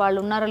ఉన్నారు, వాళ్ళు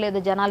ఉన్నారో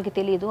లేదో జనాలకి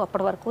తెలియదు.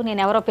 అప్పటి వరకు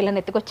నేను ఎవరో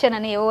పిల్లని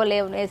ఎత్తుకొచ్చానని ఏవో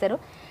వేశారు.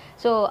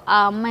 సో ఆ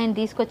అమ్మాయిని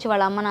తీసుకొచ్చి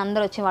వాళ్ళ అమ్మని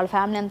అందరూ వచ్చి వాళ్ళ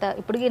ఫ్యామిలీ అంతా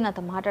ఇప్పటికీ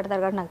నాతో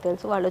మాట్లాడతారు కాబట్టి నాకు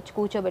తెలుసు. వాళ్ళు వచ్చి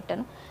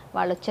కూర్చోబెట్టాను,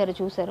 వాళ్ళు వచ్చారు,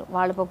 చూశారు.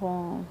 వాళ్ళ పాపం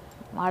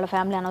వాళ్ళ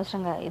ఫ్యామిలీ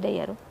అనవసరంగా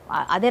ఇదయ్యారు.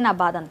 అదే నా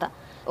బాధ అంతా.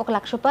 1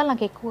 లక్ష రూపాయలు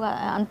నాకు ఎక్కువ,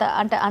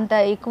 అంత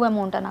ఎక్కువ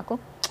అమౌంట్ నాకు.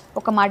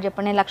 ఒక మాట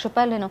చెప్పండి, నేను 1 లక్ష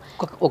రూపాయలు నేను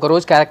ఒక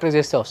రోజు క్యారెక్టర్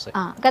చేస్తే వస్తాయి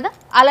కదా.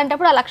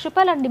 అలాంటప్పుడు ఆ 1 లక్ష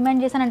రూపాయలు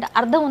డిమాండ్ చేశానంటే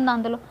అర్థం ఉందా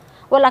అందులో?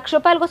 1 లక్ష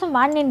రూపాయల కోసం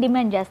వాడిని నేను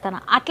డిమాండ్ చేస్తాను.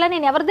 అట్లా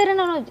నేను ఎవరి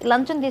దగ్గర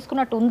లంచం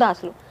తీసుకున్నట్టు ఉందా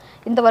అసలు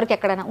ఇంతవరకు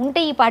ఎక్కడైనా? ఉంటే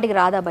ఈ పాటికి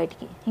రాదా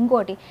బయటికి?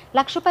 ఇంకోటి 1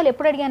 లక్ష రూపాయలు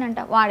ఎప్పుడు అడిగానంట,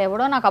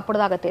 వాడెవడో నాకు అప్పుడు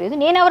దాకా తెలియదు,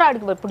 నేనెవరో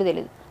అడిగి ఎప్పుడు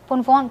తెలియదు.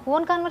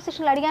 ఫోన్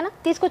కాన్వర్సేషన్లు అడిగానా,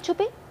 తీసుకొచ్చి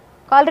చూపి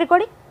కాల్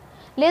రికార్డింగ్,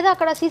 లేదా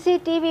అక్కడ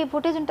సీసీటీవీ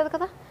ఫుటేజ్ ఉంటుంది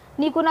కదా,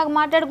 నీకు నాకు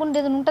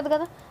మాట్లాడుకునేది ఉంటుంది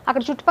కదా,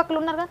 అక్కడ చుట్టుపక్కల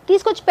ఉన్నారు కదా,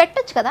 తీసుకొచ్చి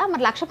పెట్టచ్చు కదా.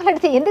 మరి 1 లక్ష రూపాయలు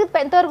అడిగితే ఎందుకు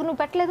ఎంతవరకు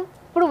నువ్వు పెట్టలేదు?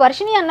 ఇప్పుడు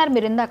వర్షిని అన్నారు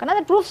మీరు ఇందాక,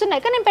 అది ప్రూఫ్స్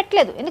ఉన్నాయి కానీ నేను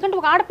పెట్టలేదు. ఎందుకంటే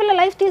ఒక ఆడపిల్ల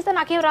లైఫ్ తీస్తే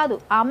నాకేం రాదు.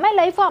 ఆ అమ్మాయి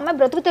లైఫ్, ఆ అమ్మాయి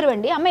బ్రతుకు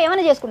తెరవండి, అమ్మాయి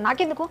ఏమైనా చేసుకుంది,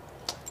 నాకెందుకు?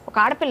 ఒక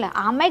ఆడపిల్ల,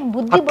 ఆ అమ్మాయికి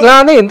బుద్ధి.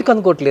 అట్లానే ఎందుకు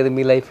అనుకోవట్లేదు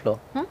మీ లైఫ్లో?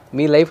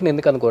 మీ లైఫ్ని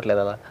ఎందుకు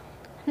అనుకోవట్లేదు అలా?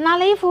 నా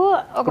లైఫ్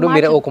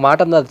మీరు ఒక మాట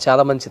అన్నది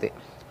చాలా మంచిది,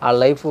 ఆ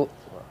లైఫ్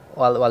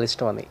వాళ్ళ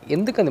ఇష్టం అని.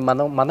 ఎందుకని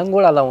మనం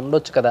కూడా అలా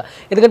ఉండొచ్చు కదా.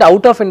 ఎందుకంటే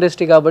అవుట్ ఆఫ్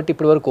ఇండస్ట్రీ కాబట్టి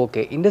ఇప్పటి వరకు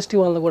ఓకే. ఇండస్ట్రీ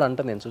వాళ్ళని కూడా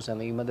అంటే నేను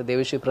చూసాను ఈ మధ్య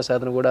దేవిశ్రీ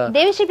ప్రసాద్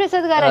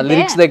గారు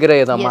లిరిక్స్ దగ్గర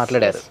ఏదో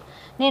మాట్లాడారు.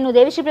 నేను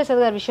దేవిశ్రీ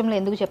ప్రసాద్ గారి విషయంలో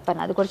ఎందుకు చెప్పాను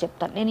అది కూడా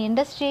చెప్తాను. నేను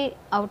ఇండస్ట్రీ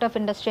అవుట్ ఆఫ్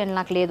ఇండస్ట్రీ అని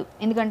నాకు లేదు.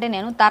 ఎందుకంటే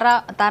నేను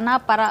తన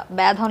పర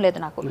భేదం లేదు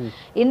నాకు.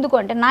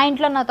 ఎందుకంటే నా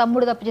ఇంట్లో నా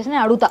తమ్ముడు తప్పు చేసి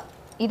నేను అడుగుతా,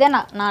 ఇదే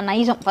నా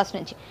నైజం ఫస్ట్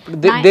నుంచి.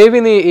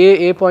 దేవిని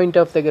ఏ పాయింట్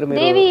ఆఫ్ దగ్గర?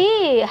 దేవి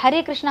హరే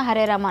కృష్ణ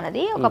హరే రామ్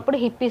అనేది ఒకప్పుడు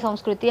హిప్పీ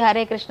సంస్కృతి,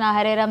 హరే కృష్ణ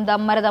హరే రామ్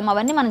దమ్ మరదమ్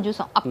అవన్నీ మనం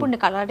చూసాం. అప్పుడు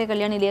కరాటే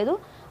కళ్యాణి లేదు,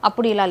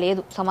 అప్పుడు ఇలా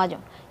లేదు సమాజం.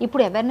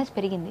 ఇప్పుడు అవేర్నెస్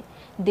పెరిగింది.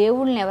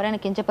 దేవుళ్ళని ఎవరైనా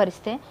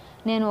కించపరిస్తే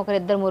నేను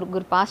ఒకరిద్దరు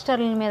ముగ్గురు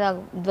పాస్టర్ల మీద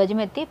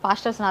ధ్వజమెత్తి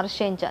పాస్టర్స్ని అరెస్ట్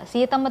చేయించా.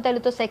 సీతమ్మ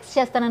తల్లితో సెక్స్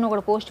చేస్తానని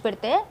ఒకటి పోస్ట్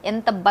పెడితే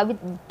ఎంత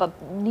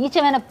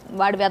నీచమైన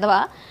వాడి వెధవ,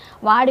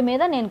 వాడి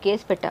మీద నేను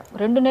కేసు పెట్టా.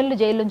 2 నెలలు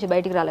జైలు నుంచి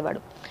బయటికి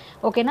రాలేవాడు.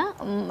 ఓకేనా.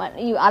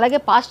 అలాగే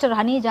పాస్టర్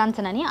హనీ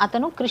జాన్సన్ అని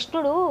అతను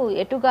కృష్ణుడు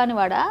ఎటుగాని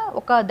వాడ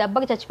ఒక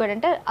దెబ్బకి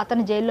చచ్చిపోయాడంటే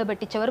అతను జైల్లో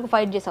పెట్టించే వరకు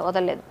ఫైట్ చేస్తా,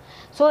 వదలలేదు.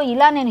 సో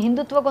ఇలా నేను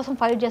హిందుత్వ కోసం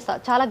ఫైట్ చేస్తా,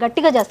 చాలా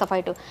గట్టిగా చేస్తా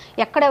ఫైట్.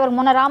 ఎక్కడెవరు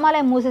మొన్న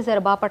రామాలయం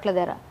మూసేశారు బాపట్ల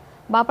దగ్గర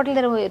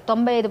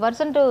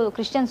 95%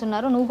 క్రిస్టియన్స్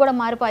ఉన్నారు, నువ్వు కూడా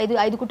మారిపో,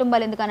 5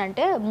 కుటుంబాలు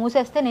ఎందుకనంటే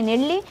మూసేస్తే నేను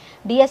వెళ్ళి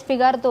డిఎస్పీ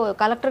గారితో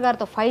కలెక్టర్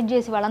గారితో ఫైట్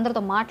చేసి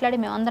వాళ్ళందరితో మాట్లాడి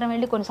మేమందరం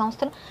వెళ్ళి కొన్ని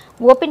సంస్థలు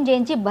ఓపెన్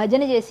చేయించి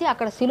భజన చేసి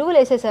అక్కడ సిలువలు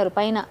వేసేసారు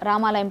పైన,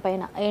 రామాలయం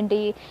పైన. ఏంటి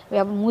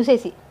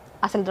మూసేసి,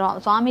 అసలు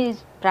స్వామి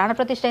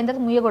ప్రాణప్రతిష్ఠ అయిన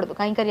తర్వాత మూయకూడదు,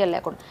 కైంకర్యాలు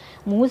లేకుండా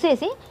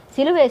మూసేసి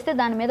సిలువ వేస్తే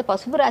దాని మీద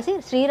పసుపు రాసి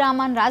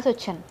శ్రీరామ అని రాసి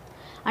వచ్చాను.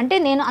 అంటే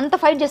నేను అంత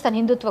ఫైట్ చేస్తాను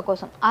హిందుత్వ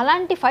కోసం.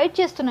 అలాంటి ఫైట్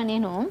చేస్తున్నా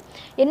నేను,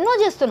 ఎన్నో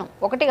చేస్తున్నాం,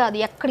 ఒకటి కాదు.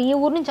 ఎక్కడ ఈ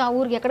ఊరు నుంచి ఆ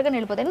ఊరికి ఎక్కడికైనా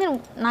వెళ్ళిపోతాను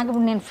నాకు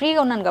ఇప్పుడు నేను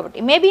ఫ్రీగా ఉన్నాను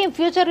కాబట్టి. మేబీ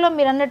ఫ్యూచర్లో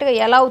మీరు అన్నట్టుగా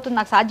ఎలా అవుతుంది,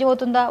 నాకు సాధ్యం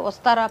అవుతుందా,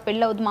 వస్తారా,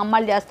 పెళ్ళి అవుతుంది, మా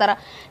అమ్మాయిలు చేస్తారా,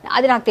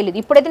 అది నాకు తెలియదు.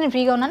 ఇప్పుడైతే నేను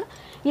ఫ్రీగా ఉన్నాను,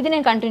 ఇది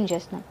నేను కంటిన్యూ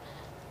చేస్తున్నాను.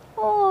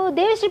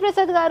 దేవిశ్రీ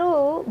ప్రసాద్ గారు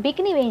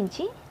బికినీ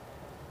వేయించి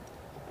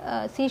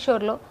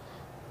సీషోర్లో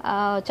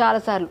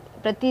చాలాసార్లు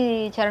ప్రతి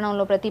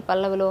చరణంలో ప్రతి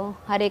పల్లవిలో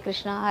హరే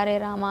కృష్ణ హరే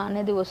రామ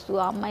అనేది వస్తూ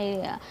ఆ అమ్మాయి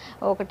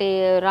ఒకటి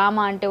రామ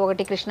అంటే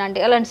ఒకటి కృష్ణ అంటే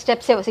అలాంటి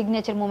స్టెప్స్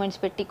సిగ్నేచర్ మూమెంట్స్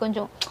పెట్టి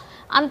కొంచెం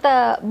అంత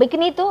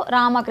బికినీతో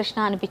రామకృష్ణ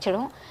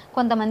అనిపించడం,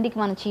 కొంతమందికి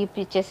మనం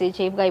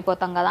చీప్గా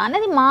అయిపోతాం కదా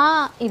అనేది మా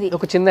ఇది.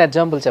 ఒక చిన్న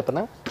ఎగ్జాంపుల్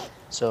చెప్పనా.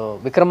 సో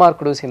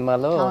విక్రమార్కుడు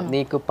సినిమాలో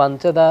నీకు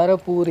పంచదార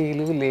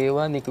పూరీలు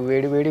లేవా, నీకు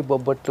వేడి వేడి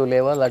బొబ్బట్లు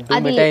లేవా,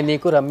 లడ్డు మిఠాయి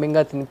నీకు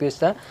రమ్యంగా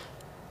తినిపిస్తా,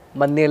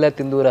 మన్నేలా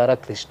తిందూరారా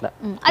కృష్ణ.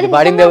 అది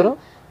పాడింది ఎవరు?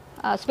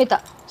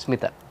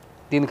 స్మిత.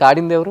 దీనికి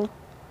ఆడింది ఎవరు?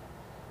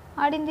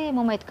 ఆడింది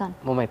ముమైత్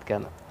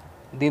ఖాన్.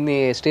 దీన్ని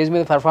స్టేజ్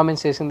మీద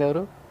పర్ఫార్మెన్స్ చేసింది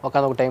ఎవరు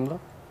ఒకనొక టైంలో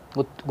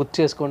గుర్తు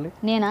చేసుకోండి?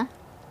 నేనా?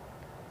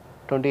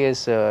 20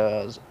 years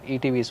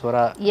ఈటీవీ స్వర.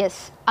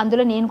 ఎస్,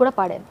 అందులో నేను కూడా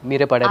పాడాను.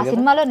 మీరే పాడారు ఆ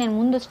సినిమాలో. నేను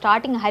ముందు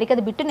స్టార్టింగ్ హరికథ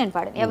బిట్టు నేను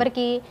పాడాను.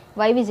 ఎవరికి?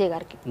 వైవిజయ్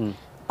గారికి.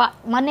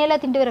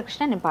 మన్నేలా తింటూరా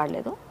కృష్ణ నేను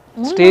పాడలేదు.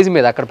 స్టేజ్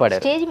మీద అక్కడ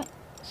పాడారు.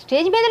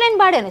 స్టేజ్ మీద నేను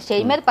పాడాను.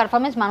 స్టేజ్ మీద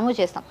పర్ఫార్మెన్స్ మనము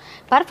చేస్తాం.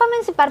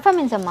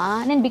 పర్ఫార్మెన్స్ అమ్మా.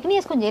 నేను బికినీ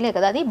వేసుకొని చేయలేదు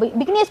కదా. అది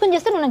బికినీ వేసుకొని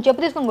చేస్తే నువ్వు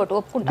చెప్పు తీసుకొని కొట్టు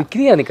ఒప్పుకుంటా.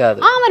 బికినీ అని కాదు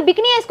మరి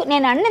బికినీ వేసుకుని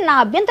నేను అన్న నా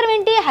అభ్యంతరం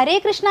ఏంటి? హరే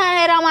కృష్ణ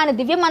హరే రామ అనే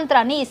దివ్య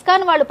మంత్రాన్ని,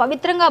 ఇస్కాన్ వాళ్ళు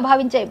పవిత్రంగా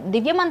భావించే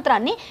దివ్య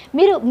మంత్రాన్ని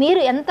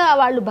మీరు ఎంత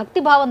వాళ్ళు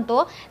భక్తి భావంతో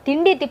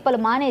తిండి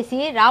తిప్పలు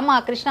మానేసి రామ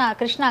కృష్ణ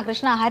కృష్ణ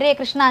కృష్ణ హరే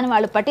కృష్ణ అని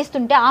వాళ్ళు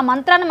పఠిస్తుంటే ఆ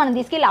మంత్రాన్ని మనం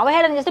తీసుకెళ్ళి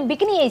అవహేళన చేస్తే,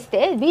 బికినీ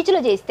వేస్తే,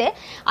 బీచ్లో చేస్తే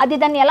అది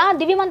దాన్ని ఎలా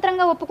దివ్య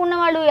మంత్రంగా ఒప్పుకున్న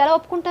వాళ్ళు ఎలా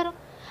ఒప్పుకుంటారు?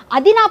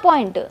 అది నా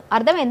పాయింట్.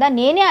 అర్థమైందా?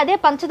 నేనే అదే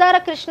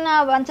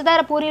పంచదార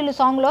పూరీలు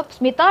సాంగ్లో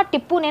స్మిత,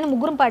 టిప్పు, నేను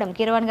ముగ్గురం పాడాము.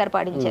 కీరవాణి గారు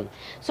పాడించారు.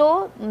 సో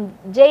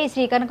జై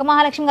శ్రీ కనక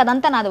మహాలక్ష్మి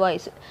అదంతా నాది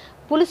వాయిస్.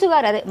 పులుసు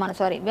గారు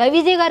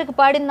వైవిజయ్ గారికి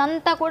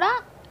పాడిందంతా కూడా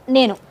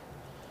నేను.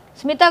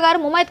 స్మిత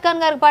గారు ముమైత్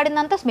ఖాన్ గారికి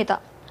పాడిందంతా స్మిత.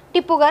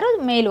 టిప్పు గారు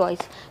మెయిల్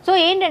వాయిస్. సో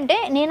ఏంటంటే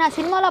నేను ఆ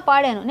సినిమాలో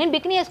పాడాను. నేను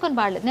బికినీ వేసుకొని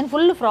పాడలేదు. నేను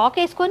ఫుల్ ఫ్రాక్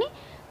వేసుకొని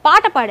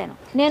పాట పాడాను.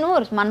 నేను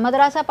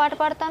మన్మధరాస పాట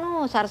పాడతాను,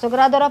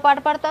 సరసుగ్రాధర పాట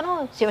పాడతాను,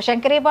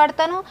 శివశంకరి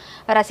పాడతాను,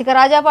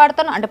 రసికరాజా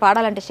పాడతాను. అంటే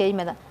పాడాలంటే స్టేజ్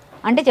మీద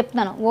అంటే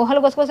చెప్తున్నాను. ఊహలు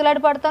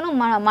గొసగొసలాడి పాడతాను,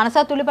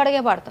 మనసా తుళ్ళి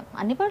పడగే పాడతాను,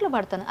 అన్ని పాటలు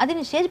పాడతాను. అది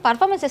నేను స్టేజ్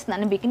పర్ఫార్మెన్స్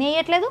ఇస్తున్నాను. నేను బికినీ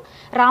వేయట్లేదు,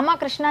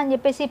 రామకృష్ణ అని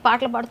చెప్పేసి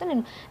పాటలు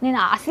పాడుతాను. నేను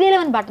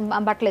అశ్లీలమైన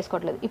బట్టలు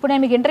వేసుకోవట్లేదు. ఇప్పుడు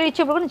నేను మీకు ఇంటర్వ్యూ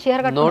ఇచ్చేప్పుడు కూడా చీర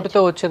కట్టు.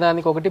 నోటితో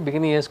వచ్చేదానికి ఒకటి,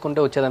 బికినీ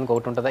వేసుకుంటే వచ్చేదానికి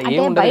ఒకటి ఉంటుందా?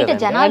 బయట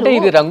జనాలు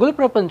ఇది రంగుల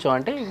ప్రపంచం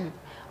అంటే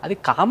అది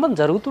కామన్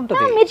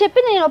జరుగుతుంటుంది. మీరు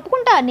చెప్పింది నేను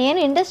ఒప్పుకుంటా. నేను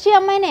ఇండస్ట్రీ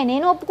అమ్మాయినే,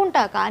 నేను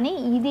ఒప్పుకుంటా. కానీ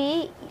ఇది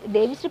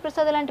దేవిశ్రీ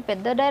ప్రసాద్ లాంటి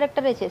పెద్ద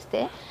డైరెక్టరే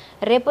చేస్తే,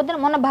 రేపొద్దున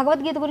మొన్న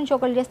భగవద్గీత గురించి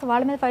ఒకళ్ళు చేస్తే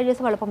వాళ్ళ మీద ఫైట్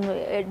చేస్తే వాళ్ళు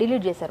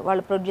డిలీట్ చేశారు.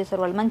 వాళ్ళు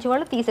ప్రొడ్యూసర్ వాళ్ళు మంచి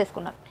వాళ్ళు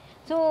తీసేసుకున్నారు.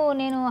 సో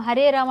నేను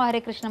హరే రామ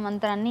హరే కృష్ణ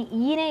మంత్రాన్ని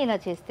ఈయనే ఇలా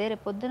చేస్తే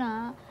రేపొద్దున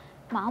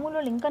మామూలు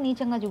వాళ్ళు ఇంకా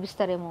నీచంగా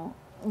చూపిస్తారేమో,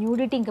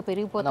 న్యూడిటీ ఇంకా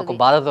పెరిగిపోతుంది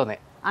బాధతోనే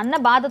అన్న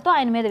బాధతో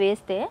ఆయన మీద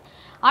వేస్తే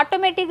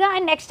ఆటోమేటిక్గా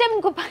ఆయన నెక్స్ట్ టైం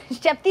ఇంకో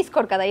స్టెప్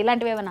తీసుకోడు కదా.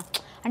 ఇలాంటివి ఏమన్నా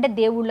అంటే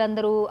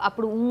దేవుళ్ళందరూ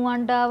అప్పుడు ఊ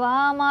అంటావా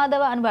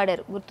మాధవ అని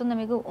పాడారు. గుర్తుందా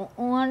మీకు?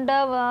 ఊ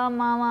అంటావా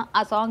మామ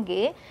ఆ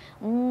సాంగ్కి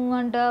ఊ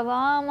అంటావా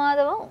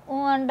మాధవ ఊ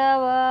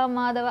అంటావా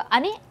మాధవ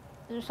అని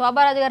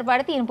శోభారాజు గారు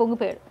పాడితే ఈయన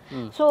పొంగిపోయాడు.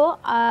 సో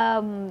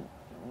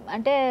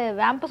అంటే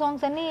వ్యాంప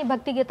సాంగ్స్ అన్ని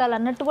భక్తి గీతాలు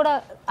అన్నట్టు కూడా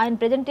ఆయన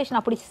ప్రెజెంటేషన్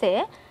అప్పుడు ఇస్తే,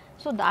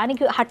 సో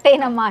దానికి హట్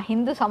అయిన మా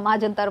హిందూ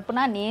సమాజం తరపున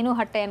నేను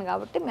హట్ అయ్యాను.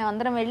 కాబట్టి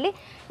మేమందరం వెళ్ళి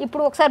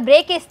ఇప్పుడు ఒకసారి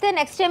బ్రేక్ వేస్తే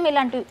నెక్స్ట్ టైం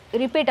ఇలాంటి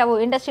రిపీట్ అవ్వు.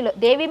 ఇండస్ట్రీలో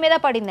దేవి మీద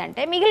పడింది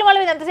అంటే మిగిలిన వాళ్ళ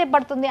మీద ఎంతసేపు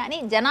పడుతుంది అని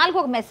జనాలకు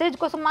ఒక మెసేజ్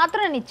కోసం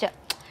మాత్రం నేను ఇచ్చా.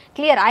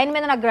 క్లియర్. ఆయన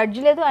మీద నాకు గ్రడ్జ్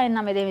లేదు, ఆయన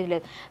నా మీద ఏమీ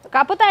లేదు.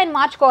 కాకపోతే ఆయన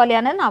మార్చుకోవాలి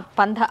అనేది నా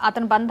పంధ.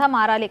 అతని పంధ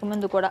మారాలి ఇక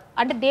ముందు కూడా.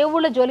 అంటే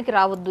దేవుళ్ళ జోలికి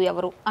రావద్దు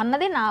ఎవరు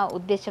అన్నది నా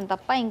ఉద్దేశం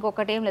తప్ప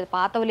ఇంకొకటి ఏం లేదు.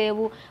 పాతవి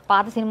లేవు,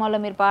 పాత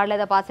సినిమాల్లో మీరు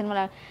పాడలేదా, పాత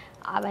సినిమాలో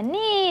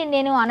అవన్నీ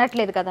నేను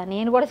అనట్లేదు కదా,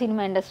 నేను కూడా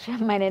సినిమా ఇండస్ట్రీ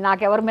అమ్మాయినే,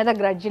 నాకు ఎవరి మీద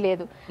గ్రడ్జ్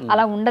లేదు,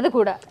 అలా ఉండదు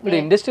కూడా.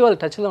 ఇండస్ట్రీ వాళ్ళు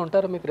టచ్ లో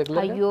ఉంటారు మీకు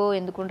రెగ్యులర్? అయ్యో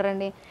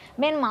ఎందుకుంటారండి,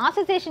 నేను మా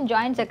అసోసియేషన్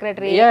జాయింట్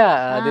సెక్రటరీ.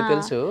 అది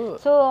తెలుసు.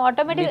 సో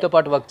ఆటోమేటిక్ తో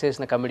పాటు వర్క్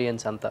చేసిన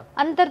కమెడియన్స్ అంతా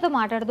అందరితో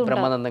మాట్లాడుతూ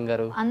బ్రహ్మానందం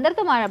గారు,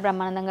 అందరితో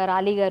బ్రహ్మానందం గారు,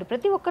 అలీ గారు,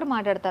 ప్రతి ఒక్కరు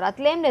మాట్లాడతారు.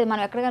 అట్లేం లేదు,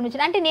 మనం ఎక్కడ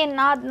కనిపించిన అంటే నేను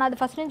నాది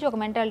ఫస్ట్ నుంచి ఒక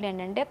మెంటాలిటీ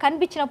ఏంటంటే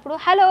కనిపించినప్పుడు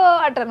హలో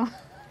అంటాను,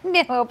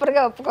 నేను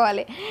ఓపెన్గా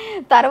ఒప్పుకోవాలి.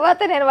 తర్వాత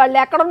నేను వాళ్ళు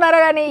ఎక్కడున్నారో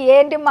కానీ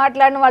ఏంటి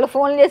మాట్లాడిన వాళ్ళు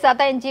ఫోన్లు చేసి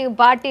అతాయించి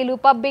పార్టీలు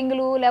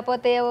పబ్బింగ్లు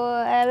లేకపోతే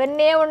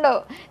అవన్నీ ఉండవు,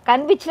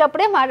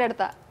 కనిపించినప్పుడే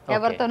మాట్లాడతా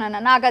ఎవరితోనైనా.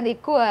 నాకు అది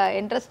ఎక్కువ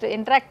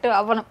ఇంటరాక్ట్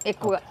అవ్వడం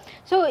ఎక్కువ.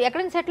 సో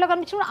ఎక్కడైనా సెట్లో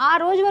కనిపించినప్పుడు ఆ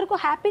రోజు వరకు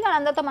హ్యాపీగా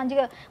అందరితో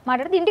మంచిగా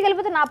మాట్లాడితే ఇంటికి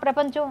వెళ్ళిపోతే నా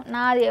ప్రపంచం,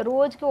 నా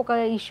రోజుకి ఒక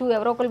ఇష్యూ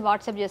ఎవరో ఒకరు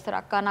వాట్సాప్ చేస్తారు,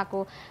 అక్క నాకు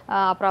ఆ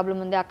ప్రాబ్లం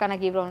ఉంది, అక్క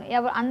నాకు ఈ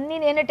ప్రాబ్లం, అన్నీ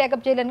నేనే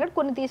టేకప్ చేయలేను కాబట్టి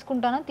కొన్ని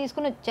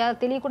తీసుకుని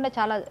తెలియకుండా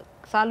చాలా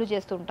సాల్వ్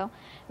చేస్తూ ఉంటాం,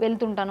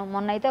 వెళ్తుంటాను.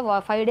 మొన్న అయితే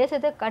 5 days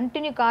అయితే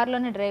కంటిన్యూ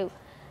కార్లోనే డ్రైవ్.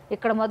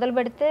 ఇక్కడ మొదలు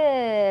పెడితే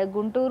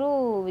గుంటూరు,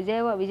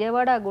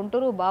 విజయవాడ,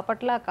 గుంటూరు,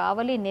 బాపట్ల,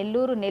 కావలి,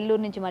 నెల్లూరు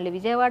నుంచి మళ్ళీ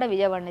విజయవాడ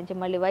నుంచి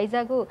మళ్ళీ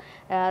వైజాగ్,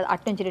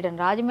 అటు నుంచి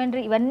రిటర్న్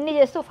రాజమండ్రి, ఇవన్నీ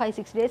చేస్తూ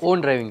 5-6 days.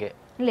 Own driving?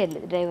 లేదు,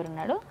 డ్రైవర్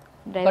ఉన్నాడు.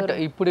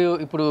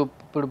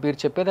 ఇప్పుడు మీరు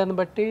చెప్పేదాన్ని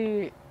బట్టి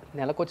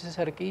నెలకు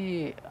వచ్చేసరికి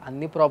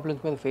అన్ని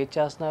ప్రాబ్లమ్స్ మీద ఫేస్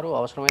చేస్తున్నారు,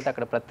 అవసరమైతే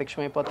అక్కడ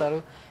ప్రత్యక్షమైపోతారు.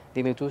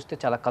 దీన్ని చూస్తే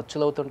చాలా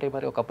ఖర్చులు అవుతుంటాయి.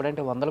 మరి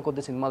ఒకప్పుడంటే 100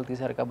 కొద్ది సినిమాలు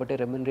తీశారు కాబట్టి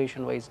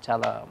రెమ్యునరేషన్ వైజ్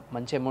చాలా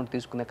మంచి అమౌంట్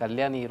తీసుకునే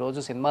కళ్యాణి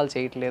ఈరోజు సినిమాలు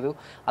చేయట్లేదు,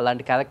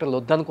 అలాంటి క్యారెక్టర్లు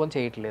వద్దనుకొని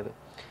చేయట్లేదు.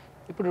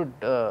 ఇప్పుడు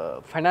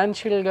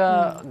ఫైనాన్షియల్గా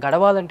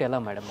గడవాలంటే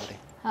ఎలా మేడం మరి?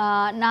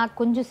 నాకు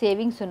కొంచెం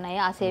సేవింగ్స్ ఉన్నాయి,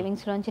 ఆ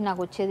సేవింగ్స్లోంచి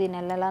నాకు వచ్చేది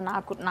నెల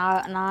నాకు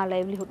నా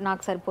లైవ్లీహుడ్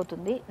నాకు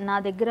సరిపోతుంది. నా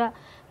దగ్గర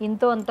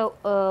ఇంతో అంతో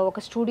ఒక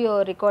స్టూడియో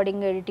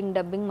రికార్డింగ్, ఎడిటింగ్,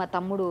 డబ్బింగ్ మా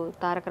తమ్ముడు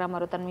తారక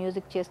రామారావు తను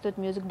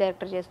మ్యూజిక్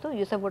డైరెక్టర్ చేస్తూ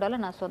యూసఫ్గూడలో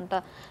నా సొంత,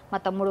 మా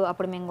తమ్ముడు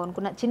అప్పుడు మేము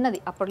కొనుక్కున్న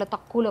చిన్నది, అప్పట్లో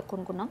తక్కువలో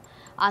కొనుక్కున్నాం,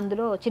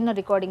 అందులో చిన్న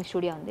రికార్డింగ్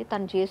స్టూడియో ఉంది,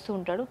 తను చేస్తూ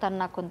ఉంటాడు, తను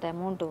నాకు కొంత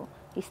అమౌంట్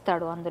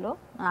ఇస్తాడు, అందులో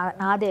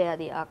నాదే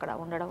అది అక్కడ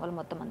ఉండడం వల్ల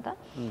మొత్తం అంతా.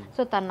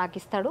 సో తను నాకు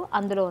ఇస్తాడు,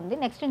 అందులో ఉంది.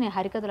 నెక్స్ట్ నేను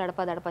హరికథలు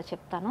అడపా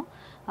చెప్తాను.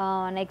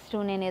 నెక్స్ట్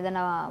నేను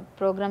ఏదైనా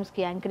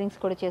ప్రోగ్రామ్స్కి యాంకరింగ్స్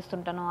కూడా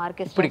చేస్తుంటాను,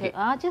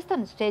 ఆర్కెస్ట్రా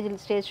చేస్తాను,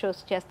 స్టేజ్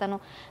షోస్ చేస్తాను.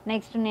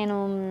 నెక్స్ట్ నేను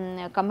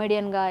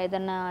కమెడియన్గా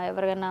ఏదైనా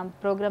ఎవరికైనా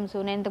ప్రోగ్రామ్స్,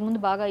 నేను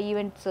ఇంతకుముందు బాగా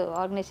ఈవెంట్స్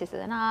ఆర్గనైజ్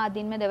చేసేదాన్ని,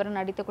 దీని మీద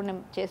ఎవరైనా అడిగితే కూడా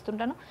నేను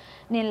చేస్తుంటాను.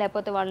 నేను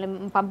లేకపోతే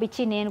వాళ్ళని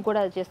పంపించి నేను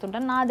కూడా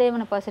చేస్తుంటాను.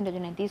 నాదేమైనా పర్సెంటేజ్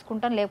నేను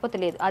తీసుకుంటాను, లేకపోతే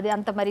లేదు, అది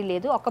అంత మరీ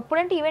లేదు.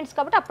 ఒకప్పుడంటే ఈవెంట్స్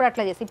కాబట్టి అప్పుడు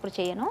అట్లా చేసి, ఇప్పుడు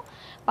చేయను.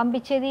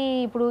 పంపించేది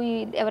ఇప్పుడు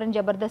ఎవరైనా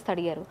జబర్దస్త్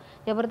అడిగారు,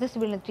 జబర్దస్త్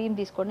వీళ్ళని టీం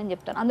తీసుకోండి అని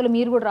చెప్తాను, అందులో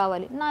మీరు కూడా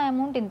రావాలి, నా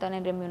అమౌంట్ ఇంత,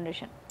 నేను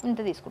రెమ్యూనరేషన్ ఇంత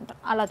తీసుకుంటాను,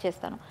 అలా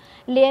చేస్తాను.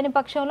 లేని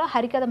పక్షంలో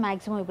హరికథ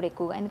మ్యాక్సిమం ఇప్పుడు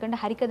ఎక్కువగా, ఎందుకంటే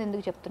హరికథ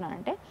ఎందుకు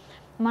చెప్తున్నానంటే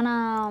మన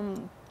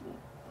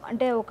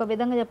అంటే ఒక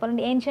విధంగా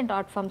చెప్పాలంటే ఏన్షియంట్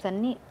ఆర్ట్ ఫామ్స్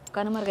అన్నీ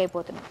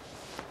కనుమరుగైపోతున్నాయి.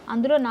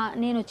 అందులో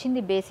నేను వచ్చింది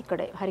బేసిక్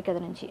ఇక్కడే హరికథ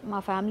నుంచి. మా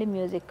ఫ్యామిలీ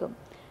మ్యూజిక్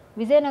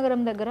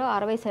విజయనగరం దగ్గర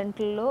 60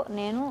 సెంట్లలో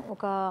నేను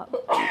ఒక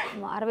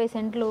 60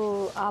 సెంట్లు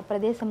ఆ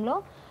ప్రదేశంలో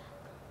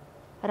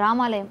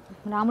రామాలయం,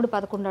 రాముడు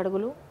 11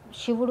 అడుగులు,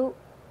 శివుడు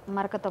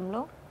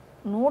మరకతంలో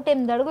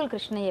 108 అడుగులు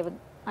కృష్ణయ్య,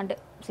 అంటే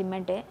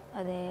సిమెంటే,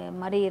 అదే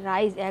మరి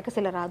రాయి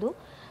ఏకశిల రాదు.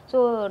 సో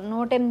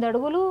 108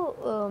 అడుగులు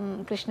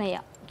కృష్ణయ్య,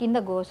 కింద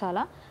గోశాల,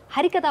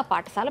 హరికథ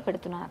పాఠశాల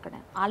పెడుతున్నాను అక్కడ.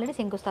 ఆల్రెడీ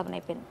శంకుస్థాపన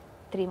అయిపోయింది,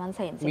 3 months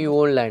అయింది. మీ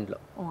ఓన్ ల్యాండ్లో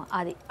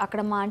అది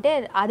అక్కడ మా అంటే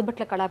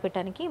ఆదిభట్ల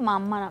కళాపీఠానికి మా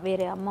అమ్మ,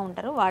 వేరే అమ్మ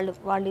ఉంటారు,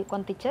 వాళ్ళు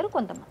కొంత ఇచ్చారు,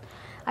 కొంతమంది.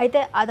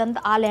 అయితే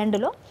అదంతా ఆ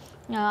ల్యాండ్లో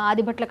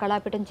ఆదిభట్ల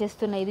కళాపీఠం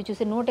చేస్తున్న ఇది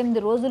చూసి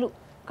 108 రోజులు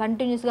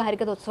కంటిన్యూస్గా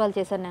హరికథ ఉత్సవాలు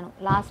చేశాను నేను.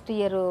 లాస్ట్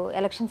ఇయర్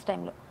ఎలక్షన్స్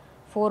టైంలో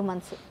 4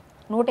 months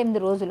 108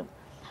 రోజులు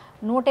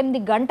 108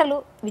 గంటలు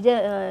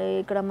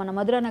ఇక్కడ మన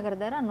మధురానగర్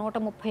దగ్గర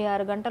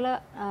 136 గంటల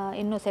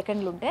ఎన్నో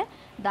సెకండ్లు ఉంటే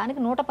దానికి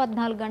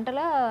 114 గంటల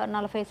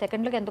 40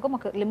 సెకండ్లకి ఎంతకో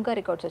మాకు లిమ్కా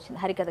రికార్డ్స్ వచ్చింది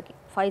హరికథకి.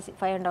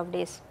 5.5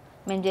 days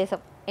మేము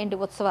చేసాం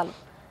ఏంటి ఉత్సవాలు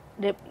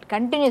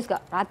కంటిన్యూస్గా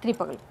రాత్రి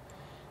పగలు.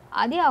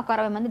 అది ఒక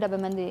 60 మంది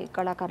 70 మంది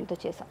కళాకారులతో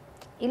చేసాం.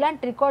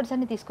 ఇలాంటి రికార్డ్స్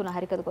అన్ని తీసుకున్న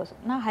హరికథ కోసం.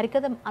 నా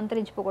హరికథ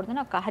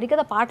అంతరించిపోకూడదని ఒక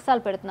హరికథ పాఠశాల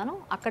పెడుతున్నాను,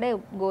 అక్కడే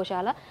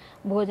గోశాల,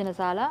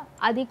 భోజనశాల,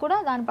 అది కూడా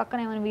దాని పక్కన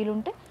ఏమైనా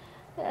వీలుంటే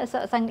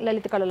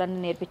లలిత కళలన్నీ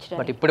నేర్పించడం.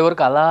 బట్ ఇప్పటి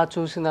వరకు అలా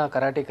చూసిన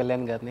కరాటే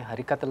కళ్యాణ్ గారిని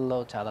హరికథల్లో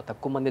చాలా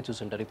తక్కువ మంది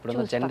చూసుంటారు,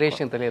 ఇప్పుడున్న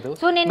జనరేషన్ తెలియదు.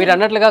 మీరు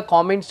అన్నట్లుగా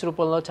కామెంట్స్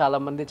రూపంలో చాలా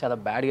మంది చాలా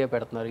బ్యాడ్గా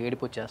పెడుతున్నారు,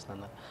 ఏడిపు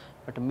వచ్చేస్తున్నారు.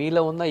 బట్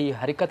మీలో ఉన్న ఈ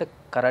హరికథ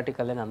కరాటే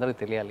కళ్యాణ్ అందరికీ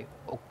తెలియాలి.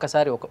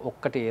 ఒక్కసారి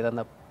ఒక్కటి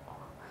ఏదన్నా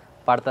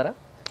పాడతారా?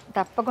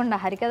 తప్పకుండా.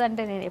 హరికథ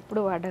అంటే నేను ఎప్పుడు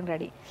వాడడం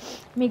రెడీ.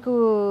 మీకు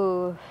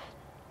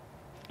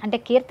అంటే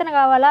కీర్తన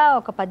కావాలా,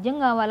 ఒక పద్యం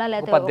కావాలా,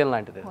 లేకపోతే పద్యం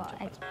లాంటిది?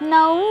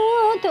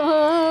 నవ్వుతూ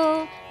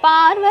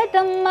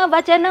పార్వతమ్మ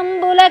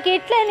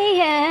వచనంబులకిట్లని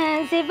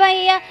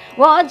శివయ్య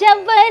ఓ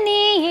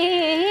జవ్వని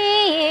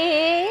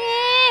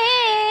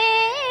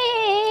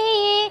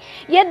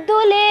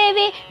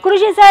ఎద్దులేవి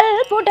కృషి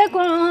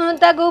సల్పుటకు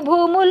తగు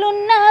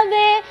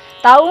భూములున్నవే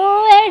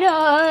తవ్వెడో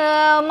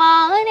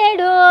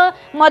మానెడో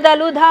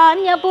మొదలు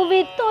ధాన్యపు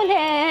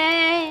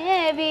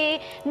విత్తులేవి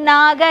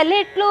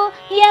నాగలిట్లు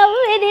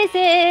ఎవ్విది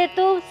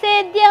సేతు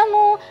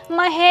సేద్యము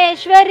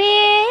మహేశ్వరి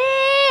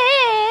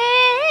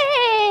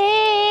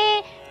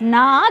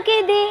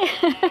నాకిది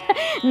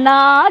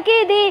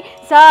నాకిది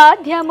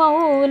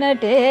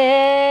సాధ్యమౌనటే.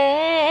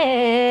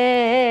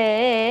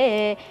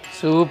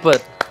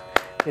 సూపర్.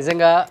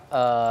 నిజంగా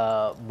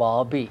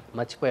బాబీ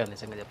మర్చిపోయాను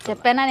నిజంగా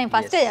చెప్పానా, నేను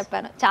ఫస్టే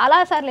చెప్పాను.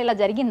 చాలాసార్లు ఇలా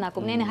జరిగింది నాకు.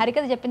 నేను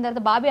హరికథ చెప్పిన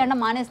తర్వాత బాబీ అన్న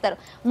మానేస్తారు,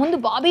 ముందు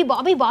బాబీ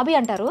బాబీ బాబీ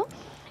అంటారు.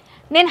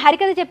 నేను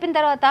హరికథ చెప్పిన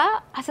తర్వాత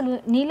అసలు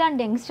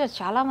నీలాంటి యంగ్స్టర్స్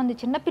చాలామంది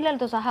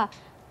చిన్నపిల్లలతో సహా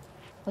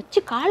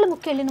వచ్చి కాళ్ళు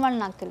ముక్కి వెళ్ళిన వాళ్ళు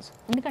నాకు తెలుసు.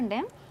 ఎందుకంటే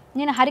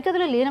నేను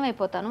హరికథలో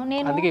లీనమైపోతాను.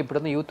 నేను అందుకే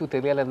ఇప్పుడున్న యూత్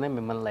తెలియాలనే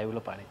మిమ్మల్ని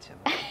లైవ్లో పాడించాను.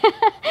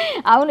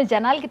 అవును,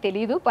 జనాలకి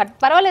తెలియదు,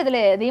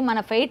 పర్వాలేదులే, అది మన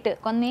ఫైట్.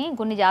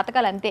 కొన్ని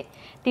జాతకాలు అంతే,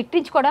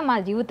 తిట్టించుకోవడం మన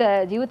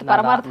జీవిత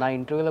పరమార్థం. నా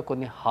ఇంటర్వ్యూలో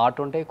కొన్ని హాట్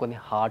ఉంటాయి, కొన్ని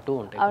హాటు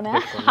ఉంటాయి. అవునా,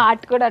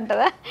 హార్ట్ కూడా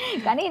అంటదా?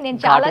 కానీ నేను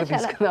చాలా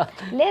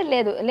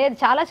లేదు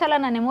చాలా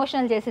నన్ను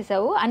ఎమోషనల్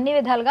చేసేసావు అన్ని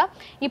విధాలుగా.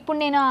 ఇప్పుడు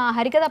నేను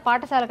హరికథ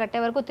పాఠశాల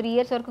కట్టే వరకు 3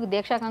 years వరకు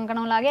దీక్షా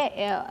కంకణం లాగే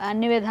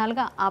అన్ని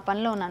విధాలుగా ఆ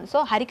పనిలో ఉన్నాను.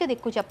 సో హరికథ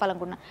ఎక్కువ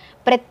చెప్పాలనుకున్నాను.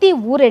 ప్రతి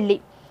ఊరెళ్ళి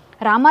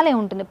రామాలయం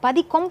ఉంటుంది,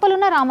 10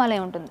 కొంపలున్న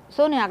రామాలయం ఉంటుంది.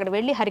 సో నేను అక్కడ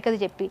వెళ్ళి హరికథ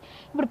చెప్పి,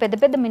 ఇప్పుడు పెద్ద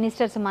పెద్ద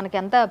మినిస్టర్స్ మనకి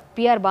అంతా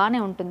పిఆర్ బాగానే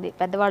ఉంటుంది,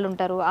 పెద్దవాళ్ళు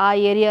ఉంటారు, ఆ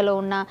ఏరియాలో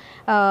ఉన్న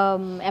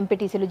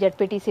ఎంపీటీసీలు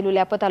జడ్పీటీసీలు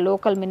లేకపోతే ఆ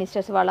లోకల్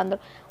మినిస్టర్స్ వాళ్ళందరూ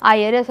ఆ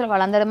ఏరియాస్లో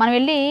వాళ్ళందరూ మనం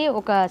వెళ్ళి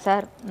ఒక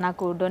సార్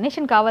నాకు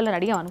డొనేషన్ కావాలని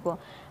అడిగాం అనుకో,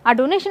 ఆ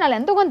డొనేషన్ వాళ్ళు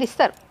ఎంతో కొంత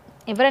ఇస్తారు,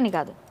 ఎవరని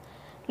కాదు.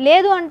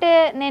 లేదు అంటే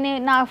నేను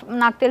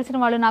నాకు తెలిసిన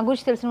వాళ్ళు, నా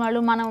గురించి తెలిసిన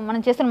వాళ్ళు మనం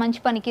చేస్తున్న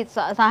మంచి పనికి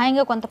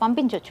సహాయంగా కొంత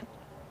పంపించవచ్చు.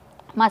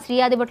 మా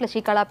శ్రీయాదిభట్ల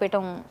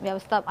శ్రీకళాపీఠం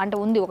వ్యవస్థ అంటే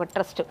ఉంది ఒక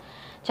ట్రస్ట్,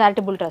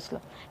 చారిటబుల్ ట్రస్ట్లో.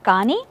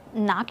 కానీ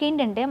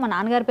నాకేంటంటే మా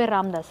నాన్నగారి పేరు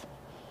రామదాస్,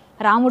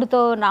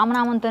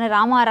 రామనామంతోనే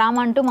రామ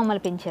అంటూ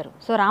మమ్మల్ని పెంచారు.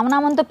 సో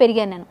రామనామంతో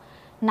పెరిగాను నేను.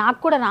 నాకు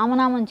కూడా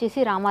రామనామం చేసి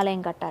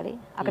రామాలయం కట్టాలి,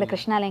 అక్కడ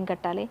కృష్ణాలయం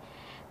కట్టాలి.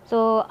 సో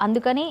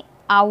అందుకని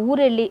ఆ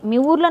ఊరెళ్ళి, మీ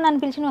ఊర్లో నన్ను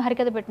పిలిచి నువ్వు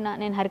హరికథ పెట్టినా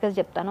నేను హరికథ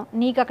చెప్తాను,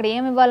 నీకు అక్కడ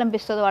ఏమి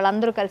ఇవ్వాలనిపిస్తుందో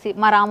వాళ్ళందరూ కలిసి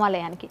మా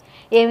రామాలయానికి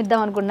ఏమి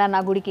ఇద్దాం అనుకుంటున్నారు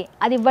నా గుడికి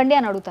అది ఇవ్వండి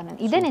అని అడుగుతాను నేను.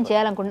 ఇదే నేను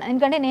చేయాలనుకుంటున్నాను.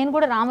 ఎందుకంటే నేను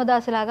కూడా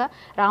రామదాసులాగా,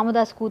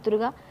 రామదాస్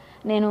కూతురుగా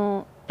నేను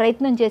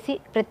ప్రయత్నం చేసి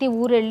ప్రతి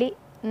ఊరెళ్ళి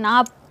నా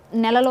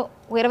నెలలో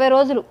 20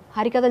 రోజులు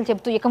హరికథలు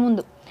చెప్తూ, ఇక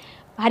ముందు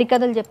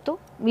హరికథలు చెప్తూ,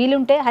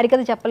 వీలుంటే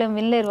హరికథ చెప్పలేము,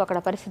 వినలేరు అక్కడ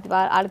పరిస్థితి,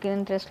 వాళ్ళకి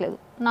ఇంట్రెస్ట్ లేదు,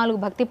 4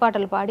 భక్తి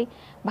పాటలు పాడి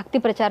భక్తి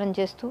ప్రచారం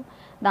చేస్తూ,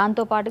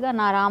 దాంతోపాటుగా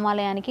నా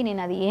రామాలయానికి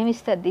నేను అది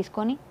ఏమిస్తే అది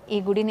తీసుకొని ఈ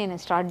గుడి నేను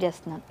స్టార్ట్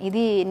చేస్తున్నాను.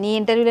 ఇది నీ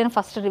ఇంటర్వ్యూలో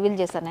ఫస్ట్ రివీల్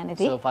చేస్తాను నేను.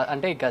 ఇది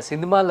అంటే ఇక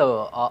సినిమాలో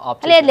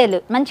లేదు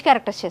మంచి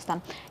క్యారెక్టర్స్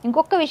చేస్తాను.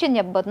 ఇంకొక విషయం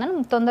చెప్పబోతున్నాను,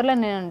 తొందరలో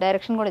నేను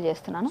డైరెక్షన్ కూడా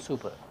చేస్తున్నాను.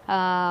 సూపర్.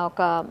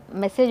 ఒక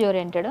మెసేజ్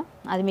ఓరియంటెడ్,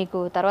 అది మీకు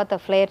తర్వాత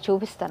ఫ్లేయర్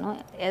చూపిస్తాను.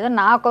 ఏదో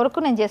నా కొరకు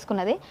నేను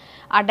చేసుకున్నది,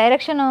 ఆ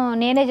డైరెక్షన్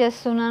నేనే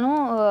చేస్తున్నాను.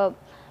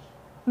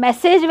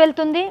 మెసేజ్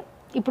వెళ్తుంది,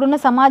 ఇప్పుడున్న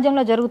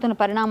సమాజంలో జరుగుతున్న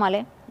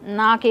పరిణామాలే,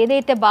 నాకు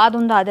ఏదైతే బాధ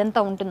ఉందో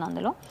అదంతా ఉంటుంది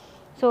అందులో.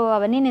 సో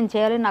అవన్నీ నేను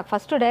చేయాలి. నాకు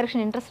ఫస్ట్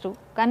డైరెక్షన్ ఇంట్రెస్ట్,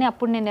 కానీ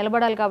అప్పుడు నేను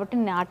నిలబడాలి కాబట్టి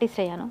నేను ఆర్టిస్ట్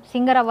అయ్యాను.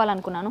 సింగర్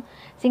అవ్వాలనుకున్నాను,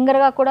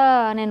 సింగర్గా కూడా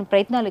నేను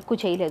ప్రయత్నాలు ఎక్కువ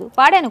చేయలేదు.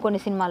 పాడాను కొన్ని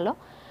సినిమాల్లో,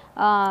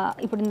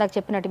 ఇప్పుడు ఇందాక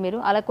చెప్పినట్టు మీరు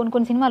అలా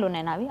కొన్ని సినిమాలు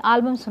ఉన్నాయి నావి,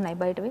 ఆల్బమ్స్ ఉన్నాయి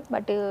బయటవి.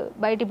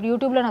 బయట ఇప్పుడు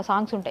యూట్యూబ్లో నా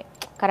సాంగ్స్ ఉంటాయి,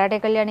 కరాటే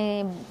కళ్యాణి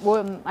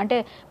అంటే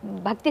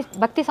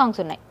భక్తి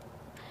సాంగ్స్ ఉన్నాయి,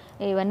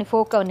 ఇవన్నీ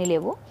ఫోక్ అవన్నీ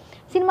లేవు.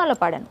 సినిమాలో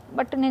పాడాను,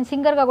 బట్ నేను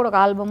సింగర్గా కూడా ఒక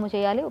ఆల్బమ్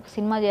చేయాలి, ఒక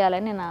సినిమా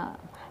చేయాలని నేను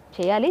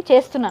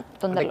చేస్తున్నాను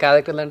తొందరగా.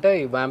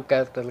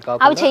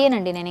 అవి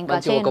చేయనండి నేను, ఇంకా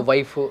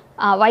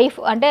వైఫ్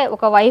అంటే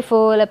ఒక వైఫ్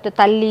లేకపోతే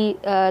తల్లి,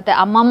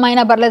 అమ్మమ్మ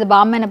అయినా పర్లేదు,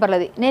 బామ్మ అయినా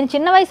పర్లేదు. నేను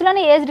చిన్న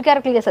వయసులోనే ఏజ్డ్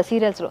క్యారెక్టర్ చేస్తాను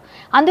సీరియల్స్లో,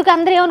 అందుకు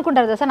అందరూ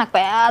ఏమనుకుంటారు తెలుసా, నాకు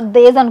పెద్ద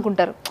ఏజ్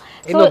అనుకుంటారు.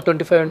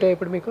 25 అంటే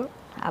ఇప్పుడు మీకు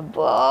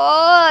అబ్బో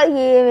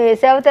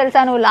వేసావు తెలుసా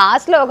నువ్వు,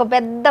 లాస్ట్లో ఒక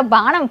పెద్ద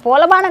బాణం,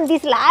 పూల బాణం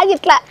తీసి లాగి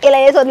ఇట్లా ఇలా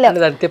వేసి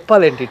వదిలేవు,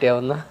 తిప్పాలేంటి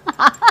ఏమన్నా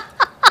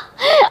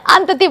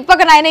అంత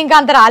తిప్పక నాయన, ఇంకా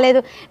అంత రాలేదు.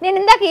 నేను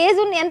ఇందాక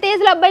ఎంత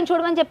ఏజ్లో అబ్బాయిని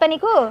చూడమని చెప్పా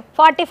నీకు,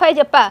 45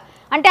 చెప్పా.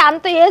 అంటే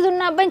అంత ఏజ్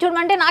ఉన్న అబ్బాయిని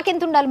చూడమంటే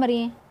నాకెంత ఉండాలి మరి?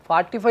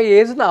 45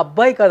 ఏజ్ ఉన్న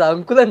అబ్బాయి కదా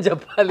అంకుల్ అని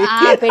చెప్పాలి.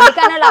 పెళ్లి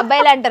కాని వాళ్ళు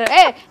అబ్బాయిలు అంటారు,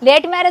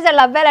 లేట్ మ్యారేజ్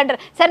వాళ్ళు అబ్బాయిలు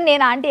అంటారు. సరే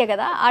నేను ఆంటీయే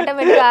కదా,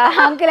 ఆటోమేటిక్గా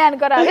అంకులే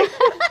అనుకోరాలి.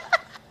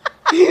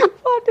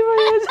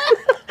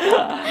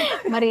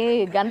 మరి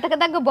గంతకు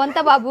తగ్గ బొంత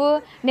బాబు.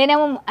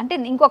 నేనేమో అంటే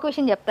ఇంకొక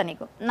విషయం చెప్తాను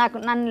నీకు,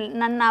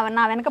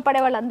 నా వెనక పడే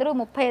వాళ్ళందరూ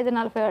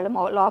 35-40 వాళ్ళ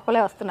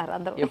లోపలే వస్తున్నారు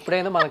అందరూ.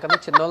 ఎప్పుడైనా మనకన్నా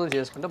చిన్నవాళ్ళని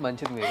చేసుకుంటే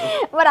మంచిది మీరు.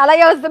 మరి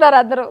అలాగే వస్తున్నారు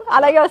అందరూ,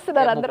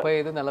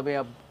 35-40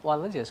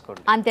 వాళ్ళని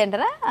చేసుకోండి అంతే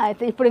అంటారా?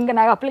 అయితే ఇప్పుడు ఇంకా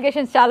నాకు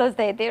అప్లికేషన్స్ చాలా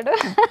వస్తాయి. అయితే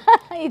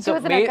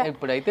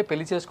ఇప్పుడైతే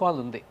పెళ్లి చేసుకోవాలి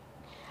ఉంది,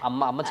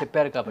 అమ్మ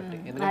చెప్పారు కాబట్టి.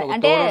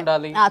 అంటే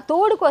ఆ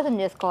తోడు కోసం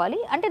చేసుకోవాలి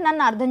అంటే,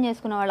 నన్ను అర్థం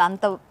చేసుకునే వాళ్ళు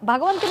అంత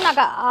భగవంతుడు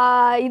నాకు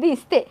ఇది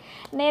ఇస్తే,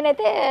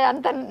 నేనైతే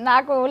అంత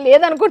నాకు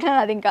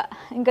లేదనుకుంటున్నాను. అది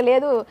ఇంకా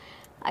లేదు,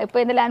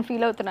 అయిపోయిందిలే అని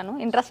ఫీల్ అవుతున్నాను,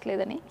 ఇంట్రెస్ట్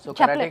లేదని.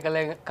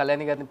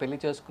 కళ్యాణి గారిని పెళ్లి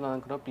చేసుకున్నాను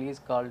అనుకున్నా, ప్లీజ్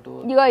కాల్ టు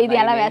ఇగో ఇది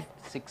ఎలా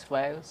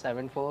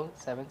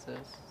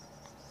 657476.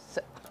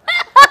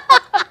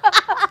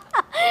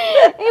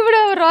 ఇప్పుడు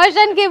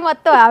రోషన్ కి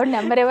మొత్తం ఆవిడ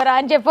నెంబర్ ఎవరా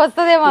అని చెప్పి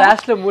వస్తుందేమో,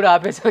 లాస్ట్ లో 3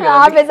 ఆపేసా.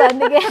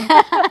 అందుకే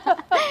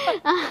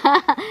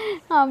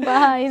అబ్బా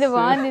ఇది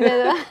బాగుంది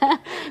కదా.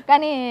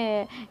 కానీ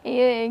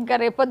ఇంకా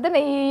రేపొద్దున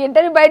ఈ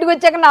ఇంటర్వ్యూ బయటకు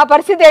వచ్చాక నా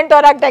పరిస్థితి ఏంటో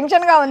నాకు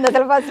టెన్షన్ గా ఉంది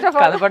అసలు. ఫస్ట్ ఆఫ్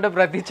ఆల్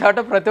ప్రతి చోట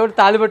ప్రతి ఒక్కటి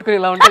తాళి పట్టుకుని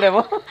ఇలా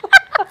ఉంటాడేమో.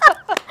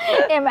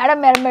 ఏ మేడం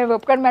మేడం మేడం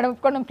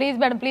ఒప్పుకోండి ప్లీజ్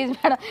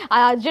మేడం ఆ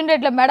అర్జున్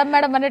రేట్లో మేడం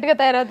మేడం అన్నట్టుగా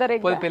తయారవుతారు.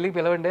 పెళ్లికి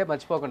పిలవండి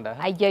మర్చిపోకుండా.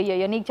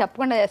 అయ్యో నీకు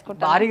చెప్పకుండా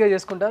చేసుకుంటా. భారీగా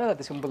చేసుకుంటారా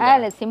అది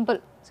సింపుల్?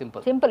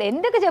 సింపుల్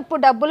ఎందుకు చెప్పు,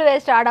 డబ్బులు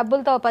వేస్ట్. ఆ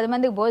డబ్బులతో 10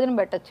 మందికి భోజనం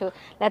పెట్టచ్చు,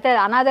 లేకపోతే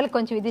అనాథలకు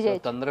కొంచెం ఇది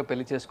చేయొచ్చు. తొందరగా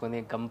పెళ్లి చేసుకుని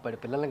గంపడి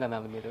పిల్లల్ని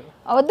కనాలి మీరు.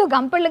 వద్దు,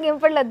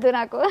 గింపళ్ళు వద్దు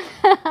నాకు.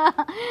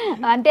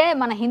 అంటే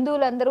మన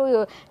హిందువులందరూ,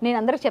 నేను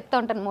అందరికి చెప్తా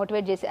ఉంటాను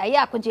మోటివేట్ చేసి,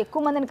 అయ్యా కొంచెం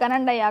ఎక్కువ మందిని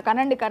కనండి అయ్యా,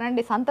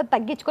 కనండి సంత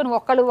తగ్గించుకొని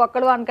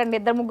ఒక్కడు అనకండి,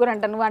 2-3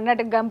 అంట. నువ్వు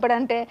అన్నట్టు గంపడు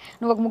అంటే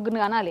నువ్వు ఒక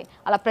 3 కనాలి,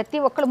 అలా ప్రతి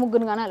ఒక్కళ్ళు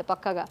 3 కనాలి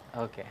పక్కగా.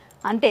 ఓకే,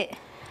 అంటే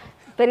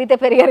పెరిగితే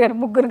పెరిగారు కానీ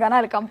 3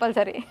 కనాలి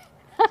కంపల్సరీ.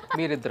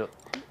 మీరిద్దరు?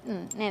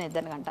 నేను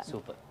 2 గంట.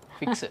 Super,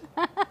 fix.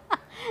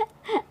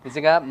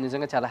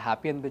 నిజంగా చాలా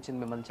హ్యాపీ అనిపించింది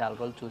మిమ్మల్ని చాలా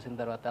రోజులు చూసిన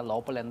తర్వాత.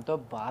 లోపల ఎంతో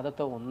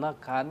బాధతో ఉన్నా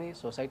కానీ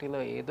సొసైటీలో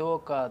ఏదో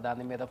ఒక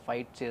దాని మీద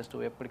ఫైట్ చేస్తూ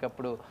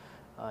ఎప్పటికప్పుడు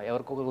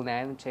ఎవరికొకరు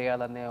న్యాయం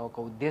చేయాలనే ఒక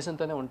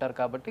ఉద్దేశంతోనే ఉంటారు.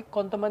 కాబట్టి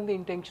కొంతమంది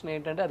ఇంటెన్షన్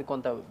ఏంటంటే అది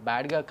కొంత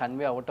బ్యాడ్గా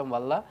కన్వే అవ్వటం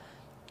వల్ల,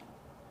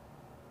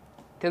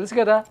 తెలుసు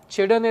కదా,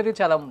 చెడు అనేది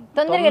చాలా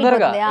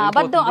తొందరగా,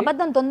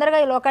 అబద్ధం తొందరగా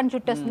ఈ లోకాన్ని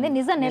చుట్టేస్తుంది,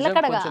 నిజం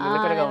నిలకడగా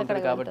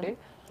ఉంటుంది. కాబట్టి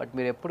బట్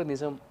మీరు ఎప్పుడు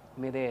నిజం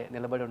మీదే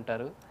నిలబడి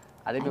ఉంటారు,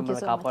 అదే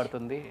మిమ్మల్ని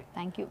కాపాడుతుంది.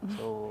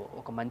 సో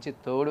ఒక మంచి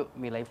తోడు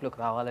మీ లైఫ్లోకి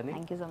రావాలని,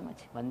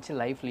 మంచి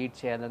లైఫ్ లీడ్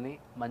చేయాలని,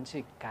 మంచి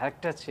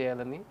క్యారెక్టర్స్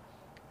చేయాలని,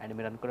 అండ్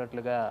మీరు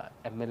అనుకున్నట్లుగా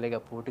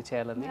ఎమ్మెల్యేగా పోటీ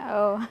చేయాలని,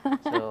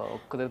 సో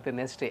కుదిరితే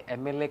నెక్స్ట్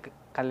ఎమ్మెల్యే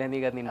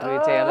కళ్యాణి గారిని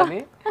ఇంటర్వ్యూ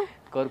చేయాలని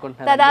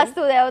కోరుకుంటున్నాను.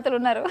 తదాస్తు దేవతలు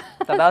ఉన్నారు,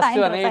 తదాస్తు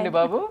అనేయండి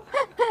బాబు.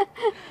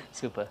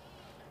 సూపర్.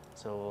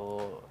 సో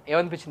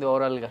ఏమనిపించింది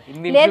ఓవరాల్గా?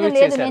 లేదు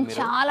నేను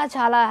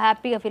చాలా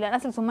హ్యాపీగా ఫీల్ అయ్యాను.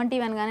 అసలు సుమన్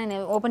టీవీ అనగానే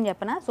నేను ఓపెన్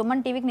చెప్పనా,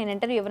 సుమన్ టీవీకి నేను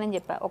ఇంటర్వ్యూ ఇవ్వనని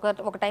చెప్పా.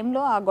 ఒక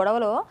టైంలో ఆ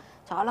గొడవలో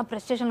చాలా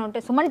ఫ్రస్ట్రేషన్లో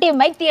ఉంటే సుమన్ టీవీ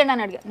మైక్ తీయండి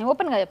అని అడిగా. నేను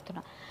ఓపెన్గా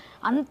చెప్తున్నా,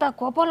 అంత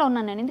కోపంలో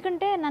ఉన్నాను నేను.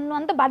 ఎందుకంటే నన్ను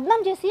అంత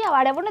బద్నాం చేసి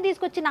వాడెవరినో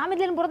తీసుకొచ్చి నా మీద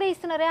నేను బురద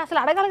ఇస్తున్నారే, అసలు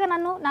అడగలగా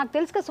నన్ను. నాకు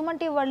తెలుసు కదా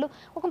సుమన్ టీవీ వాళ్ళు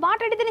ఒక మాట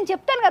అడిగితే నేను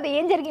చెప్తాను కదా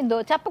ఏం జరిగిందో.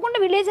 చెప్పకుండా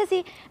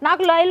వీళ్ళేసేసి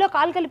నాకు లైవ్లో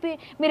కాలు కలిపి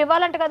మీరు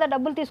ఇవ్వాలంట కదా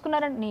డబ్బులు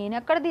తీసుకున్నారని. నేను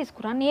ఎక్కడ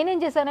తీసుకున్నాను,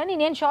 నేనేం చేశానని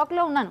నేను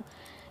షాక్లో ఉన్నాను.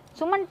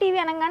 సుమన్ టీవీ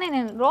అనగానే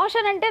నేను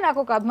రోషన్ అంటే నాకు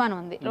ఒక అభిమానం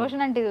ఉంది,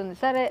 రోషన్ అంటే ఇది ఉంది.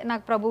 సరే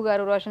నాకు ప్రభు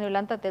గారు, రోషన్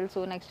వీళ్ళంతా తెలుసు,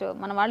 నెక్స్ట్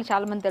మన వాళ్ళు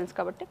చాలామంది తెలుసు.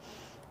 కాబట్టి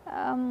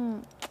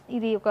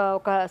ఇది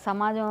ఒక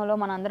సమాజంలో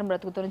మన అందరం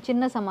బ్రతుకుతున్నాం,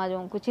 చిన్న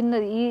సమాజం,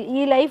 చిన్నది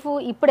ఈ లైఫ్.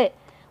 ఇప్పుడే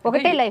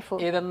ఒకటే లైఫ్.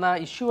 ఏదన్నా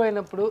ఇష్యూ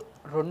అయినప్పుడు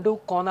 2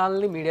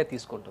 కోణాలని మీడియా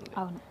తీసుకుంటుంది.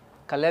 అవును,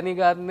 కళ్యాణి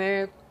గారినే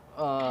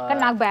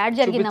నాకు బ్యాడ్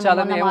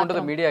జరిగింది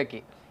ఏముండదు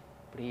మీడియాకి.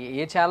 ఇప్పుడు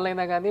ఏ ఛానల్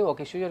అయినా కానీ ఒక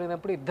ఇష్యూ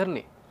జరిగినప్పుడు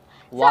ఇద్దరిని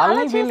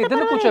వాళ్ళని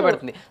వీళ్ళిద్దరిని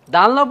కూర్చోబెడుతుంది.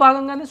 దానిలో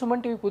భాగంగానే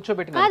సుమన్ టీవీ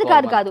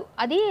కూర్చోబెట్టింది. కాదు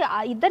అది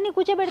ఇద్దరిని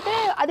కూర్చోబెడితే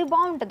అది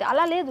బాగుంటది.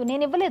 అలా లేదు,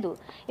 నేను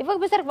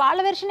ఇవ్వకపోయేసరికి వాళ్ళ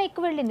వెర్షన్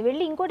ఎక్కువ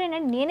వెళ్ళి ఇంకోటి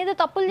ఏంటంటే నేనేదో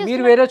తప్పులు చేసి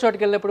మీరు వేరే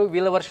చోటుకి వెళ్ళినప్పుడు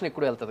వీళ్ళ వెర్షన్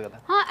ఎక్కువ వెళ్తుంది కదా.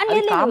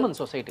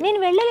 నేను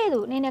వెళ్ళలేదు,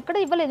 నేను ఎక్కడ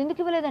ఇవ్వలేదు.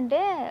 ఎందుకు ఇవ్వలేదంటే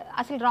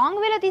అసలు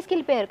రాంగ్ వేలో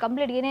తీసుకెళ్ళిపోయారు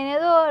కంప్లీట్గా.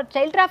 నేనేదో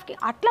చైల్డ్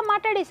ట్రాఫికింగ్ అట్లా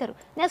మాట్లాడేశారు.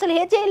 నేను అసలు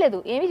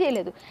ఏమీ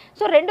చేయలేదు.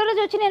 సో 2వ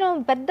రోజు వచ్చి నేను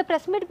పెద్ద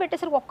ప్రెస్ మీట్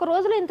పెట్టేసరికి ఒక్క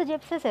రోజులో ఇంత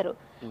చెప్పేశారు.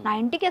 నా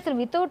ఇంటికి అసలు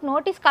వితౌట్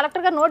నోటీస్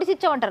కలెక్టర్ గారు నోటీస్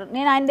ఇచ్చామంటారు.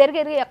 నేను ఆయన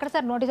దగ్గరికి ఎక్కడ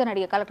సార్ నోటీస్ అని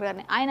అడిగా కలెక్టర్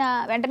గారిని. ఆయన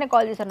వెంటనే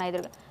కాల్ చేశారు నా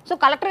ఎదురుగా. సో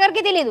కలెక్టర్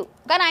గారికి తెలియదు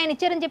కానీ ఆయన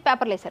ఇచ్చారని చెప్పి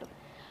పేపర్లు వేశారు.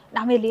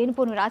 నా మీద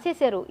లేనిపోను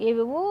రాసేసారు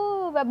ఏవేవో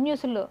వెబ్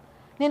న్యూస్లో.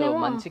 నేను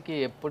మంచికి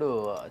ఎప్పుడు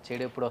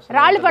చెడు ఎప్పుడు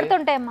రాళ్ళు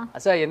పడుతుంటాయమ్మా.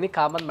 అసలు ఎన్ని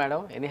కామన్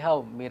మేడం. ఎనీహౌ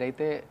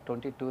మీరైతే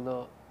 22లో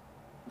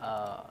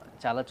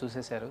చాలా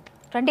చూసేశారు,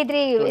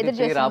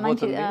 23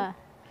 రాబోతుంది.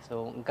 సో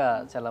ఇంకా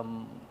చాలా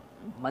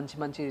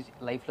మంచి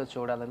లైఫ్లో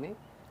చూడాలని,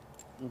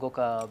 ఇంకొక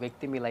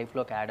వ్యక్తి మీ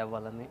లైఫ్లోకి యాడ్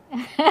అవ్వాలని,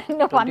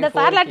 100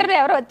 సార్లు అంటారు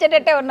ఎవరు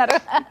వచ్చేటట్టే ఉన్నారు,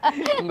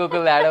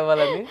 ఇంకొకరు యాడ్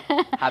అవ్వాలని,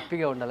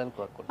 హ్యాపీగా ఉండాలని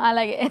కోరుకుంటున్నాను.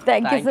 అలాగే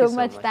thank you so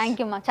much. Thank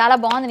you అమ్మా, చాలా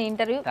బాగుంది నీ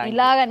ఇంటర్వ్యూ.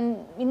 ఇలాగ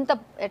ఇంత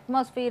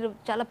అట్మాస్ఫియర్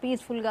చాలా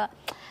పీస్ఫుల్గా,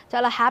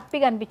 చాలా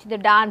హ్యాపీగా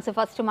అనిపించింది. డాన్స్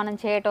ఫస్ట్ మనం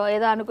చేయటం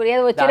ఏదో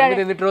వచ్చి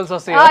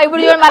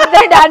ఇప్పుడు మన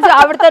డాన్స్,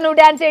 ఆవిడతో నువ్వు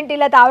డాన్స్ ఏంటి,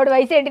 ఇలా ఆవిడ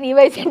వయసు ఏంటి, నీ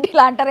వయసు ఏంటి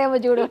ఇలా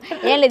అంటారేమో చూడు.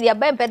 ఏం లేదు, ఈ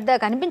అబ్బాయి పెద్ద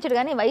కనిపించడు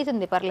కానీ వయసు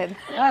ఉంది, పర్లేదు.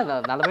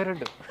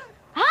 42.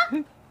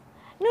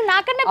 నువ్వు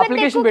నాకన్నా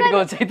అప్లికేషన్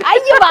పెట్టుకోవచ్చు.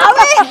 అయ్యో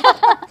బాబాయ్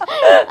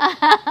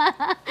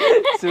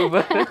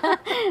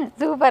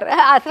సూపర్.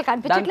 అసలు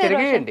కనిపించట్లేదు.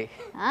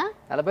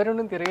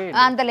 42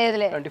 అంత లేదు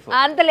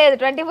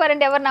 24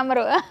 అంటే ఎవరు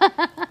నమ్మరు.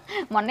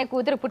 మొన్నే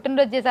కూతురు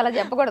పుట్టినరోజు చేసి అలా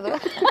చెప్పకూడదు.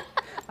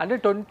 అంటే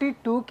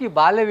 22కి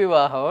బాల్య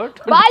వివాహం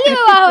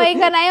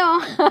ఇంకా నయం.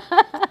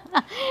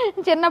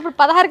 చిన్నప్పుడు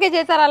 16కే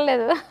చేశారు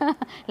అనలేదు.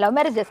 లవ్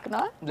మ్యారేజ్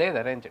చేసుకున్నావా? లేదు,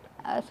 అరేంజ్డ్.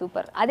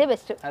 సూపర్, అదే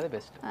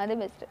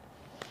బెస్ట్.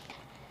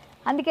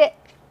 అందుకే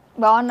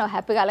బాగున్నావు,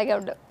 హ్యాపీగా అలాగే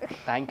ఉండు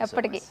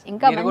ఎప్పటికీ.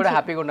 ఇంకా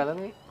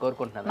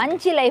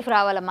మంచి లైఫ్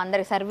రావాలమ్మా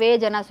అందరికి. సర్వే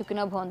జన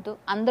సుఖినో భవంతు.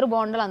 అందరూ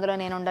బాగుండాలి, అందులో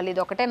నేను ఉండాలి.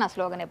 ఇది ఒకటే నా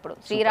స్లోగన్ ఎప్పుడు.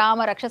 శ్రీరామ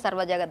రక్ష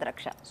సర్వ జగద్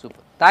రక్ష.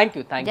 Super, thank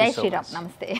you. జై శ్రీరామ్. నమస్తే.